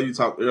move? I know you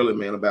talked earlier,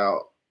 man,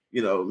 about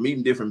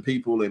meeting different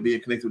people and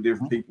being connected with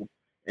different people.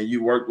 And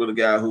you worked with a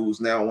guy who's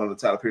now on one of the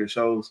Tyler Perry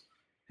shows.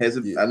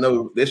 I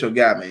know that's your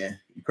guy, man.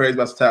 You crazy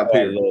about Tyler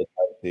Perry? I love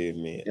Tyler Perry,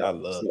 man. I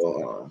love.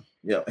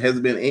 Has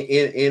there been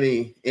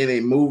any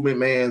movement,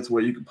 man, to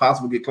where you could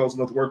possibly get close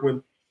enough to work with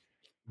him?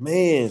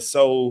 Man,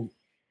 so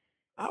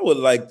I would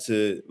like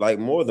to,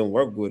 more than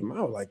work with him,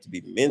 I would like to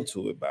be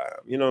mentored by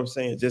him. You know what I'm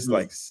saying? Just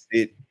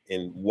sit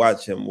and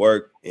watch him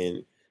work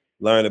and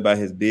learn about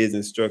his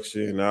business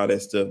structure and all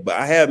that stuff. But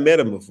I have met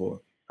him before.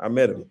 I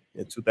met him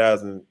in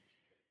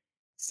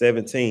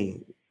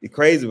 2017. It's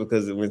crazy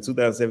because in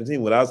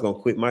 2017, when I was going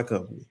to quit my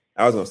company,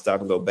 I was going to stop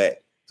and go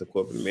back to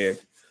corporate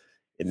America.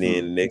 And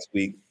then next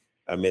week,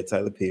 I met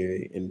Tyler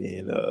Perry, and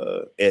then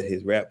at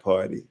his rap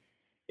party,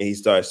 and he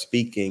started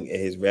speaking at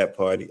his rap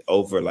party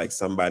over like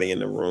somebody in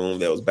the room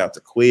that was about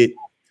to quit.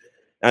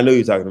 I knew he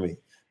was talking to me.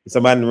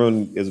 Somebody in the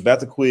room was about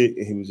to quit,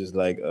 and he was just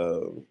like,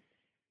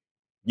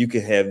 "You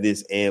can have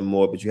this and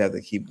more, but you have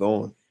to keep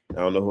going." I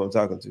don't know who I'm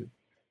talking to,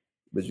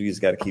 but you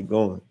just got to keep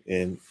going.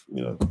 And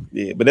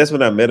yeah. But that's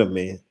when I met him,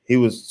 man. He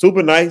was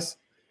super nice.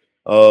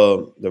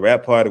 The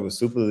rap party was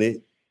super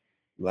lit.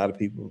 A lot of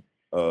people.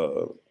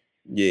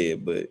 Yeah,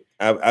 but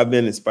I've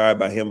been inspired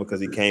by him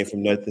because he came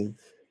from nothing.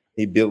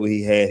 He built what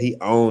he had. He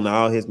owned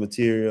all his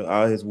material,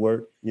 all his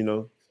work,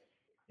 and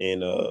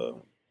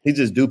he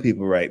just do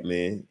people right,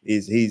 man.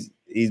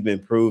 He's been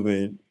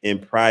proven in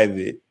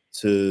private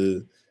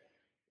to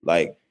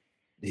like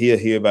he'll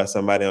hear about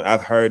somebody.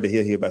 I've heard that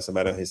he'll hear about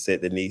somebody on his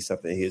set that needs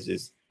something.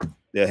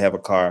 They'll have a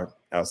car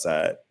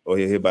outside, or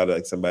he'll hear about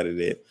like somebody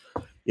that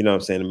what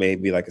I'm saying,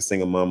 maybe like a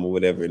single mom or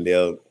whatever, and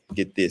they'll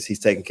get this. He's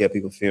taking care of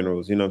people's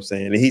funerals, you know what I'm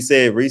saying? And he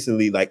said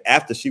recently, like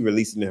after she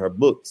released it in her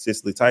book,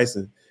 Cicely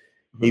Tyson,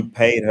 he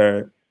paid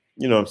her,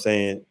 you know what I'm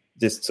saying,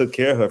 just took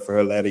care of her for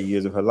her latter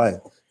years of her life.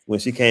 When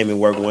she came and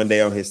worked one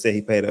day on his set,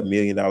 he paid her $1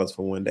 million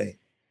for one day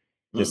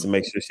just to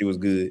make sure she was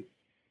good,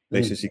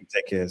 make sure she could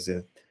take care of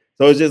herself.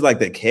 So it's just like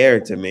the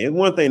character, man. It's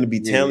one thing to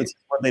be talented,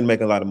 it's one thing to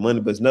make a lot of money,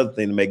 but it's another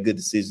thing to make good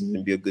decisions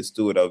and be a good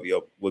steward of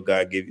what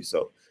God gave you.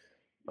 So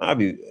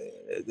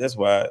that's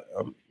why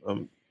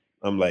I'm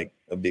like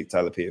a big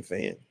Tyler Perry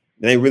fan.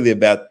 It ain't really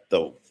about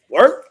the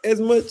work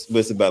as much, but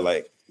it's about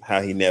like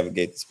how he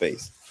navigates the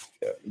space.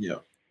 Yeah.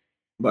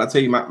 But I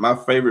tell you, my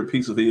favorite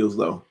piece of his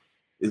though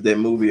is that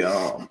movie,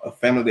 A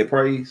Family That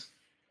Prays.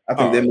 I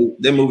think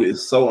that movie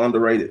is so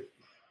underrated.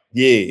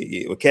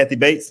 Yeah. With Kathy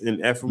Bates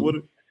and Alfred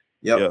Woodard.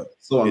 Yep. Yeah,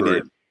 so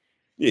underrated.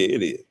 Yeah,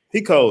 it is.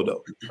 He cold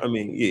though. I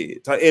mean, yeah.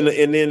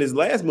 And then his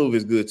last movie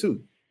is good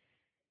too.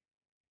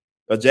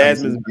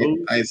 Jasmine's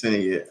Blue. I ain't seen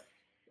it yet.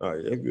 Oh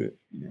yeah, good.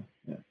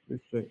 Yeah.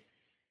 Good straight.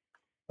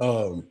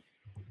 For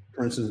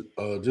instance,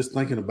 just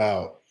thinking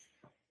about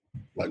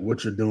like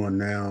what you're doing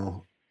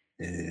now,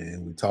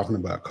 and we're talking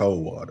about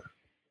cold water.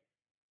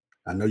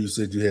 I know you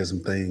said you had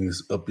some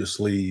things up your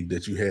sleeve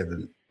that you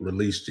haven't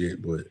released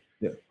yet, but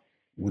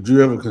would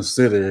you ever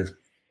consider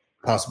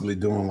possibly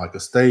doing like a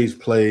stage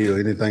play or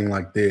anything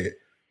like that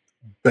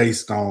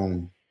based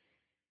on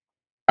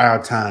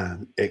our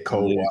time at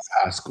Coldwater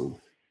High School?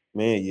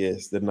 Man,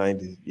 yes, the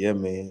 90s. Yeah,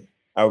 man.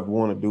 I would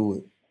want to do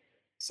it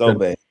so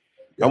bad.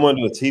 I want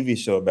to do a TV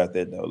show about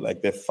that though,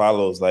 like that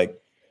follows like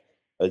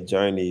a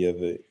journey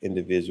of an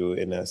individual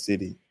in our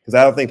city. Because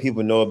I don't think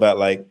people know about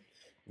like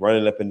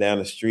running up and down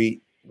the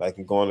street, like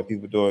and going to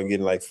people's door and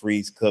getting like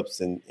freeze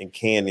cups and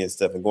candy and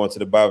stuff, and going to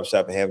the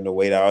barbershop and having to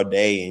wait all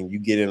day, and you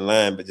get in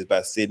line, but just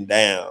by sitting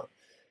down,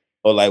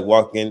 or like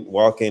walking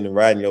and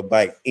riding your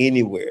bike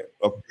anywhere,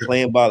 or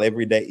playing ball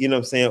every day, you know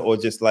what I'm saying? Or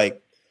just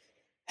like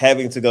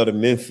having to go to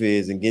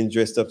Memphis and getting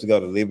dressed up to go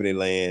to Liberty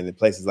Land and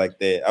places like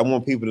that. I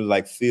want people to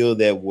like feel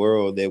that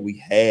world that we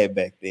had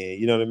back then,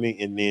 you know what I mean?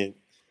 And then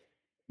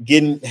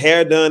getting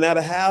hair done out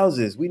of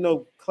houses. We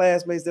know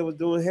classmates that was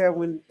doing hair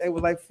when they were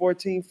like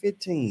 14,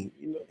 15,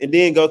 and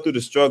then go through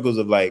the struggles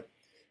of like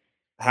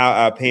how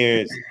our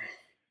parents,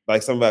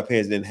 like some of our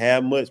parents didn't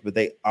have much, but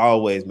they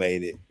always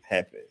made it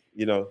happen,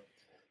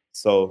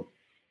 So,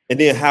 and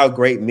then how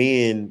great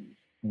men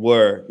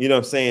were, you know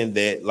what I'm saying,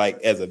 that like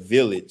as a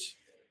village,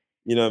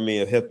 you know what I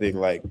mean, of helping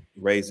like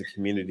raise a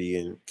community,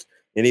 and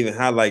even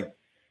how like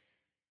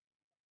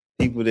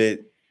people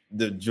that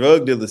the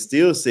drug dealers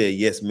still said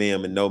yes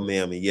ma'am and no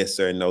ma'am and yes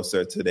sir and no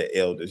sir to their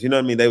elders. You know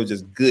what I mean? They were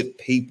just good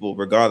people,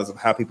 regardless of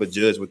how people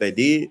judge what they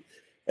did.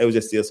 They were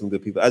just still some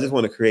good people. I just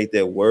want to create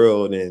that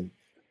world and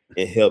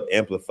help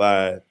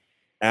amplify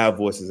our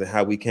voices and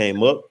how we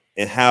came up,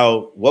 and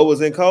how what was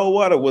in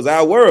Coldwater was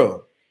our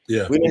world.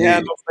 Yeah, we didn't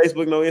have no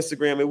Facebook, no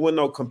Instagram. It wasn't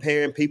no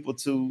comparing people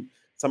to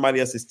somebody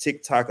else's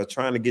TikTok or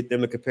trying to get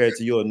them to compare it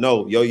to your.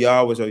 No, your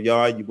yard was your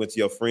yard. You went to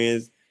your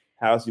friend's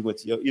house, you went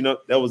to your,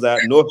 that was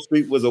our North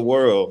Street was a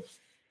world,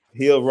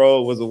 Hill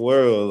Road was a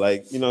world,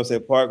 like what I'm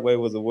saying, Parkway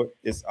was a world.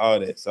 It's all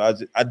that. So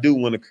I do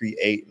want to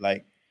create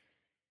like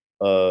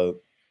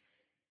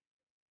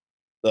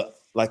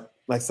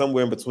like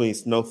somewhere in between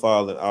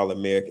Snowfall and All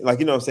American, like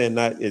what I'm saying,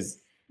 not as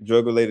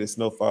drug related as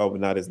Snowfall, but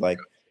not as like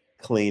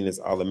clean as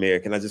All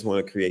American. I just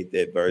want to create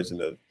that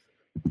version of.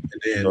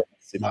 And then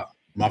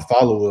my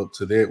follow up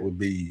to that would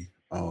be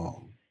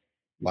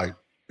like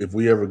if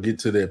we ever get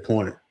to that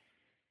point,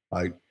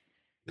 like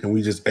can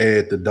we just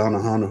add the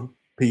Donna Hunter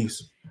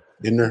piece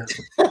in there?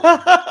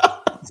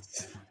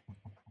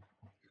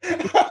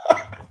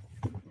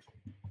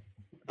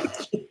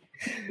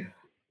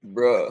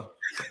 Bruh.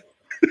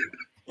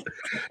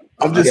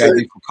 I'm just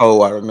saying for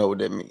cold. I don't know what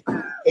that means.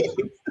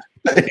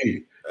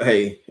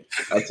 Hey,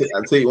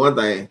 I'll tell you one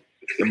thing.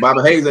 The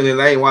Bobby Hayes in it,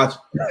 I ain't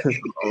watching.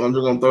 I'm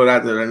just gonna throw it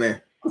out there right now.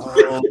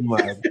 Oh my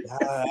God.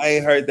 I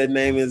ain't heard that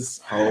name is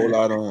whole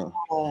lot on.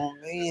 Oh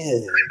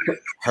man.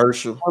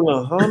 Herschel.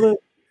 Hunter.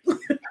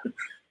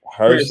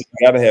 Herschel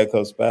gotta have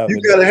Coach Spivey.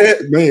 You gotta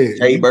have, man.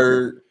 Jay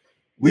Bird.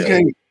 We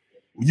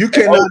You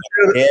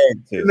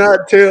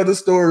cannot tell the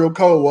story of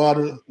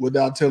Coldwater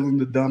without telling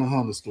the Donna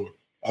Hunter story.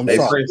 I'm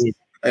sorry.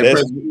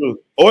 That's true.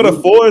 Or the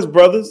Forest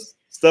Brothers,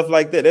 stuff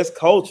like that. That's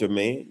culture,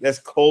 man. That's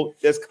culture.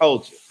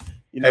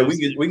 You know,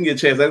 we can get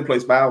Chance A to play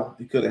Spyro.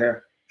 He could have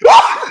hair.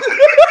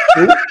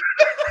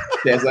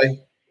 Chance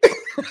A.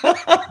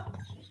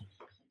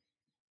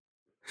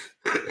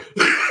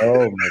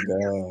 Oh my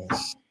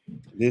gosh.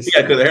 He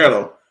got cut of hair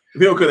though. If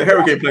he don't cut of hair,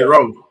 he can't play the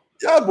role.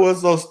 Y'all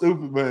boys so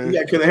stupid, man. He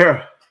got cut of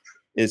hair.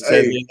 Is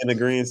Chevy in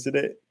agreement to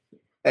that?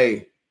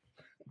 Hey,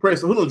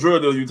 Princeton, who them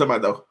drug dealers you talking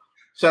about though?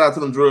 Shout out to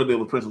them drug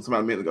dealers, Princeton,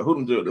 somebody a minute ago. Who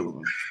them drug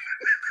dealers?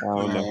 I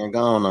don't know. Go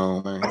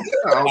on, man.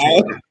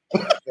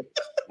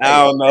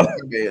 I don't know.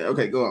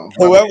 Okay, go on.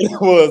 Whoever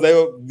it was,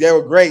 they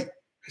were great.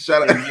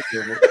 Shout out.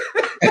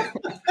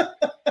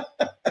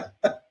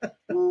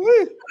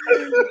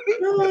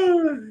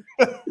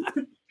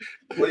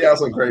 Well, y'all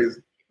so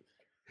crazy.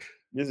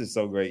 This is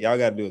so great. Y'all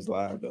gotta do it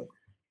live though.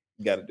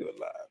 You gotta do it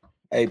live.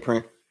 Hey,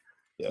 Prince.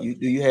 Yeah.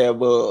 Do you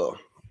have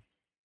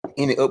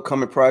any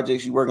upcoming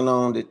projects you working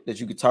on that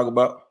you could talk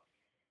about?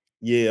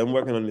 Yeah, I'm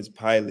working on this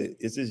pilot.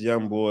 It's this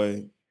young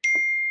boy.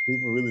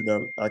 People really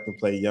don't. I can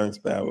play young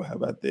Sparrow. How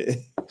about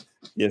that?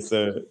 Yes,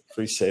 sir.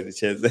 Appreciate it,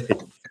 Chance.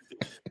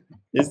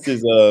 This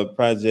is a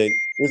project.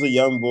 There's a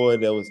young boy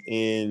that was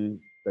in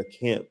the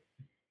camp,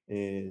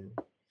 and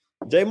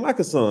Jay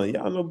Michael's son.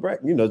 Y'all know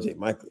you know Jay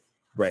Michael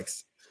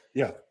Braxton.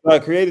 Yeah. So I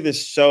created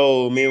this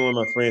show. Me and one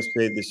of my friends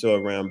created this show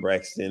around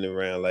Braxton,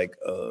 around like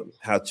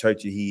how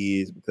churchy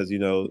he is, because you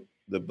know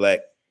the Black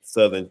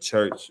Southern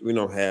Church. We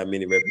don't have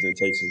many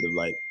representations of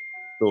like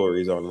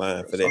stories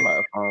online for that.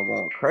 Somebody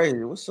going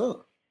crazy. What's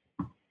up?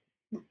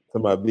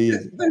 Somebody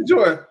busy.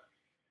 Enjoy,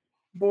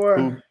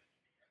 boy.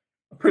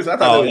 Prince, I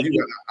thought that was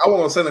you. I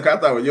want to send a. I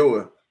thought it was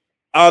yours.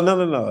 Oh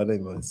no, it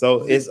ain't mine.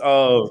 So it's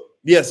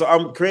yeah. So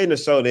I'm creating a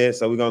show there.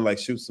 So we're gonna like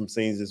shoot some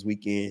scenes this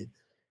weekend,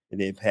 and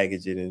then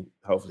package it and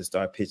hopefully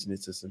start pitching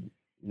it to some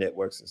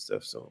networks and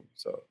stuff soon.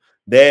 So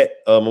that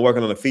I'm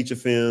working on a feature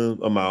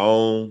film of my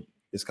own.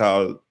 It's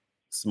called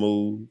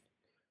Smooth.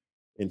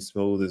 And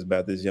Smooth is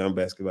about this young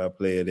basketball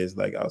player that's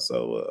like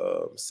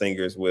also a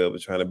singer as well,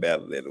 but trying to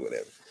battle it or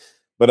whatever.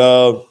 But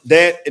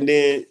that, and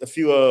then a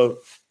few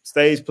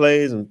stage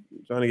plays. I'm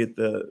trying to get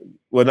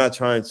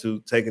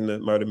taking the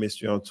murder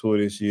mystery on tour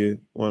this year.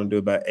 Want to do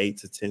about 8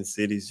 to 10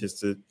 cities just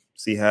to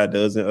see how it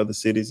does in other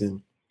cities and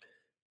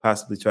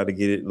possibly try to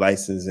get it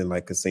licensed in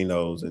like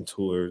casinos and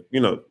tour, you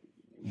know,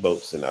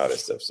 boats and all that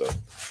stuff. So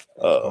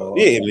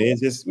yeah, man,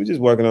 we're just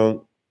working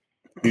on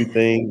a few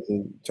things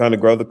and trying to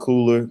grow the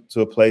cooler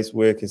to a place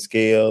where it can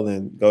scale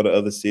and go to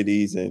other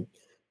cities and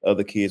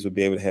other kids will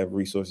be able to have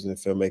resources in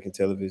filmmaking,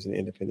 television,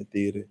 independent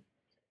theater.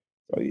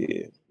 So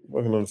yeah,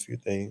 working on a few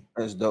things.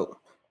 That's dope.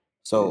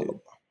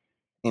 So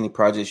any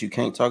projects you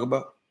can't talk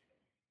about?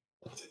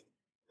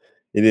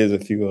 It is a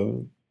few of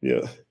them.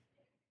 Yeah.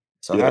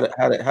 So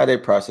how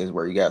that process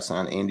work? You got to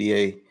sign an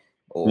NDA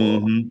or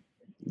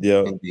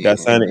yeah, got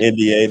to sign an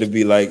NDA to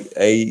be like,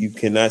 hey, you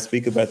cannot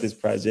speak about this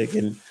project.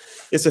 And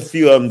it's a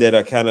few of them that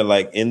are kind of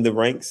like in the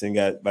ranks and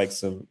got like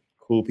some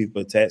cool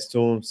people attached to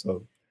them.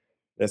 So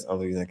that's the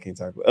only reason I can't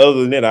talk about.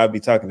 Other than that, I'll be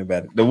talking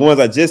about it. The ones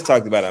I just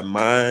talked about are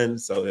mine.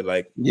 So they're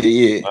like,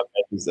 the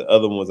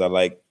other ones are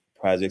like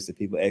projects that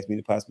people ask me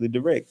to possibly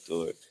direct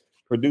or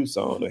produce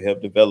on or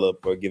help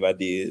develop or give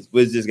ideas.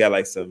 But it's just got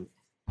like some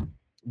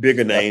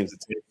bigger names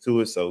attached to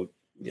it. So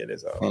yeah,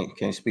 that's all.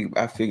 Can't speak.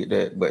 I figured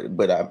that,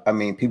 but I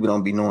mean, people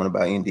don't be knowing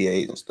about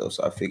NDAs and stuff.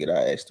 So I figured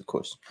I asked the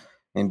question.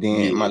 And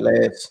then my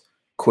last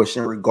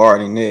question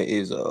regarding that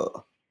is,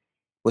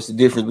 what's the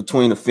difference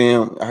between a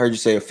film? I heard you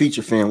say a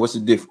feature film. What's the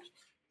difference?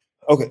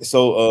 Okay,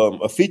 so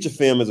a feature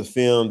film is a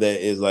film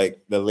that is like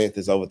the length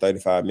is over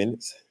 35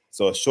 minutes.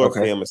 So a short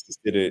film is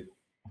considered.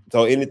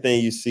 So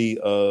anything you see,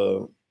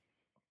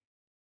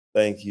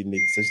 thank you,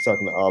 Nick. So she's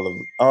talking to all of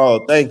them.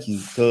 Oh, thank you,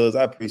 cuz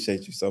I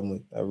appreciate you so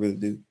much. I really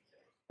do.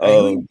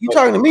 Hey, you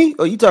talking to me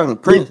or you talking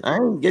to Prince? I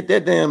didn't get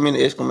that damn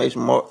many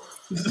exclamation mark.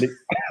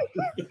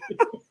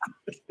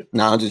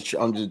 I'm just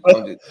talking.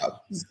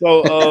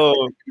 So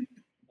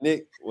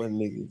Nick, what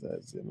Nick is that?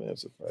 I said, man, I'm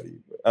so proud of you.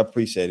 Bro. I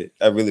appreciate it.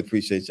 I really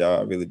appreciate y'all.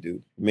 I really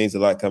do. It means a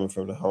lot coming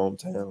from the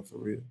hometown for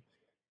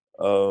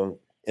real.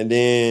 And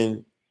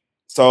then,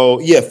 so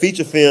yeah,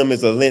 feature film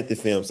is a lengthy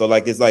film. So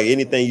like it's like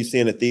anything you see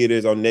in the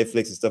theaters on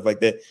Netflix and stuff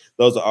like that.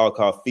 Those are all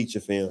called feature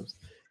films.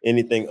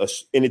 Anything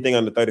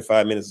under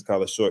 35 minutes is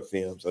called a short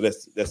film. So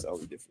that's the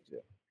only difference.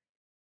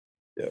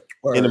 Yeah.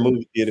 In the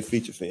movie theater,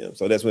 feature film.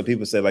 So that's when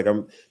people say like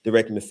I'm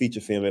directing the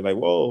feature film. They're like,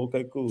 whoa,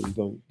 okay, cool. You're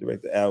gonna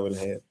direct the hour and a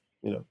half.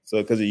 You know,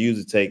 so because it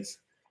usually takes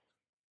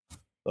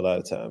a lot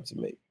of time to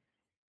make.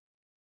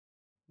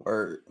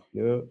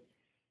 Yeah.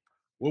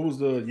 What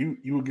was you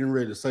were getting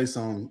ready to say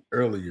something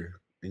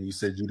earlier, and you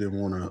said you didn't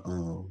want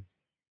to,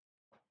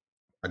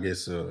 I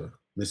guess,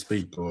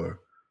 misspeak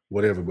or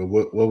whatever. But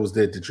what was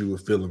that you were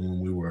feeling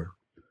when we were,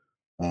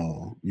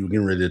 you were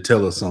getting ready to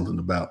tell us something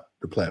about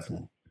the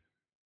platform?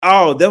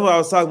 Oh, that's what I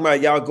was talking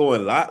about. Y'all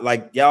going live,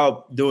 like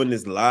y'all doing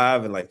this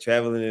live and like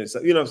traveling and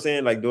stuff. You know what I'm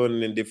saying? Like doing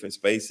it in different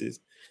spaces.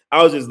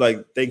 I was just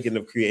like thinking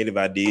of creative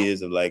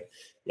ideas of like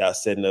y'all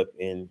setting up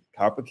in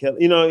Copper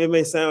Kelly. You know, it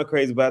may sound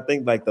crazy, but I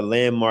think like the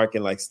landmark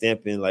and like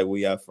stamping like where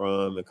y'all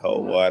from and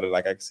Coldwater,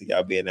 like I can see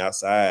y'all being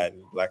outside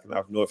and blocking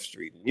off North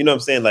Street. You know what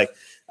I'm saying? Like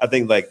I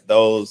think like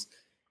those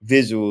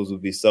visuals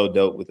would be so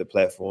dope with the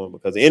platform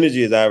because the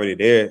energy is already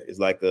there. It's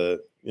like a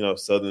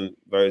southern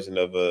version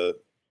of a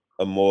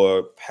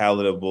more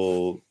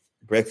palatable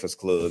breakfast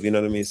club. You know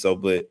what I mean? So,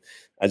 but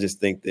I just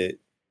think that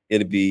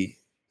it'd be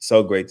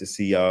so great to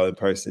see y'all in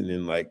person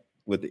and like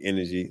with the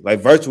energy. Like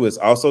virtual is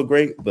also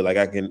great, but like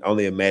I can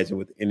only imagine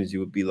what the energy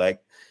would be like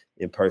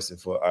in person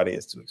for an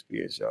audience to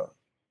experience y'all.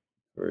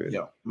 For real.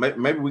 Yeah,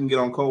 maybe we can get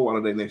on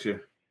Coldwater Day next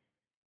year.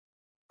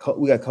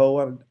 We got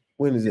Coldwater.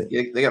 When is it?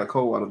 Yeah, they got a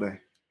Coldwater Day.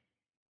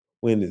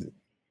 When is it?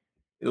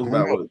 It was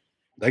about what?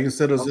 They can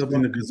set us up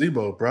in the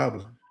gazebo,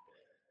 probably.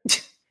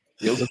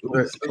 That's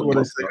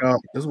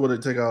where they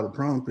take all the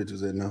prom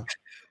pictures at now.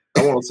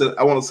 I want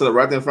to sit up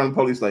right there in front of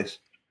the police station.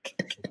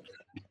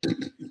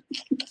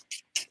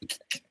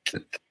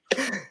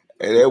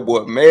 Hey, that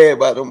boy mad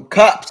about them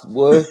cops,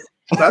 boy.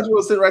 I thought you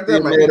want to sit right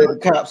there, man. Mad at the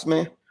cops,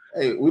 man.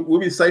 Hey, we'll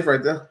be safe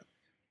right there.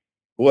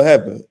 What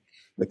happened?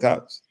 The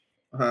cops.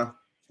 Uh-huh.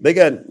 They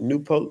got new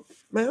police.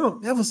 Man, I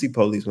don't ever see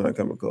police when I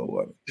come to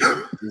Coldwater.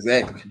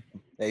 Exactly.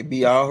 They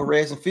be all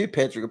harassing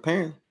Fitzpatrick,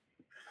 apparently.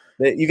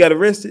 You got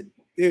arrested?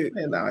 Yeah.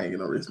 Man, nah, I ain't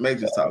gonna risk.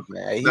 Maybe just talk.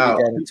 Man, he got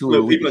into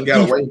it. People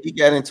got away. He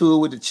got into it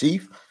with the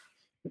chief.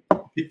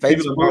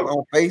 Facebook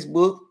on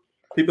Facebook.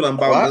 People done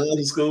bought guns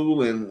in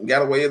school and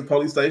got away at the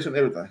police station.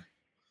 Everything.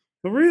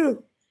 For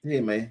real? Yeah,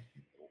 man.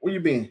 Where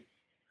you been?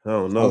 I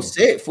don't know. On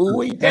set, fool.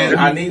 Where you and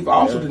I need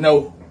also to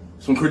know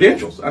some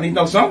credentials. I need to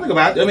know something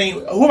about it. I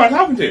mean, who am I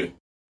talking to?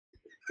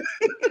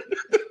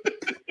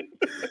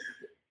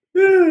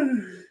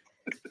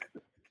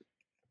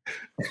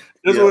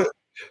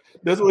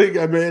 That's what he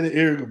got mad at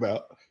Eric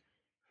about.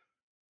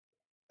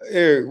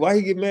 Eric, why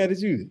he get mad at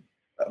you?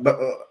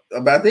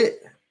 About that?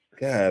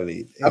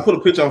 Golly. I put a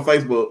picture on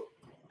Facebook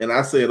and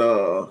I said,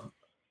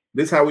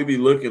 this how we be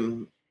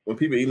looking when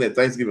people eating that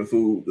Thanksgiving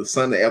food the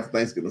Sunday after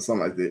Thanksgiving,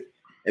 something like that.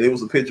 And it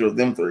was a picture of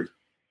them three.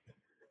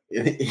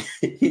 And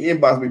he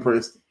inboxed me,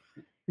 Princeton.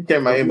 He came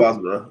in my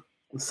inbox, bro.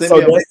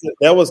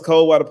 That was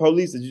Coldwater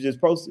Police that you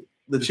just posted?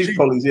 The chief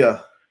police,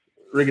 yeah.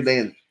 Ricky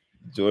Dan.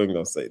 Jordan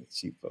gonna say the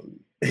chief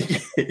police.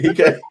 He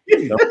came.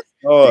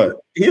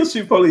 He was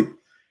chief police.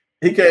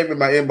 He came in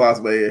my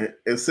inbox, man,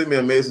 and sent me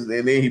a message,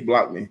 and then he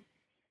blocked me.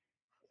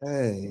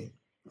 Hey.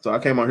 So I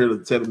came on here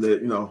to tell him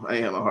that, I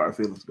ain't had no hard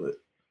feelings, but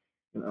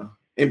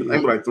ain't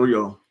like 3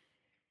 of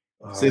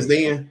them. Since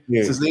then,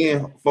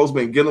 folks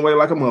been getting away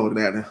like a mother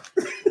down there.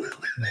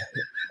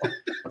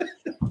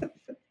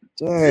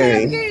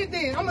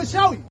 Dang. I'm gonna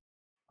show you.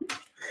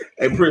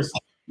 Hey, Prince,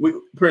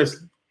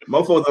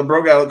 motherfuckers that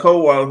broke out of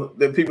Coldwater,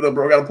 the people that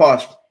broke out of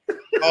Posh.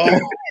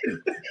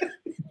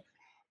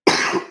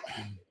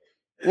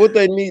 What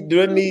they need? Do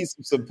they need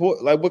some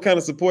support? Like, what kind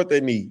of support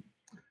they need?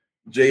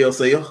 Jail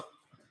cell.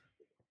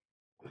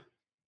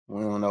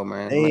 We don't know,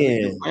 man.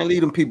 Man,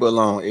 leave them people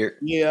alone, Eric.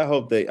 Yeah, I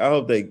hope they.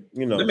 That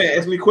man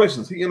asked me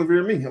questions. He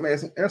interviewed me. I'm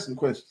asking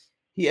questions.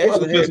 He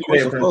actually had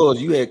questions for us.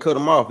 You had cut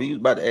him off. He was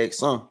about to ask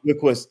some. Good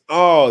question.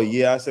 Oh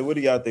yeah, I said, what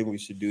do y'all think we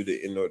should do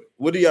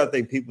what do y'all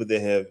think people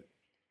that have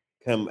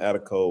come out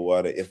of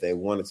Coldwater, if they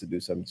wanted to do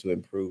something to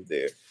improve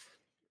there,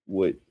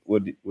 what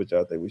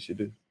y'all think we should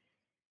do?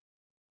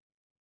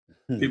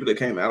 People that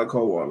came out of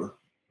Coldwater,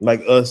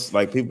 like us,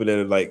 like people that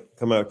are like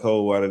come out of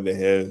Coldwater that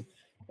have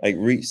like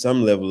reached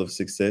some level of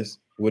success.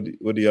 What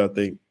do y'all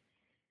think?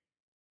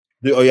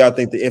 Y'all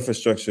think the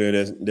infrastructure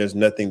there's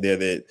nothing there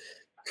that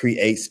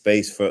creates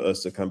space for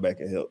us to come back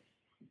and help?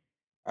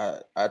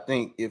 I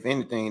think if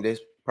anything, that's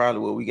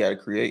probably what we got to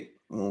create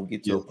when we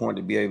get to a point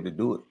to be able to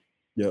do it.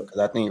 Yeah, because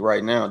I think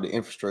right now the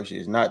infrastructure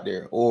is not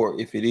there, or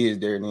if it is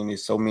there, then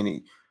there's so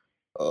many,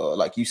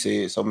 like you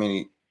said, so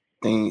many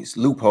things,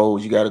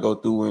 loopholes you got to go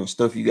through and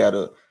stuff you got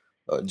to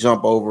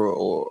jump over,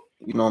 or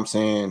you know what I'm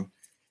saying,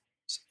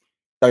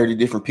 30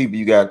 different people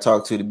you got to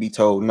talk to be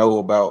told no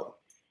about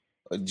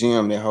a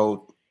gym that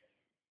hold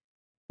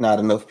not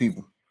enough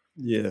people.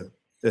 Yeah,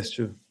 that's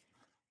true.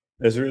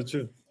 That's real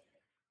true.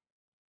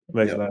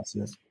 Makes a lot of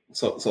sense.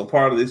 So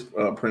part of this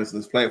Princeton,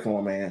 this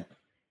platform, man,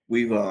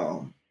 we've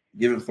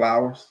given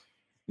flowers.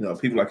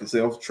 People like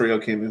yourself, Trail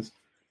Kimmons,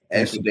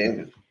 Ashley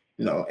Daniels.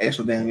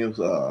 Ashley Daniels.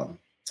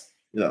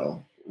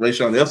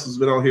 Rayshawn Nelson's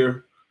been on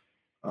here.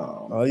 A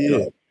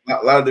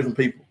lot of different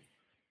people.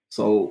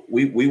 So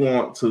we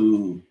want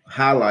to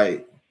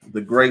highlight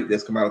the great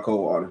that's come out of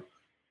Coldwater,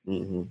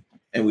 and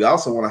we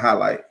also want to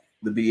highlight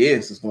the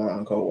BS that's going on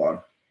in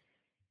Coldwater,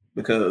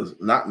 because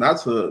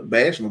not to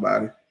bash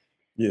nobody,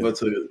 but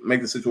to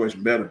make the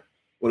situation better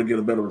or to get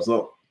a better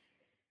result.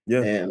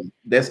 Yeah, and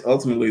that's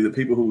ultimately the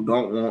people who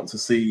don't want to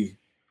see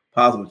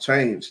positive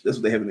change. That's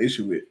what they have an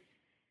issue with.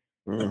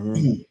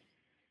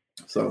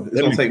 So it's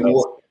gonna take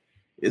more.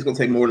 It's gonna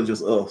take more than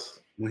just us.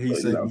 When he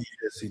said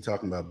yes, he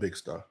talking about Big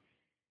Star.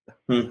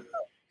 Do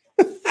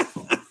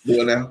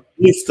it now.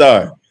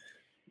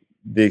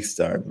 Big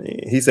Star, man.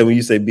 He said when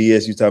you say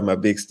BS, you talking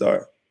about Big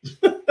Star.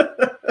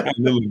 I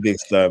remember Big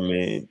Star,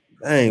 man.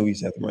 Dang, we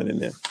used to have to run in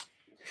there.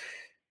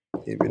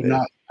 Every day.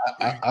 No,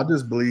 I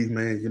just believe,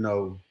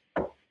 man,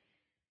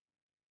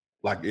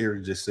 like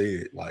Eric just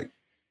said, like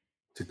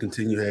to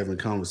continue having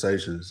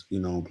conversations,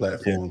 on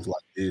platforms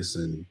like this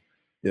and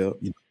just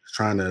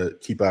trying to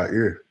keep our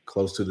ear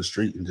close to the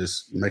street and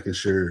just making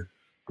sure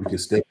we can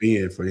step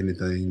in for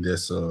anything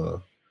that's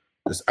out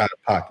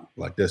of pocket.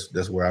 Like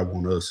that's where I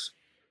want us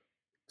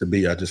to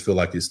be. I just feel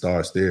like it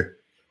starts there.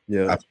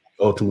 Yeah.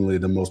 Ultimately,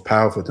 the most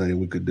powerful thing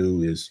we could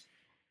do is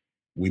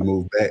we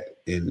move back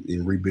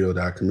and rebuild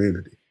our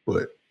community.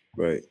 But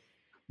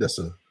that's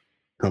a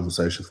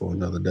conversation for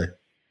another day.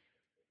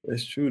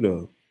 That's true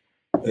though.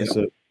 And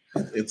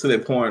to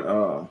that point,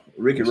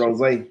 Ricky Rose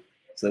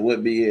said,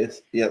 "What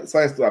BS?" Yeah, the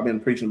same stuff I've been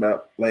preaching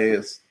about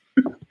last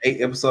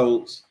 8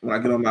 episodes. When I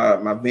get on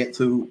my vent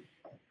tube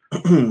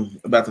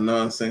about the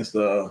nonsense,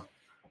 I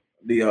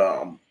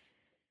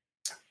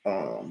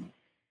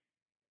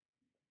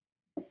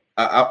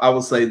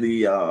would say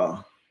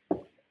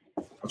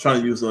I'm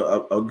trying to use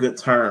a good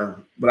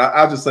term, but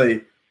I'll just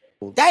say,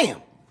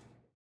 damn.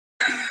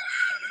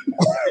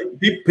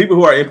 People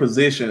who are in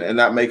position and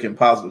not making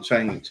positive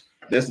change.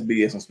 That's the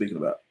BS I'm speaking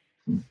about.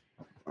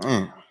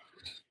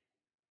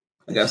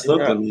 I got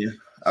stuck on you.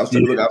 I was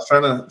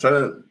trying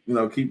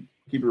to keep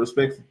it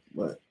respectful,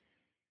 but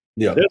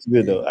that's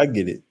good though. I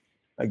get it.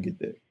 I get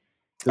that.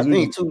 I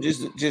think too,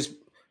 just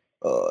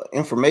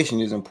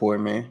information is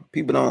important, man.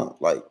 People don't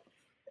like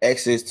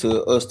access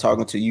to us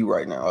talking to you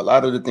right now. A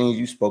lot of the things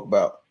you spoke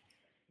about,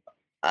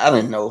 I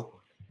didn't know,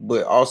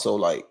 but also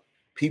like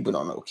people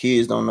don't know.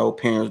 Kids don't know.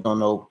 Parents don't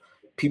know.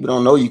 People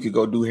don't know you could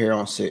go do hair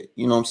on set.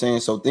 You know what I'm saying?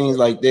 So things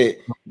like that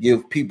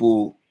give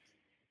people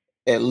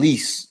at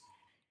least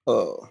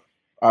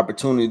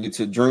opportunity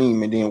to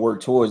dream and then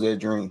work towards that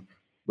dream.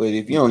 But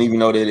if you don't even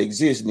know that it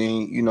exists,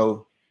 then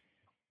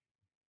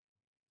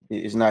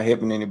it's not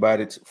helping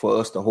anybody for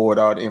us to hoard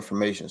all the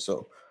information.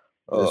 So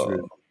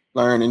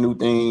learning new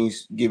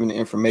things, giving the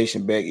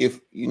information back. If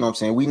you know what I'm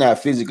saying, we're not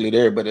physically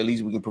there, but at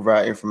least we can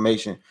provide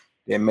information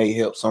that may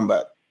help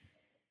somebody.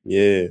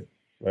 Yeah,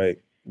 right.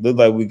 Look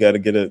like we got to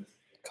get a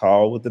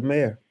call with the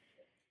mayor.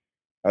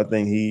 I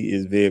think he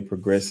is very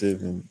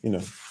progressive and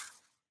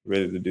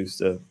ready to do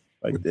stuff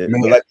like that.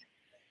 Man. But like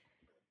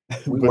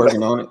we're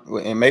working on it,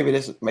 and maybe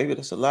that's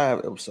a live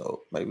episode.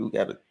 Maybe we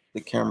got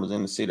the cameras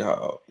in the city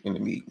hall in the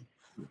meeting.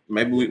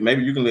 Maybe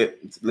you can let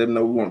them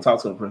know we want to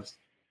talk to him, Prince.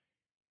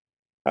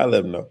 I'll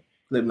let him know.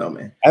 Let him know,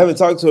 man. I haven't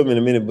talked to him in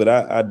a minute, but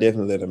I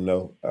definitely let him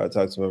know. I'll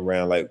talk to him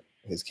around like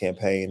his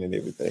campaign and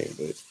everything,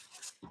 but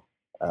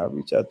I'll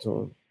reach out to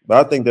him.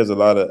 But I think there's a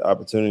lot of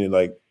opportunity,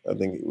 like I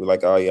think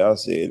like all y'all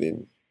said,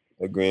 and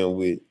agreeing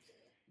with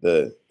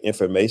the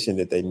information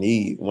that they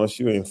need. Once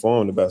you're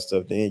informed about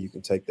stuff, then you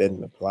can take that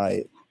and apply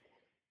it.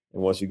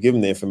 And once you give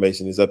them the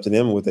information, it's up to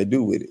them what they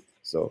do with it.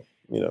 So,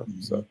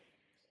 so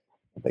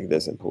I think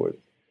that's important.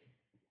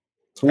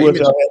 Who else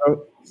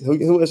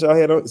y'all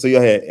had on? So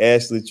y'all had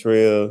Ashley,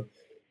 Trail,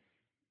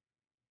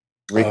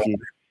 Ricky.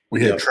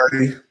 We had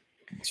Trey.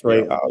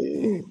 Oh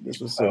yeah, this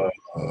was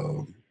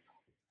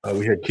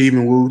we had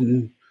Kevin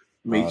Wooten.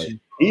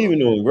 Even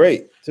doing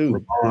great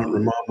too.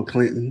 Ramon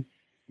McClinton.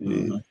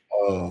 Yeah.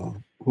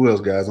 Who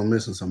else, guys? I'm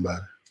missing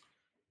somebody.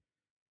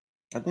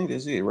 I think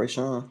that's it, right,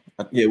 Sean?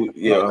 I think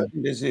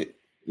that's it.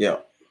 Yeah.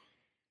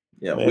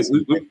 No,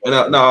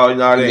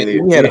 that ain't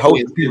it. We had a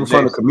host of people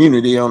from the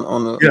community on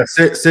the.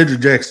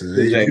 Cedric Jackson.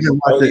 Cedric.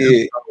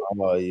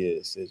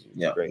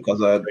 Yeah, because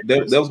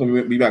that was going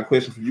to be my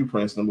question for you,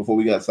 Princeton, before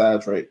we got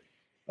sidetracked.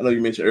 I know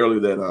you mentioned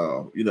earlier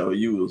that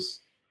you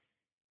was,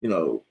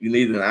 you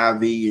needed an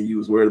IV and you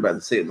was worried about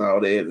the set and all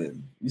that,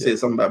 and you said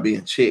something about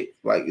being checked.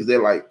 Like, is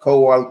there like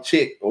co-op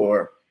check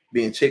or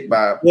being checked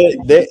by? Yeah,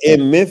 they're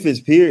in Memphis,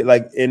 period.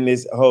 Like in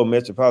this whole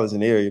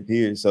metropolitan area,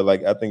 period. So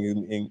like I think it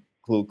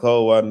include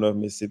Coldwater, North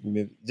Mississippi,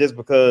 Memphis, just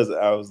because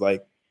I was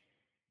like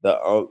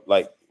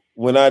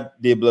when I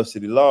did Bluff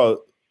City Law,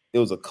 it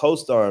was a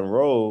co-starring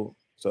role.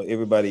 So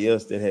everybody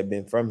else that had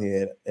been from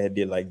here had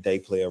did like day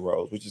player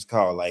roles, which is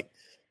called like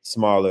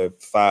smaller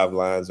 5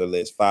 lines or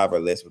less, 5 or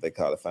less, what they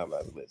call it, 5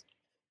 lines or less.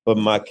 But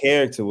my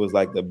character was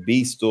like the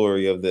B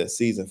story of the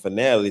season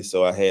finale.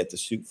 So I had to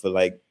shoot for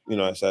I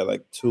shot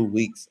like 2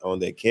 weeks on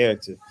that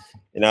character.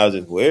 And I was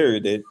just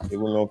worried that it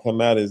wasn't going to come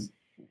out as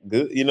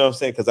good. You know what I'm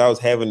saying? Because I was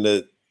having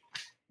to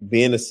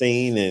be in the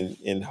scene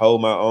and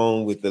hold my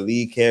own with the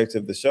lead character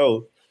of the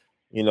show.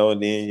 And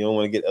then you don't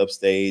want to get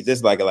upstage.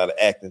 There's like a lot of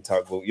acting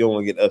talk, but you don't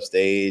want to get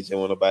upstage. You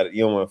don't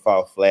want to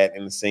fall flat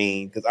in the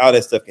scene because all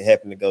that stuff can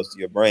happen that goes to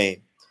your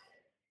brain.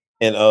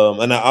 And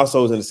I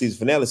also was in the season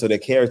finale, so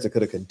that character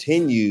could have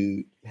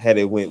continued had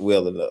it went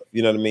well enough.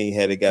 You know what I mean?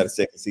 Had it got a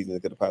second season,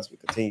 it could have possibly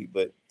continued.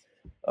 But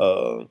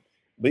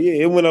yeah,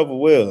 it went over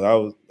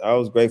well. I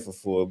was grateful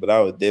for it, but I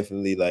was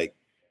definitely like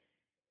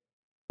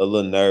a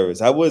little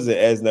nervous. I wasn't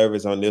as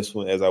nervous on this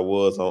one as I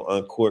was on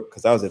Uncorked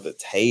because I was at the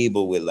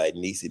table with like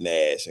Niecy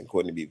Nash and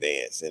Courtney B.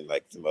 Vance and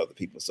like some other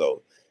people.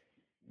 So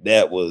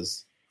that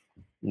was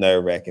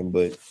nerve-wracking,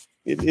 but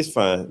it's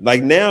fine.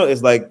 Like now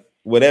it's like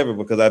whatever,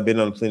 because I've been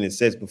on plenty of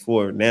sets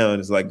before now, and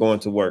it's like going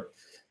to work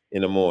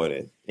in the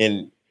morning.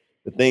 And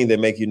the thing that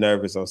make you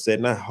nervous on set,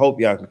 and I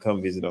hope y'all can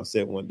come visit on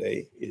set one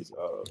day, is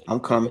I'm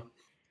coming.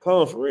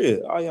 come for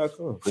real. All y'all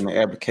come. Putting the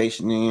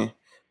application in.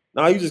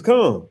 No, you just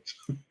come.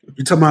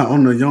 You talking about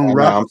on the Young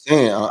Rock? I'm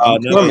saying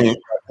I'm coming.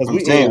 I'm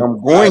saying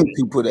I'm going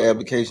to put the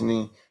application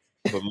in.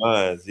 For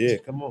mine, yeah,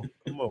 come on.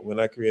 When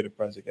I create a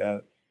project,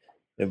 I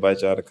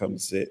invite y'all to come to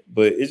set.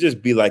 But it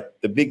just be like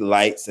the big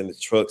lights and the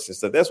trucks and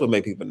stuff. That's what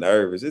make people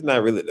nervous. It's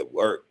not really the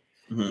work.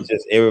 It's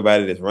just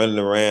everybody that's running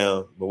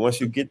around. But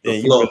once you get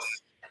there,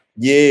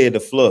 the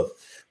fluff.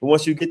 But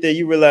once you get there,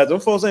 you realize them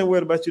folks ain't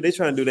worried about you. They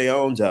trying to do their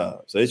own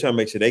job. So they trying to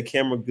make sure they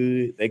camera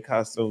good, they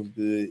costumes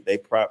good, they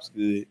props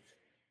good.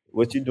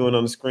 What you doing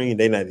on the screen,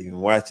 they not even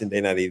watching.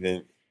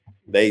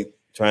 They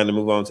trying to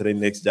move on to their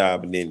next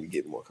job, and then you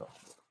get more comfortable.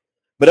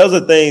 But those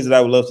are things that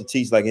I would love to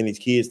teach, like any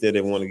kids that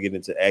want to get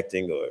into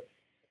acting or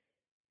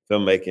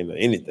filmmaking or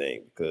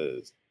anything,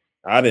 because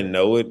I didn't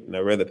know it, and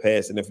I'd rather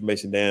pass that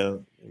information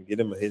down and get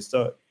them a head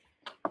start.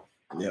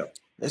 Yeah,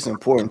 that's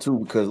important too,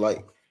 because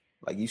like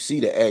you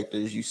see the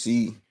actors, you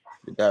see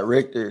the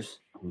directors,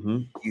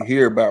 you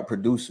hear about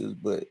producers,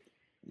 but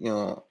you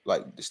know,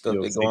 like the stuff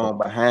that go on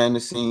behind the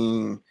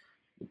scene,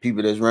 the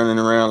people that's running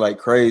around like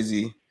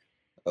crazy,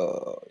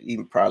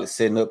 even probably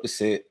setting up the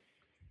set.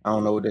 I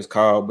don't know what that's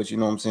called, but you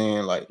know what I'm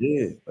saying? Like,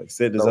 like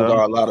set design. Those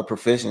are a lot of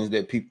professions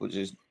that people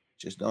just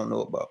don't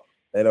know about.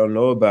 They don't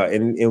know about.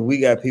 And we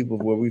got people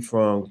where we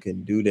from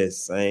can do that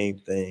same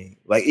thing.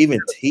 Like even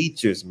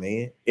teachers,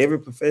 man. Every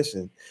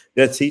profession.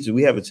 They're teachers.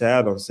 We have a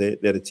child on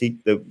set that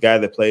the guy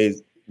that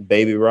plays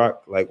Baby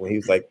Rock, like when he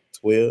was like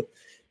 12,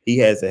 he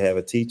has to have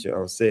a teacher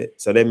on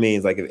set. So that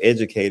means like if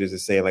educators are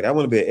saying, like, I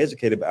want to be an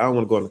educator, but I don't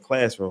want to go in the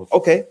classroom.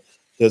 Okay,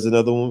 here's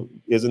another one.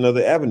 Here's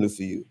another avenue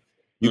for you.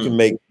 You can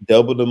make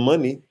double the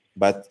money.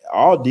 But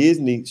all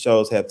Disney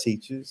shows have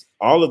teachers.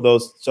 All of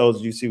those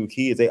shows you see with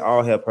kids, they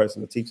all have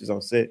personal teachers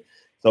on set.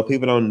 So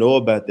people don't know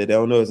about that. They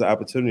don't know there's an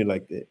opportunity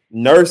like that.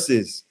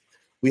 Nurses,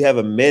 we have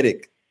a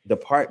medic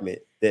department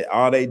that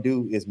all they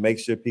do is make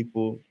sure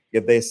people,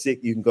 if they're sick,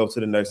 you can go to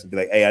the nurse and be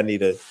like, hey, I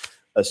need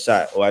a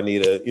shot, or I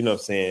need I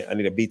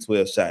need a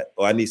B12 shot,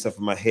 or I need something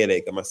for my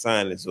headache or my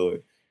sinus, or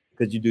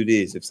could you do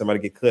this? If somebody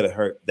get cut or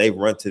hurt, they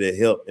run to their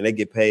help and they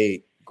get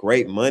paid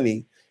great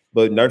money.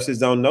 But nurses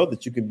don't know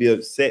that you can be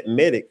a set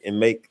medic and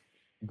make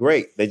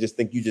great. They just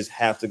think you just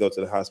have to go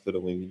to the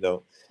hospital when you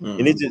don't.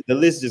 And the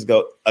list just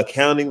go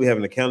accounting. We have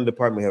an accounting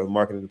department, we have a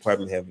marketing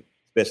department, we have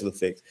special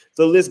effects.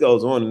 So the list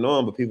goes on and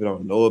on, but people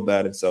don't know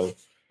about it. So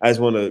I just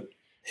want to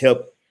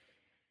help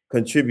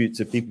contribute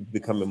to people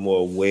becoming more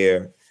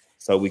aware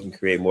so we can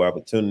create more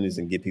opportunities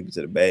and get people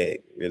to the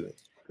bag, really.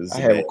 I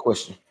have a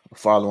question,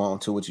 follow on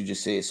to what you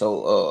just said.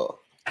 So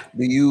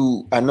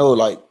I know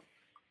like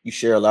you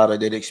share a lot of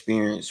that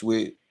experience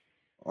with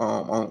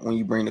when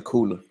you bring the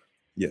cooler.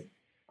 Yeah.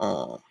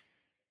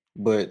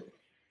 But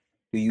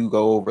do you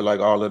go over like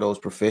all of those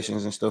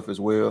professions and stuff as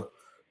well?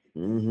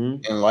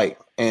 And like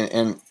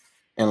and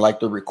like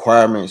the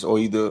requirements, or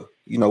either,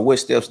 you know, what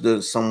steps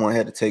does someone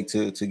have to take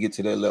to get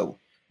to that level?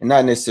 And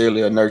not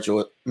necessarily a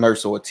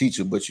nurse or a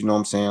teacher, but you know what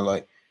I'm saying?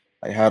 Like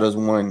how does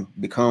one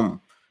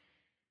become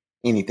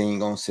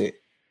anything on set?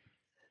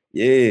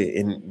 Yeah,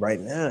 and right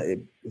now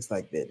it's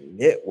like that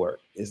network.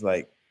 It's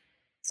like,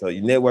 so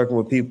you're networking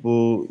with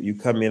people, you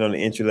come in on an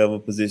entry-level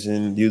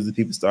position. Usually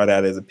people start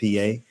out as a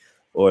PA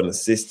or an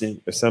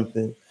assistant or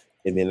something,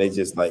 and then they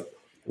just like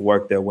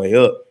work their way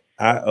up.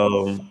 I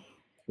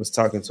was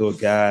talking to a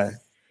guy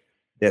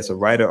that's a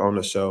writer on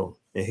the show,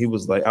 and he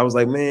was like, I was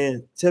like,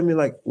 man, tell me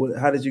like,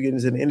 how did you get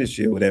into the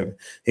industry or whatever?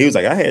 He was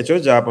like, I had your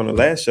job on the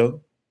last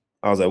show.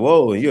 I was like,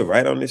 whoa, you're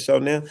right on this show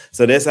now?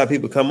 So that's how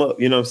people come up,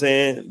 you know what I'm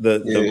saying?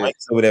 The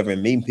ranks or whatever,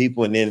 and meeting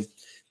people, and then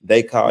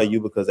they call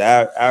you, because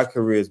our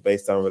career is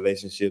based on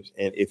relationships.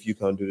 And if you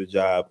come do the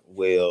job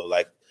well,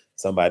 like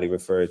somebody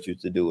referred you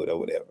to do it or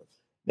whatever,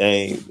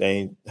 they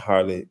ain't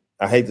hardly,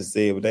 I hate to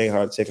say it, but they ain't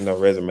hardly checking no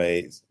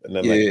resumes. And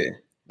then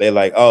they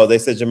like, oh, they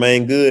said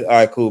Jermaine good. All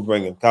right, cool,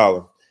 bring him, call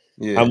him.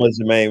 Yeah. How much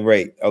Jermaine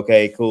rate?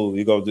 Okay, cool.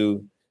 You gonna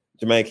do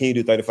Jermaine? Can you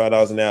do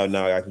 $35 an hour?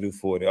 No, I can do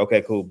 40.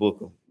 Okay, cool, book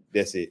him.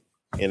 That's it.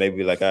 And they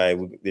be like, all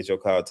right, it's your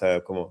call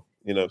time. Come on.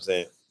 You know what I'm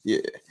saying? Yeah.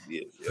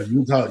 So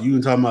you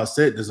can talk about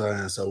set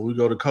design. So we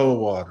go to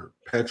Coldwater,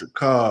 Patrick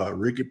Carr,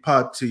 Ricky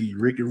Potty,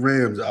 Ricky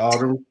Ramsey,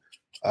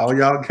 all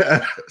y'all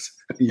guys,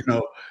 you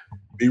know,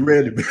 be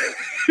ready.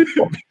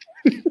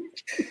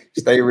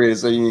 Stay ready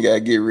so you ain't gotta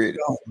get ready.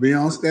 Be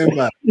on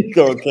standby. You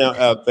gonna count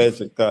out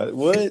Patrick Carr.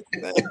 What?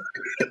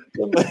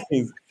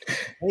 Somebody's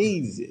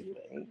crazy,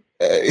 man.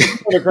 Hey.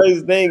 The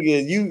crazy thing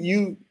is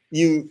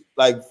you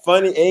like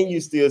funny and you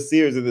still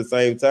serious at the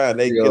same time.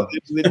 They can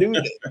literally do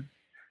that.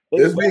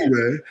 That's me,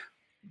 man.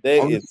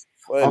 That is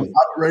funny. I'm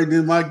operating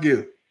in my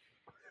gift.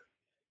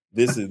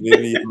 This is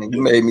literally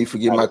you made me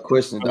forget my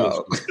question,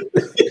 dog.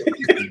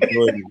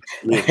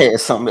 I had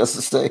something else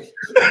to say.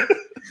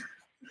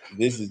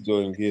 This is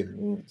Jordan Gift.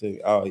 Take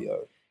all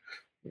y'all.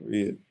 For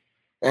real.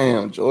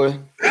 Damn,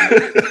 Jordan.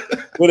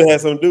 What it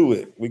has something to do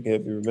with? We can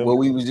help you remember. What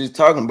we was just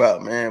talking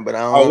about, man. But I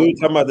don't. Oh, we were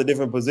talking about the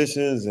different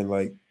positions and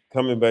like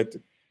coming back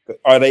to.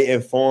 Are they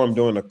informed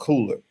during the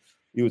cooler?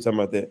 You were talking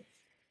about that.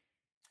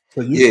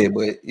 So Yeah,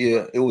 but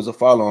yeah, it was a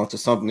follow on to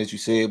something that you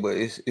said, but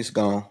it's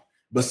gone.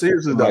 But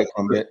seriously, It though, might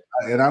come back.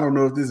 and I don't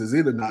know if this is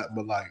it or not,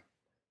 but like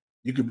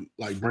you could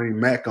like bring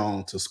Mac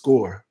on to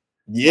score.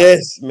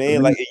 Yes,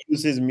 man. Like it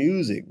use his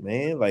music,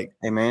 man. Like,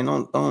 Hey, man,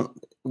 don't.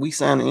 We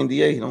signed an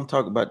NDA. Don't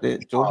talk about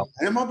that, Joy.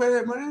 Man, my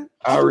bad, man.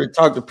 I already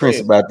talked to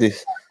Prince about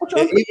this.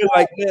 and even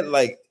like that,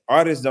 like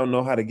artists don't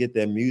know how to get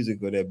that music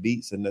or that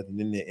beats or nothing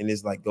in there, and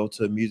it's like go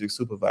to a music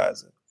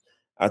supervisor.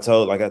 I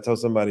told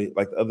somebody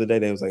like the other day,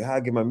 they was like, "How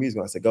I get my music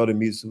on?" I said, "Go to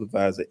music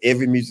supervisor."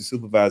 Every music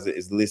supervisor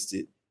is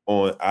listed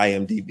on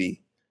IMDb.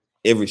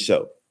 Every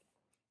show,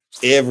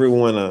 every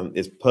one of them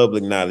is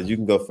public knowledge. You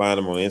can go find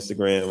them on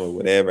Instagram or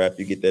whatever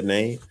after you get that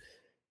name.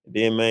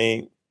 Then,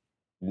 man,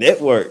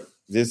 network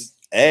just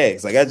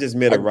ask. Like I just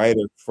met a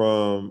writer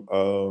from.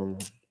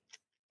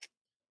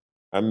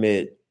 I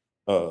met.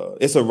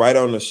 It's a writer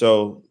on the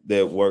show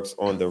that works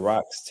on the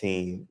Rock's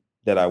team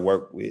that I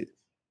work with.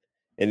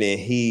 And then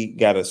he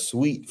got a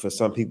suite for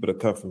some people to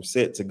come from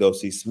set to go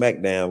see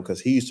SmackDown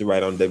because he used to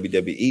write on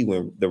WWE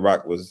when The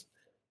Rock was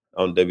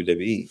on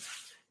WWE.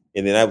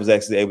 And then I was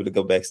actually able to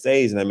go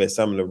backstage and I met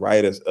some of the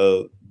writers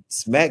of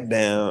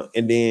SmackDown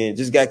and then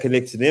just got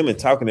connected to them and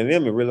talking to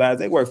them and realized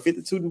they work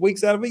 52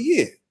 weeks out of a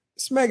year.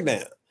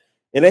 SmackDown.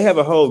 And they have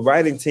a whole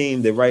writing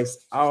team that writes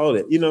all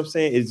that. You know what I'm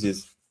saying? It's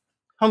just.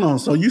 Hold on.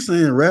 So you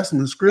saying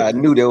wrestling script? I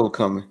knew they were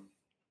coming.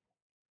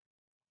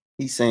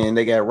 He's saying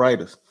they got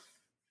writers.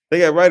 They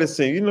got writers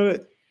team. You know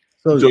that?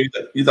 So Joy,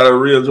 you thought it was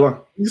real, Joy?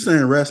 You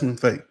saying wrestling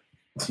fake?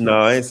 No,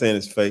 I ain't saying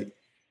it's fake.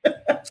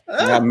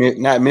 Not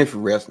Memphis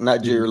wrestling,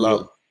 not Jerry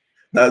Lawler.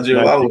 Not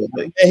Jerry Lawler.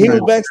 And he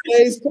was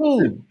backstage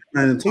too.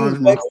 Man, He was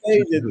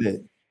backstage at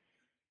that.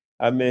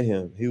 I met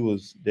him. He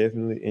was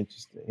definitely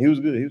interesting. He was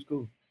good. He was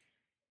cool.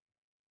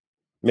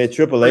 Met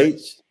Triple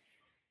H.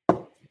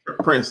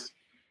 Prince.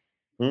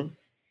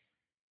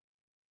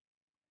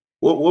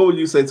 What would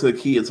you say to a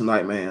kid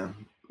tonight, man,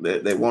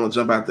 that want to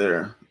jump out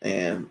there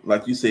and,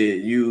 like you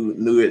said, you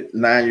knew at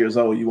 9 years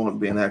old you want to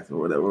be an actor or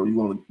whatever, or you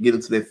want to get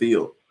into that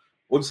field?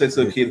 What would you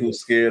say to a kid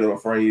who's scared or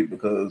afraid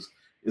because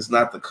it's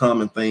not the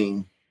common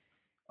thing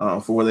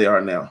for where they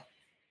are now?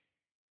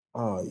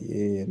 Oh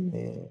yeah,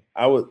 man.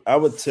 I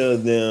would tell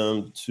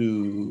them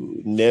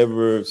to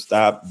never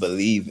stop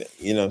believing.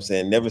 You know what I'm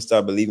saying? Never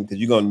stop believing because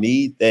you're gonna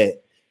need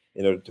that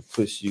in order to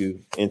push you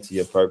into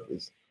your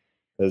purpose.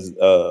 Because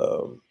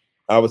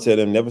I would tell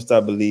them never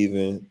stop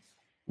believing,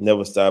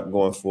 never stop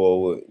going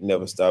forward,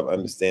 never stop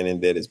understanding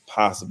that it's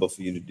possible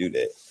for you to do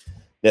that.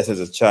 That's as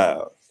a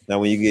child. Now,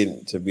 when you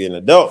get to be an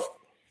adult,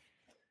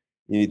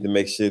 you need to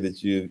make sure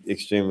that you're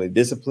extremely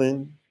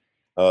disciplined,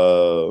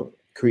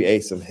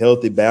 create some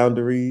healthy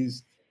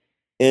boundaries,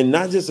 and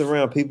not just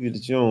around people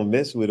that you don't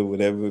mess with or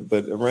whatever,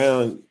 but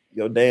around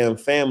your damn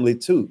family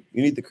too.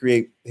 You need to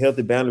create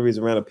healthy boundaries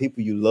around the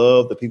people you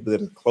love, the people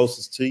that are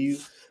closest to you,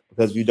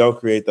 because if you don't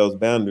create those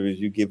boundaries,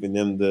 you're giving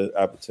them the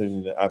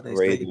opportunity to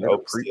operate and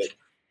overstep.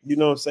 You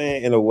know what I'm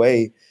saying? In a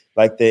way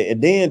like that.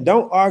 And then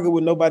don't argue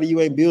with nobody you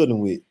ain't building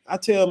with. I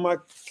tell my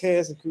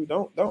cast and crew,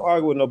 don't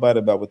argue with nobody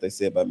about what they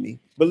say about me.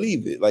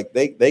 Believe it. Like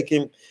they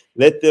can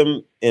let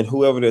them and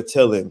whoever they're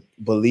telling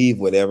believe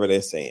whatever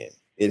they're saying.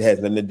 It has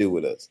nothing to do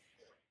with us.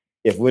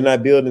 If we're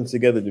not building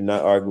together, do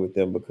not argue with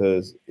them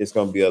because it's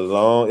gonna be a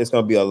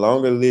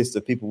longer list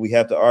of people we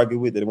have to argue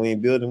with that we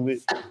ain't building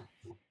with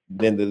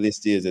than the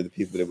list is of the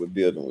people that we're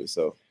building with.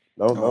 So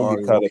don't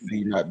be caught up.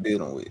 You're not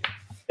building with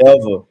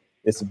Ever.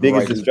 It's the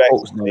biggest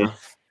distraction, man.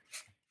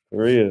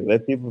 For real.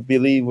 Let people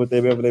believe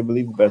whatever they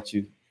believe about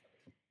you.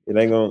 It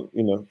ain't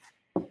gonna,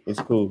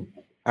 it's cool.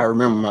 I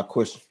remember my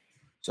question.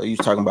 So you was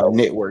talking about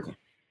networking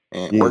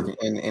and working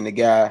and the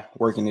guy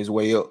working his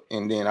way up.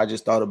 And then I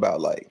just thought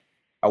about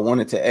I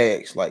wanted to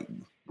ask,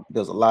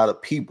 does a lot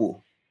of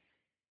people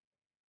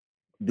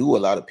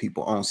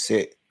on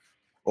set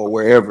or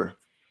wherever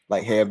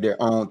have their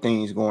own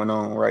things going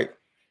on, right?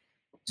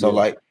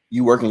 So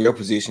you work in your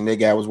position, that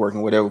guy was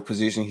working whatever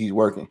position he's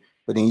working,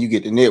 but then you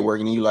get to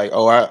networking and you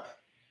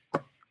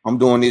I'm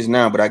doing this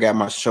now, but I got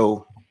my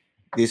show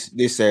this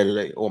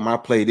Saturday or my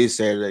play this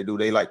Saturday. Do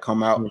they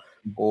come out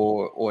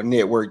or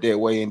network that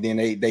way and then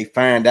they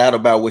find out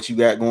about what you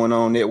got going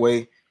on that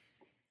way?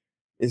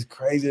 It's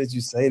crazy that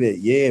you say that.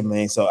 Yeah,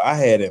 man. So I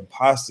had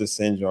imposter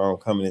syndrome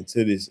coming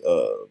into this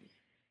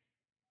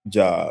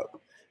job.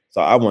 So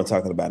I wasn't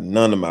talking about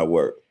none of my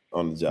work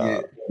on the job.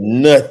 Yeah.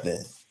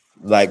 Nothing.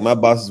 Like my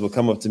bosses would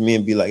come up to me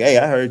and be like, "Hey,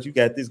 I heard you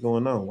got this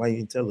going on. Why you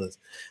didn't tell us?"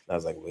 And I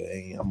was like, "Well,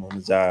 hey, I'm on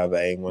the job.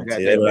 I ain't want to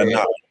tell you." Like,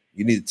 no,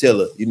 you need to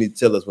tell us. You need to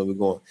tell us when we're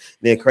going.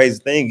 And the crazy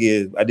thing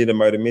is, I did a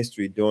murder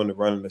mystery during the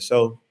run of the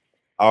show.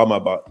 All my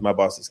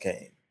bosses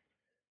came.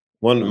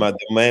 The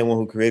main one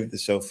who created the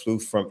show flew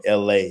from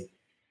LA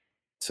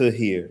to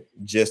here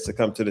just to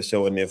come to the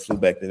show and then flew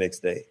back the next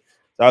day.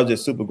 So I was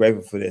just super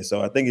grateful for that.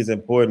 So I think it's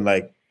important,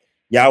 like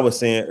y'all was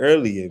saying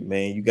earlier,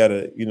 man, you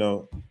gotta,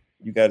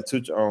 you got to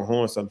toot your own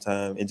horn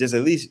sometime and just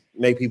at least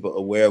make people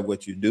aware of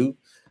what you do,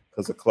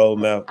 because a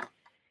closed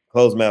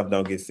mouth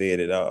don't get fed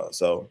at all.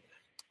 So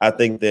I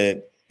think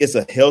that it's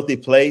a healthy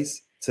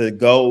place to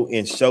go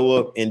and show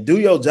up and do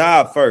your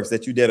job first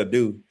that you dare to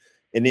do.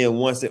 And then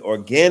once it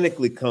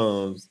organically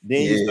comes,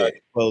 then you start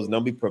closing.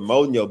 Don't be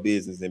promoting your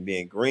business and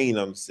being green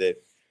on the set.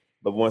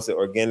 But once it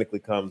organically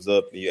comes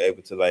up and you're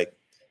able to like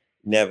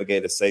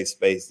navigate a safe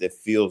space that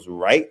feels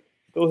right,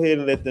 go ahead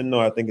and let them know.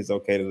 I think it's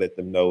okay to let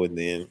them know, and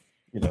then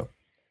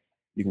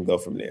you can go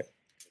from there.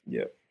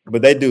 Yeah.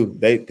 But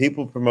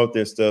people promote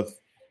their stuff.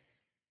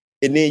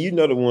 And then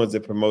the ones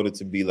that promote it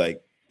to be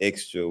like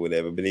extra or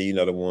whatever. But then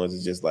the ones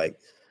that's just like,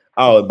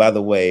 oh, by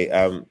the way,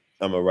 I'm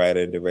a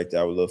writer and director.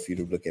 I would love for you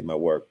to look at my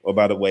work. Or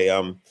by the way,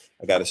 I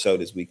got a show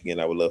this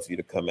weekend. I would love for you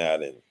to come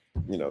out and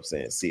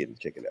see it and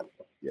check it out.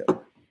 Yeah.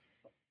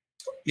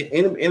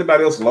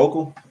 Anybody else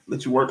local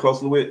that you work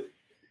closely with?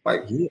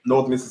 Like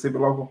North Mississippi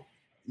local?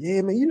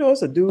 Yeah, man.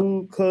 It's a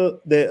dude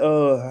that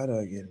how do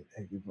I get it?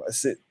 I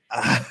said,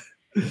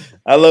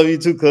 I love you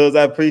too, cuz.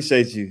 I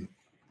appreciate you.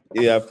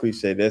 Yeah, I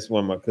appreciate it. That's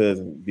one of my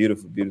cousins.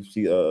 Beautiful.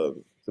 She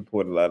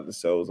supported a lot of the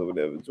shows or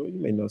whatever. Joy, you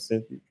may know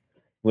Cynthia.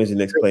 When's your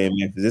next play in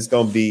Memphis? It's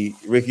gonna be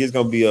Ricky. It's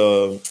gonna be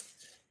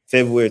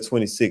February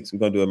 26th. We're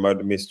gonna do a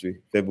murder mystery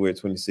February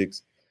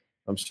 26th.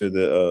 I'm sure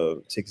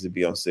the tickets will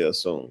be on sale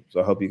soon. So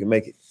I hope you can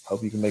make it.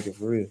 Hope you can make it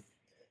for real.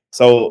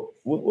 So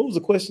what was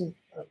the question?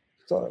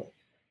 Sorry.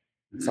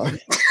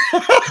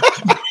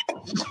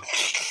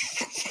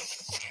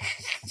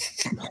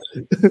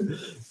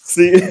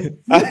 See,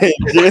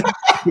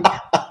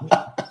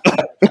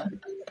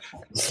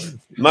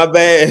 my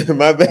bad,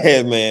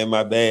 man.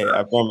 My bad.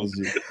 I promise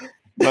you.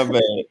 My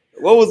bad.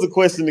 What was the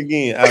question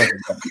again?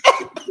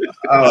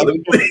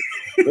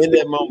 In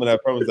that moment, I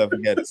promise I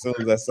forgot as soon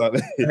as I saw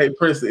that. Hey,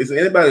 Princeton, is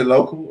anybody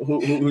local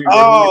who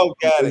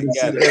got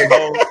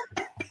it.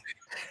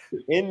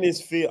 In this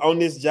field, on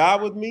this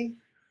job with me?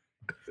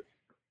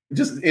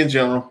 Just in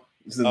general.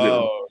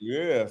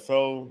 Yeah.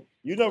 So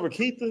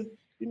Rakitha?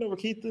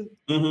 Rakitha?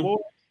 Mm-hmm. One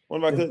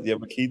of my cousins. Yeah,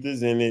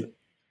 Rakitha's in it.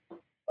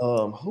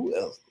 Who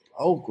else?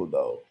 Local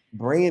though.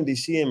 Brandy,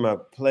 she in my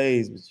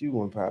plays, but you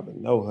wouldn't probably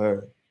know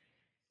her.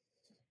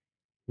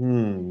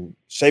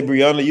 Shay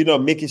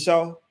Brianna, Mickey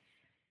Shaw?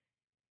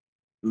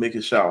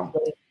 Mickey Shaw.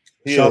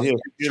 Shaw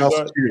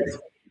Security.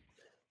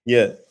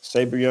 Yeah,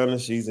 Shay Brianna,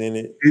 she's in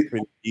it.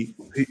 He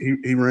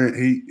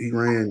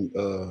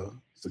ran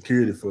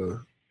security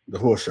for the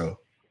horse show.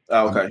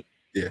 Oh, okay.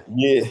 Yeah.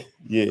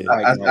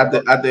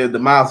 Out there, the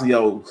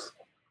Mausios.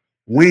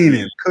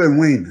 Weenie.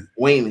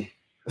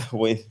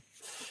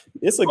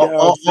 It's a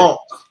guy.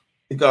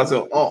 He calls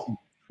him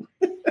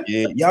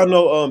Yeah, y'all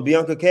know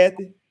Bianca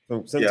Kathy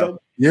from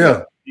Central?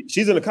 Yeah.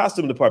 She's in the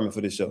costume department for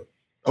this show.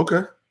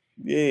 Okay.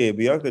 Yeah,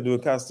 Bianca do a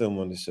costume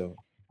on the show.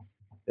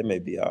 That may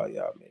be all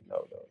y'all may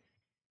know though.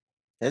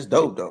 That's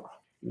dope though.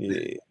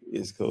 Yeah,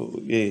 it's cool.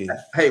 Yeah.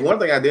 Hey, one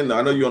thing I didn't know,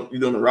 I know you're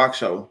doing the rock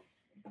show,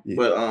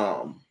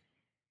 but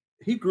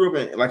he grew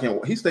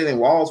up he stayed in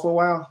Walls for a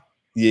while.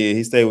 Yeah,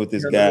 he stayed with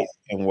this guy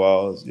in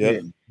Walls. Yep.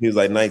 Yeah. He was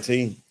like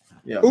 19.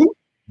 Yeah. Who?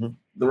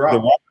 The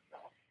Rock.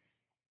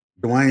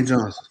 Dwayne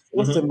Johnson.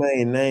 What's the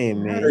main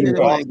name, man?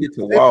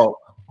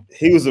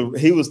 He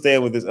was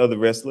staying with this other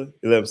wrestler.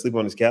 He let him sleep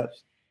on his couch.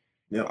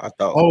 Yeah, I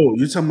thought. Oh,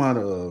 you talking about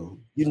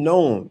you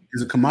know him?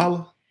 Is it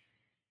Kamala?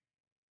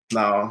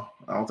 No,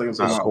 I don't think it's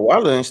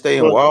Koala didn't stay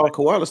in Wall.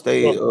 Koala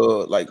stayed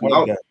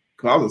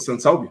Kamala's in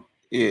Santobia.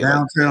 Yeah,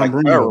 downtown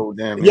Bruno.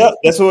 Yep,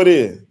 that's what it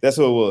is. That's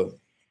what it was.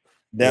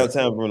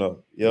 Downtown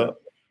Bruno. Yep,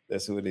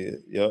 that's what it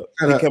is. Yep.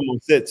 He came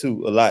on set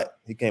too a lot.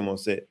 He came on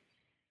set.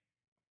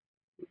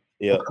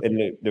 Yeah,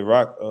 and the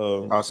Rock.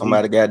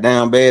 Somebody got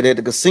down bad at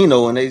the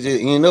casino and they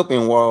just end up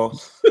in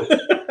Walls.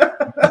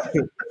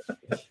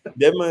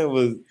 That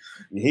man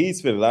he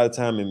spent a lot of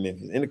time in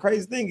Memphis. And the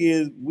crazy thing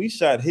is, we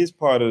shot his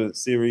part of the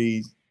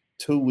series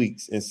 2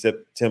 weeks in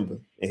September,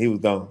 and he was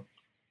gone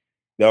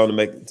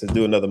to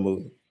do another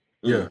movie.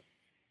 Yeah,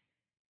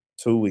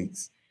 2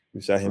 weeks.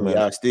 We shot him out.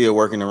 Y'all still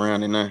working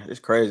around in there. It's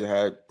crazy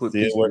how it put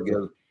people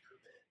together.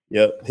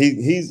 Yep,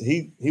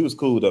 he was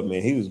cool though,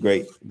 man. He was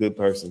great, good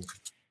person.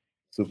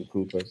 Super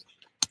cool person.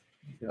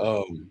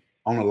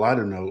 On a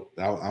lighter note,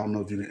 I don't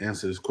know if you can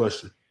answer this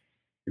question.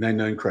 It ain't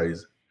nothing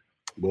crazy,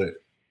 but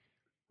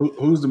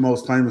who's the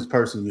most famous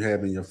person you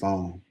have in your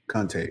phone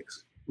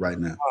contacts right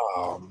now?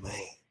 Oh man,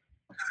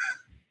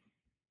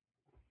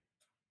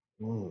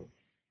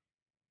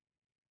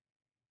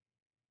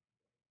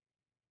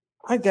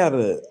 I got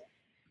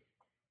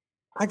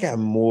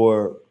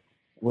more.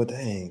 Well,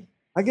 dang,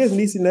 I guess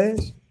Niecy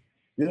Nash.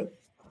 Yeah,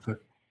 okay.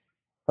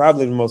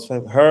 Probably the most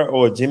famous. Her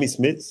or Jimmy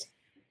Smits.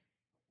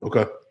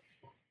 Okay.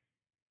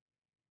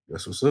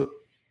 That's what's up.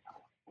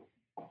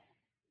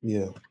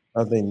 Yeah,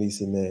 I think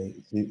Niecy Nash.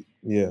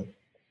 Yeah.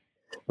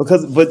 But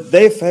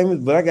they're famous,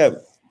 but I got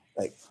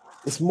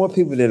it's more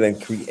people that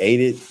have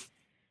created,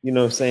 you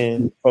know what I'm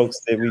saying?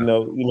 Folks that we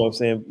know, you know what I'm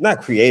saying?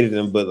 Not created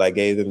them, but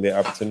gave them the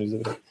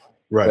opportunities.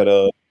 Right. But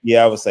I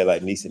would say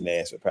Niecy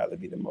Nash would probably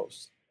be the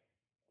most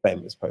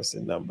famous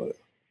person number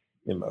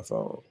in my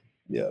phone.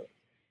 Yeah.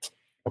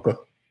 Okay.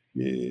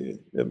 Yeah,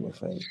 that's my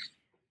favorite.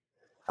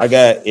 I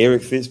got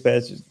Eric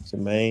Fitzpatrick,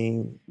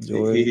 Jermaine, Here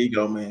Jordan. you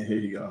go, man. Here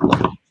you go.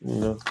 You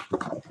know,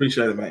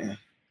 Appreciate it, man.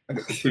 I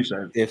appreciate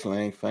it. Definitely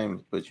ain't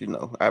famous, but you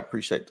know, I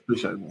appreciate it.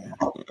 Appreciate it, man.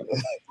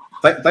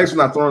 Thanks for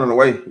not throwing it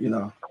away. You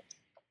know,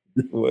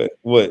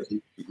 what?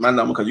 my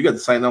number, because you got the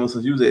same number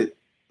since you was at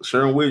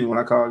Sherwin Williams when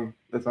I called you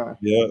that time.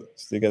 Yeah,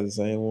 still got the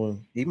same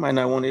one. He might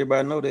not want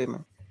everybody to know that,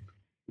 man.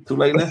 Too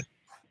late now.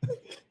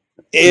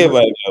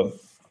 Everybody know.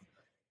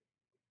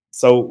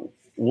 So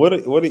what?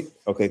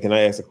 Okay, can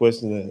I ask a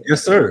question?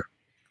 Yes, sir.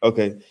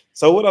 Okay,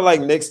 so what are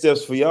like next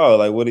steps for y'all?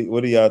 Like, what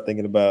are y'all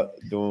thinking about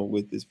doing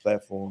with this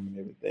platform and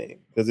everything?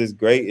 Because it's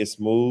great, it's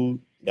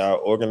smooth, y'all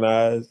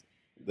organized.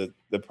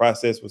 The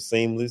process was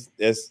seamless.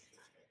 That's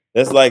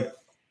like,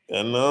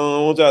 I don't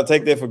want y'all to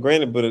take that for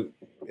granted, but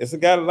it's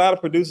got a lot of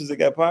producers that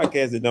got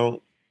podcasts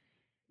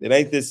that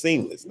ain't this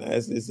seamless. Now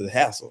it's a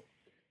hassle.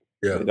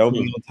 Yeah. It don't be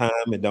on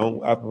time. It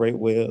don't operate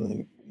well,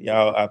 and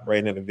y'all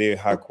operating at a very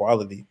high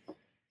quality.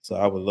 So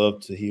I would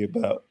love to hear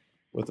about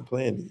what the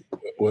plan is.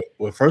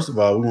 Well, first of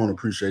all, we want to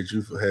appreciate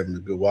you for having a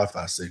good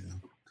Wi-Fi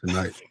signal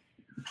tonight.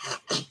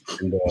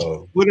 And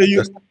What are you?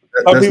 that's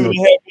People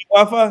no, that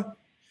have Wi-Fi?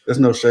 there's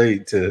no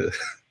shade to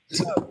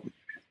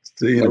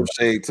No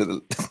shade to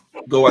the.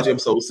 Go watch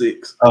episode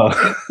 6.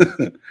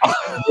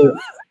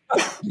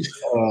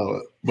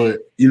 But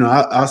you know,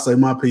 I'll say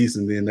my piece,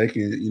 and then they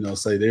can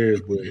say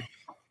theirs. But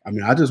I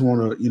mean, I just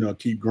want to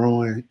keep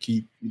growing,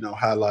 keep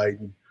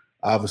highlighting.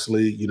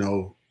 Obviously,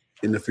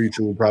 in the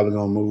future we're probably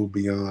gonna move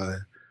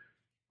beyond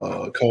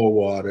cold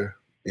water,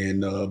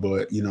 and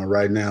but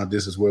right now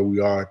this is where we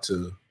are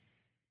to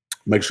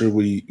make sure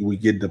we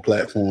get the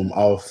platform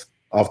off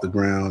the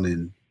ground,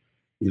 and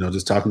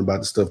just talking about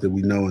the stuff that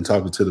we know and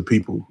talking to the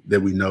people that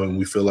we know and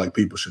we feel like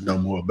people should know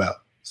more about.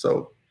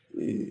 So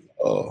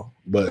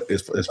but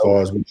as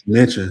far as what you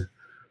mentioned,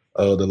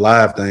 the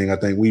live thing, I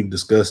think we've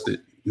discussed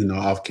it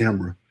off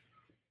camera,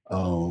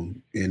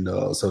 and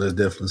so that's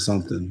definitely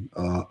something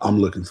I'm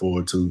looking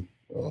forward to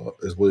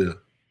as well.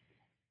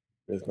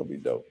 It's gonna be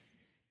dope.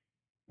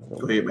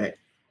 Go ahead, man.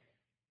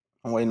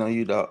 I'm waiting on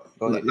you, dog.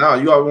 Go ahead. No,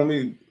 you all want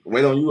me to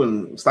wait on you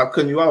and stop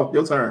cutting you off.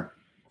 Your turn.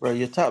 Bro,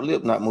 your top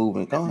lip not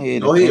moving. Go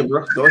ahead. Go ahead,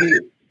 bro. Go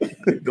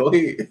ahead. Go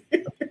ahead.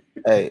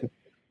 Hey,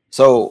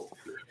 so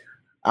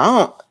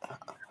I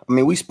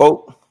mean, we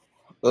spoke,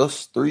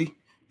 us three,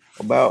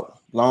 about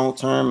long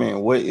term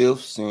and what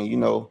ifs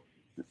and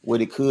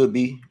what it could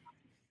be,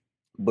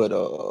 but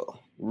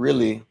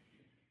really,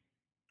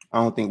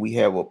 I don't think we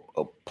have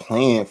a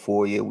plan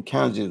for it yet. We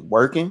kind of just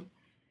working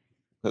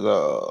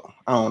because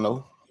I don't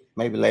know,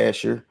 maybe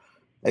last year,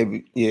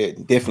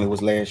 definitely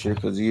was last year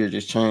because the year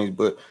just changed,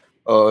 but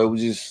it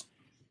was just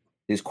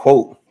this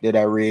quote that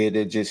I read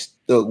that just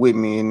stuck with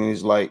me, and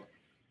it's like,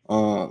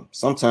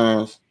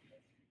 sometimes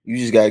you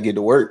just gotta get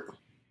to work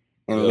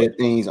and let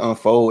things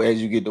unfold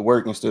as you get to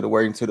work instead of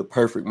waiting to the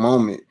perfect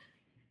moment.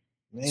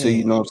 So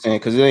you know what I'm saying?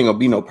 Because it ain't gonna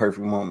be no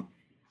perfect moment.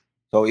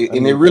 So it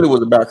really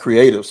was about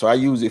creative. So I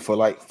use it for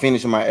like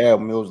finishing my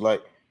album. It was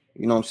like,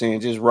 you know what I'm saying,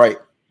 just write.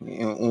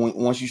 And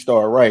once you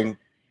start writing,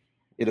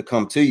 it'll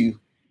come to you,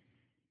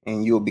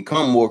 and you'll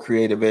become more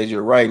creative as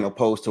you're writing,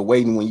 opposed to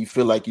waiting when you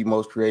feel like you're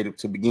most creative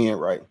to begin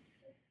writing.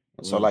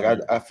 So like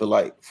I feel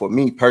like for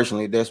me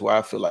personally, that's why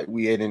I feel like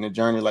we in the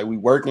journey, like we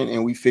working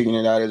and we figuring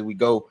it out as we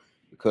go.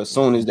 Because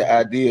soon as the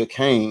idea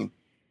came,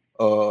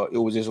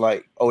 it was just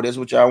like, oh, that's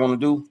what y'all want to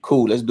do?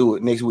 Cool, let's do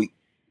it next week.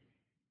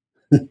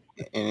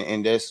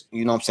 and that's,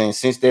 you know what I'm saying,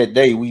 since that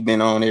day we've been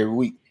on every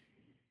week.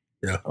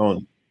 Yeah. I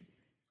was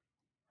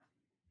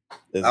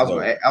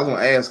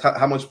gonna ask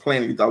how much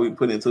planning you thought we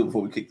put into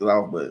before we kicked it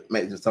off, but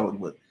Matt just told you.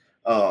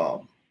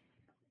 But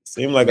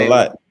seemed like a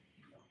lot.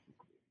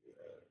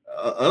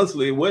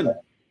 Honestly, it wasn't.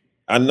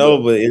 I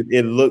know, but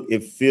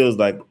it feels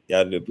like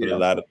y'all did put a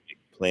lot of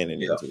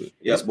planning into it.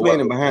 It's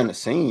planning behind the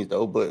scenes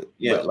though, but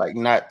like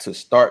not to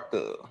start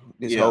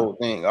this whole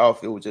thing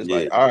off. It was just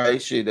like, all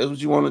right, shit, that's what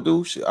you want to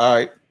do. Shit, all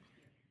right.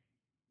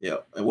 Yeah,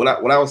 and what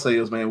I would say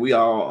is, man, we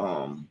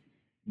all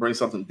bring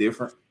something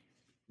different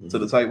to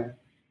the table,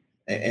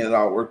 and it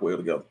all work well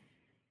together.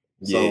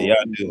 Yeah,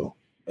 I do.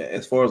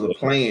 As far as the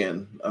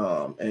plan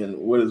and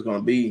what it's going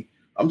to be,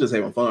 I'm just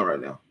having fun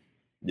right now.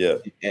 Yeah,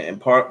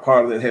 and part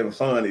of that having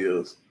fun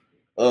is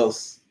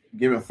us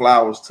giving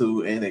flowers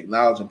to and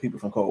acknowledging people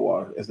from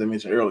Coldwater, as they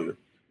mentioned earlier,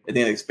 and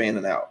then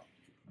expanding out.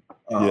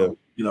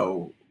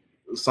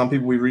 Some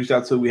people we reached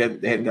out to,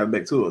 they hadn't gotten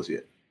back to us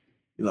yet.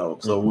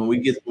 So when we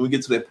get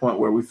to that point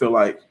where we feel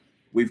like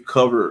we've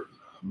covered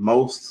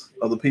most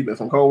of the people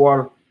from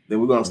Coldwater,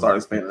 then we're going to start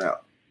expanding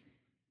out.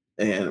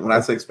 And when I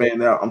say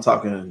expanding out, I'm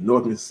talking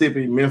North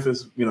Mississippi,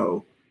 Memphis,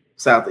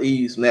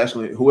 Southeast,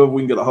 nationally, whoever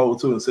we can get a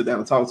hold to and sit down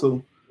and talk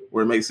to,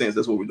 where it makes sense.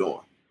 That's what we're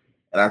doing.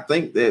 And I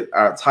think that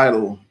our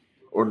title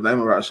or the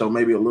name of our show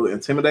may be a little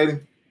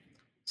intimidating.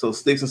 So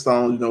Sticks and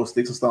Stones,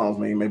 Sticks and Stones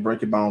may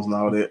break your bones and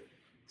all that.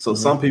 So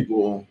some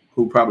people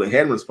who probably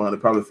hadn't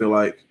responded probably feel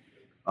like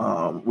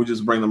we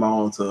just bring them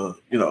on to,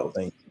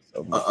 Thank you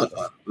so much.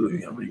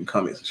 reading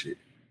comments and shit.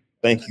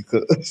 Thank you,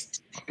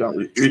 Cuz. Go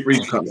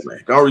reach comment, man.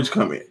 Go reach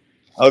comment.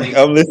 Okay,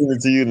 I'm listening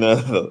to you now.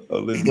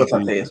 I'm listening What's to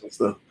our you. dance and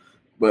stuff.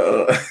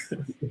 But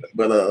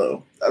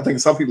I think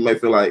some people may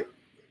feel like,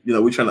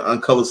 we're trying to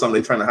uncover something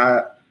they're trying to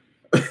hide.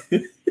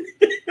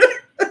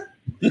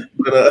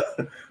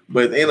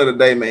 But at the end of the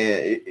day,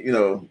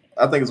 man,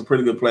 I think it's a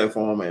pretty good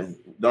platform, and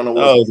don't know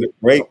what it's a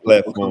great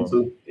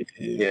platform.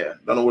 Yeah,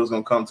 don't know what it's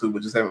gonna come to,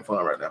 but just having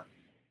fun right now.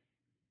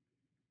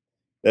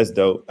 That's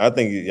dope. I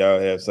think y'all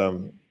have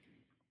something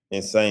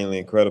insanely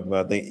incredible.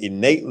 I think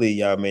innately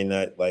y'all may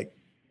not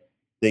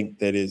think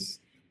that is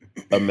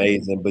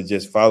amazing, but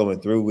just following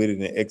through with it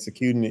and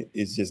executing it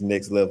is just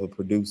next level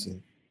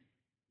producing.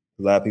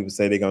 A lot of people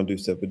say they're gonna do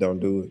stuff but don't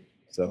do it.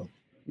 So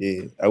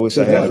yeah, I wish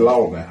I had a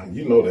law now.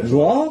 You know that's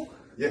law?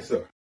 Yes,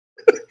 sir.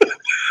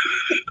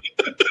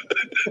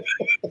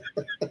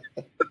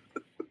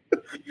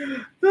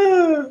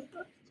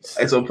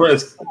 Hey, so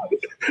Princeton.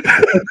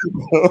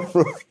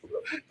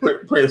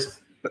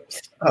 Princeton.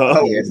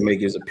 He had to make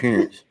his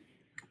appearance.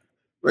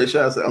 Ray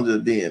Sean said, I'm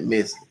just being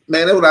missed.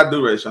 Man, that's what I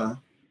do, Ray Sean.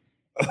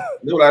 That's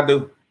what I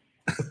do.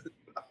 That's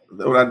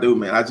what I do,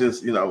 man. I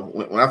just, when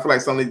I feel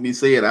like something needs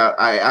to be said,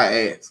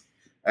 I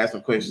ask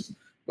some questions.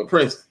 But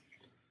Princeton,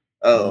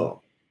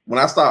 when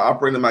I start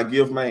operating my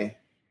gift, man,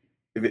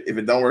 if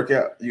it don't work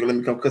out, you gonna let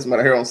me come cut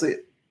somebody's hair on set?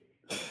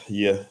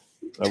 Yeah,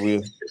 I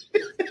will.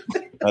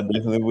 I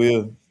definitely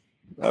will.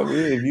 I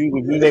will. If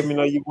you let me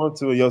know you want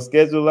to, or your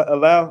schedule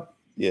allow,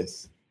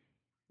 yes.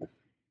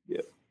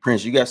 Yeah.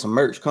 Prince, you got some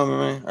merch coming,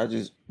 man.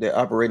 That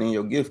operating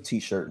your gift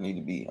T-shirt need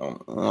to be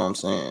on. You know what I'm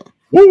saying?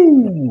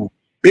 Woo!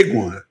 Big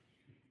one.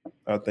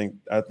 I think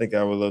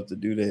I would love to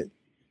do that.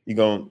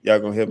 Y'all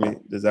gonna help me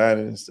design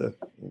it and stuff.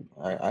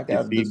 I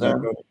got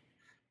design.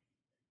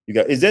 You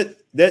got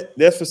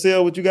that's for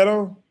sale? What you got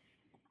on?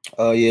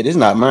 Yeah, this is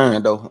not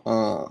mine though.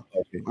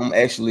 Okay. I'm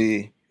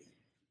actually.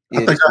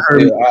 Yeah, I think I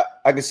heard.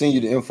 I can send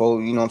you the info.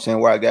 You know what I'm saying?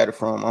 Where I got it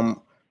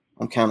from.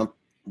 I'm kind of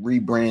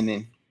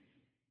rebranding.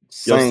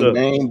 Same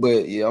name,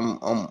 but yeah,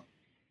 I'm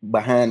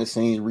behind the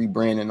scenes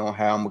rebranding on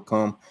how I'm gonna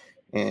come,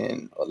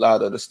 and a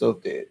lot of the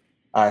stuff that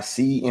I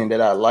see and that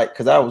I like,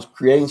 because I was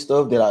creating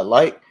stuff that I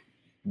like,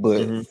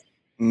 but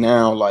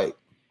now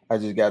I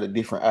just got a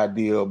different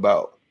idea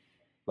about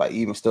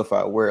even stuff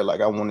I wear.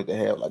 I wanted to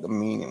have a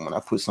meaning when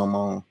I put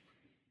something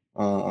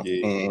on,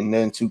 and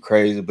nothing too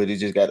crazy, but it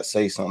just got to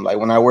say something. Like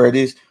when I wear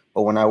this,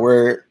 or when I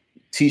wear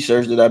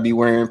T-shirts that I be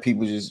wearing,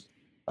 people just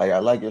I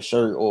like your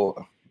shirt,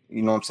 or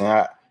you know what I'm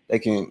saying. They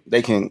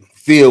can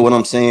feel what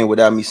I'm saying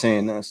without me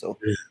saying that. So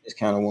it's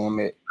kind of where I'm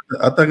at.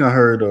 I think I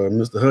heard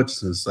Mr.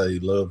 Hutchinson say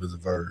 "love is a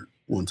verb"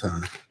 one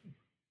time.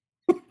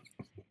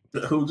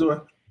 Who do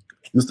I?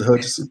 Mr.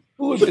 Hutchinson.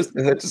 Who is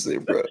Mr.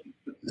 Hutchinson, bro?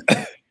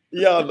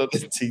 Y'all know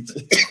this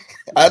teacher.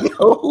 I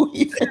know who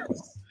he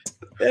is.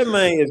 That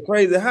man is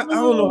crazy. I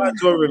don't know how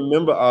to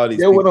remember all these.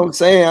 That's what I'm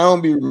saying. I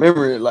don't be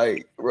remembering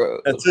bro.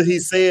 Until he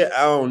said,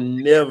 I don't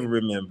never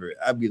remember it.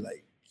 I'd be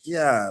like,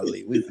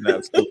 golly, we've been out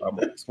of school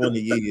almost 20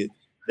 years.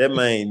 That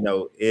man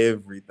know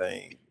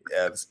everything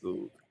out of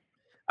school.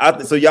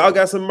 So y'all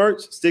got some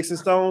merch, Sticks and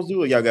Stones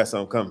do, or y'all got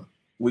something coming?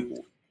 We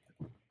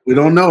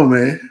don't know,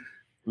 man.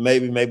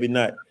 Maybe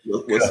not.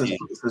 Well,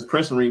 since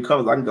Princeton reading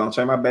colors, I can go and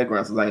change my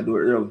background since I didn't do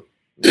it early.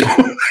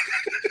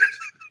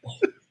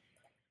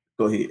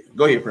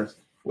 Go ahead,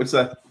 Princeton. What's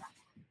that?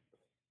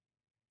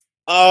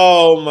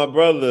 Oh, my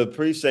brother,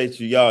 appreciate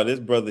you, y'all. This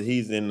brother,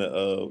 he's in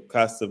the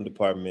costume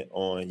department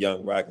on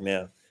Young Rock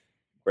now.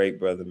 Great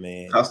brother,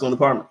 man. Costume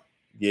department.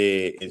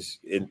 Yeah, it's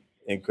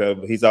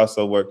incredible. He's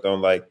also worked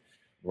on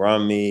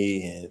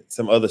Rummy and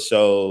some other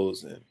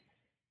shows, and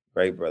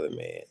great brother,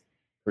 man.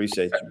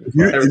 Appreciate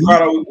you. Hey,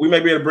 Ricardo, we may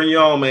be able to bring you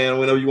on, man,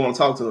 whenever you want to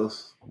talk to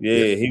us.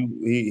 Yeah,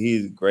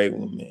 he's a great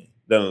one, man.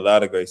 Done a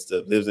lot of great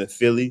stuff. Lives in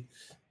Philly,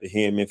 but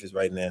here in Memphis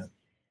right now.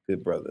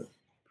 Good brother.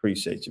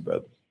 Appreciate you,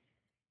 brother.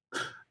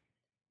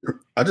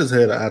 I just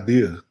had an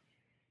idea.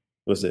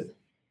 What's it?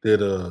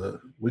 That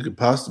we could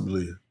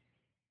possibly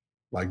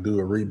do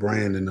a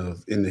rebranding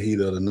of In the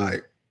Heat of the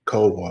Night,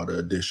 Coldwater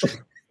edition.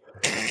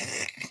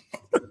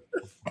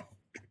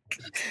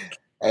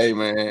 Hey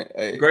man,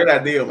 hey. Great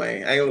idea,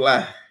 man. I ain't gonna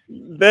lie.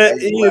 That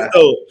is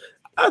so.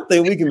 I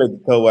think we can make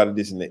the Coldwater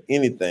edition to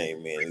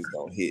anything, man. It's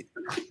gonna hit.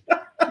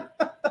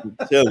 I'm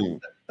telling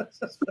you,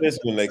 especially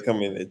when they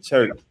come in the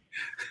church.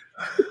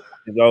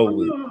 It's over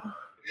with.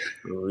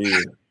 For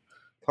real.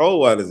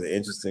 Coldwater is an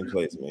interesting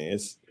place, man.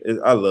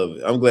 I love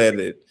it. I'm glad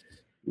that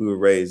we were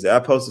raised there. I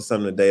posted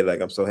something today,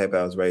 I'm so happy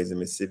I was raised in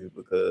Mississippi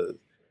because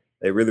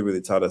they really,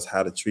 really taught us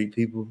how to treat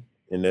people,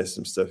 and there's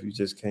some stuff you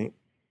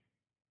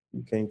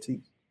can't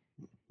teach.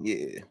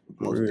 Yeah,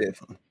 most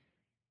definitely.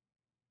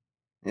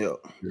 Yeah.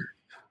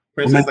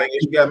 Princess, anything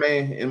you got,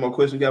 man? Any more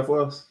questions you got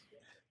for us?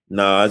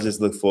 No, I just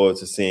look forward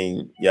to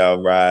seeing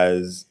y'all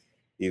rise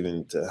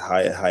even to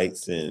higher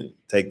heights and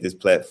take this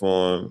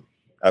platform.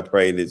 I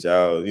pray that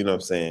y'all, you know what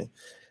I'm saying,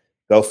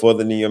 go further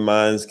than your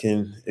minds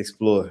can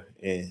explore,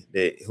 and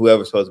that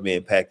whoever's supposed to be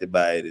impacted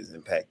by it is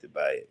impacted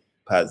by it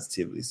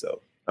positively.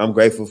 So I'm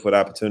grateful for the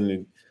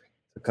opportunity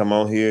to come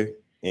on here,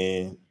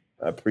 and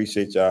I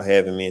appreciate y'all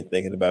having me and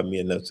thinking about me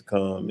enough to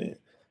come. And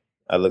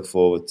I look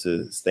forward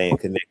to staying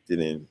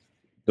connected and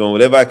doing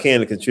whatever I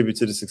can to contribute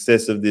to the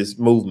success of this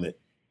movement.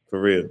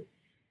 For real.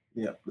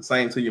 Yeah, the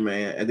same to you,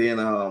 man. And then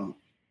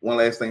one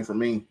last thing for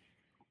me.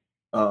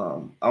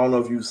 I don't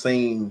know if you've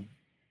seen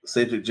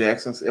Cedric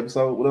Jackson's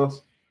episode with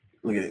us.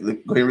 Look at it.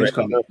 Look, go ahead and reach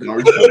comment. Go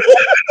ahead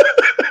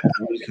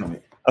and reach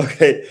comment.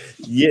 Okay.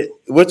 Yeah.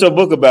 What's your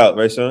book about,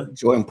 Rayshawn?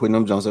 Jordan putting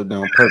them Jones up there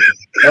on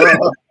purpose.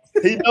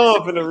 He know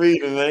I'm finna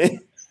read it, man.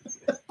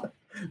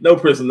 No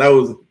person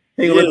knows.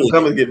 He ain't gonna let the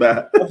comments get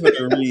by. I'm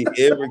finna read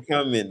every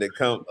comment that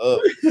come up.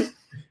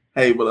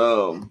 Hey,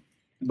 but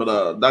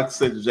Dr.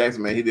 Cedric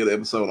Jackson, man, he did an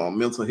episode on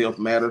mental health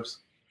matters.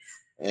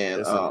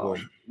 And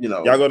you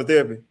know, y'all go to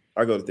therapy?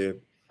 I go to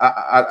therapy.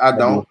 I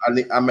don't.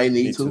 I may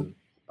need to.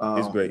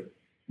 It's great.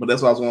 But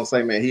that's what I was gonna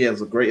say, man. He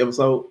has a great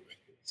episode.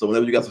 So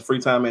whenever you got some free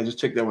time, man, just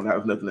check that one out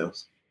if nothing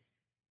else.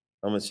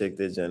 I'm gonna check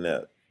that Jen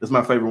out. It's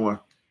my favorite one.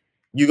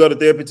 You go to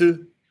therapy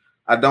too?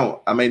 I don't.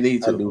 I may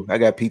need to. I do. I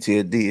got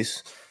PTSD.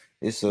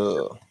 It's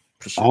for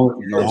sure.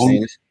 You know what I'm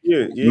saying?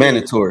 Yeah.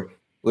 Mandatory.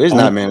 Well, it's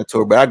not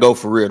mandatory, but I go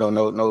for real though.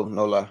 No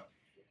lie.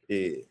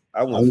 Yeah.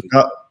 Only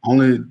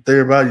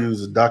therapy I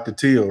use is Dr.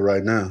 Teal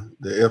right now,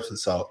 the Epsom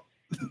salt.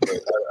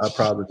 I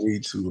probably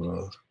need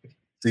to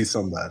see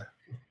somebody.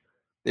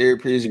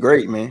 Therapy is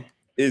great, man.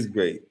 It's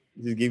great.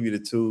 Just give you the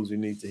tools you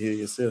need to heal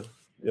yourself.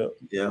 Yep.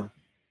 Yeah.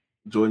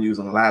 Jordan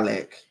using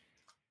lilac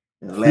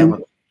and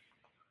lavender.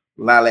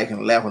 Lilac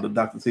and lavender,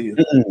 Dr. Teal.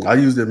 I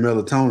use that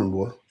melatonin,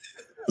 boy.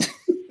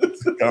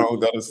 Don't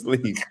go to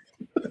sleep.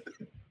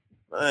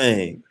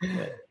 Man.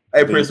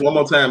 Hey, Prince, one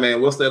more time,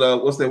 man. What's that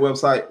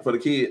website for the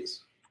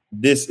kids?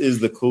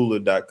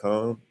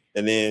 Thisisthecooler.com.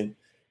 And then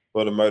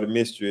for the murder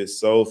mystery,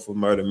 it's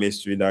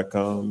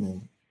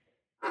soulformurdermystery.com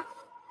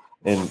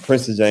and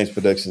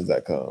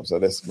PrincetonJamesProductions.com. So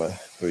that's my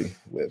 3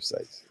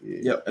 websites. Yeah.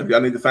 Yep. If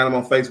y'all need to find them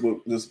on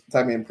Facebook, just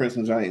type in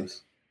Princeton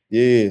James.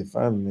 Yeah,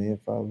 find me, man.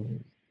 Follow me.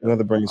 I'd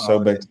rather bring the show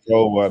back to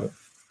Coldwater.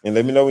 And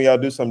let me know when y'all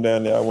do something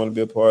down there. I want to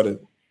be a part of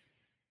it.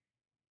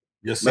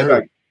 Yes,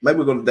 sir. Maybe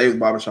we'll go to Dave's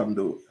Barbershop and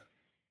do it.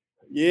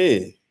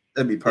 Yeah.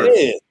 That'd be perfect.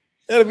 Yeah.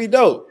 That'll be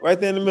dope. Right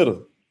there in the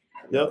middle.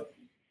 Yep.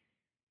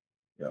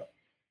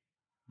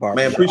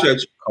 Man,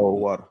 appreciate you.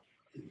 Coldwater.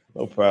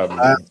 No problem.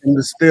 In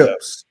the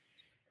steps.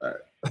 All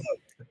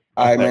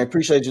right, man.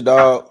 Appreciate you,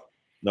 dog.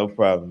 No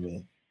problem,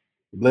 man.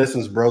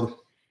 Blessings, brother.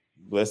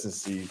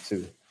 Blessings to you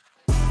too.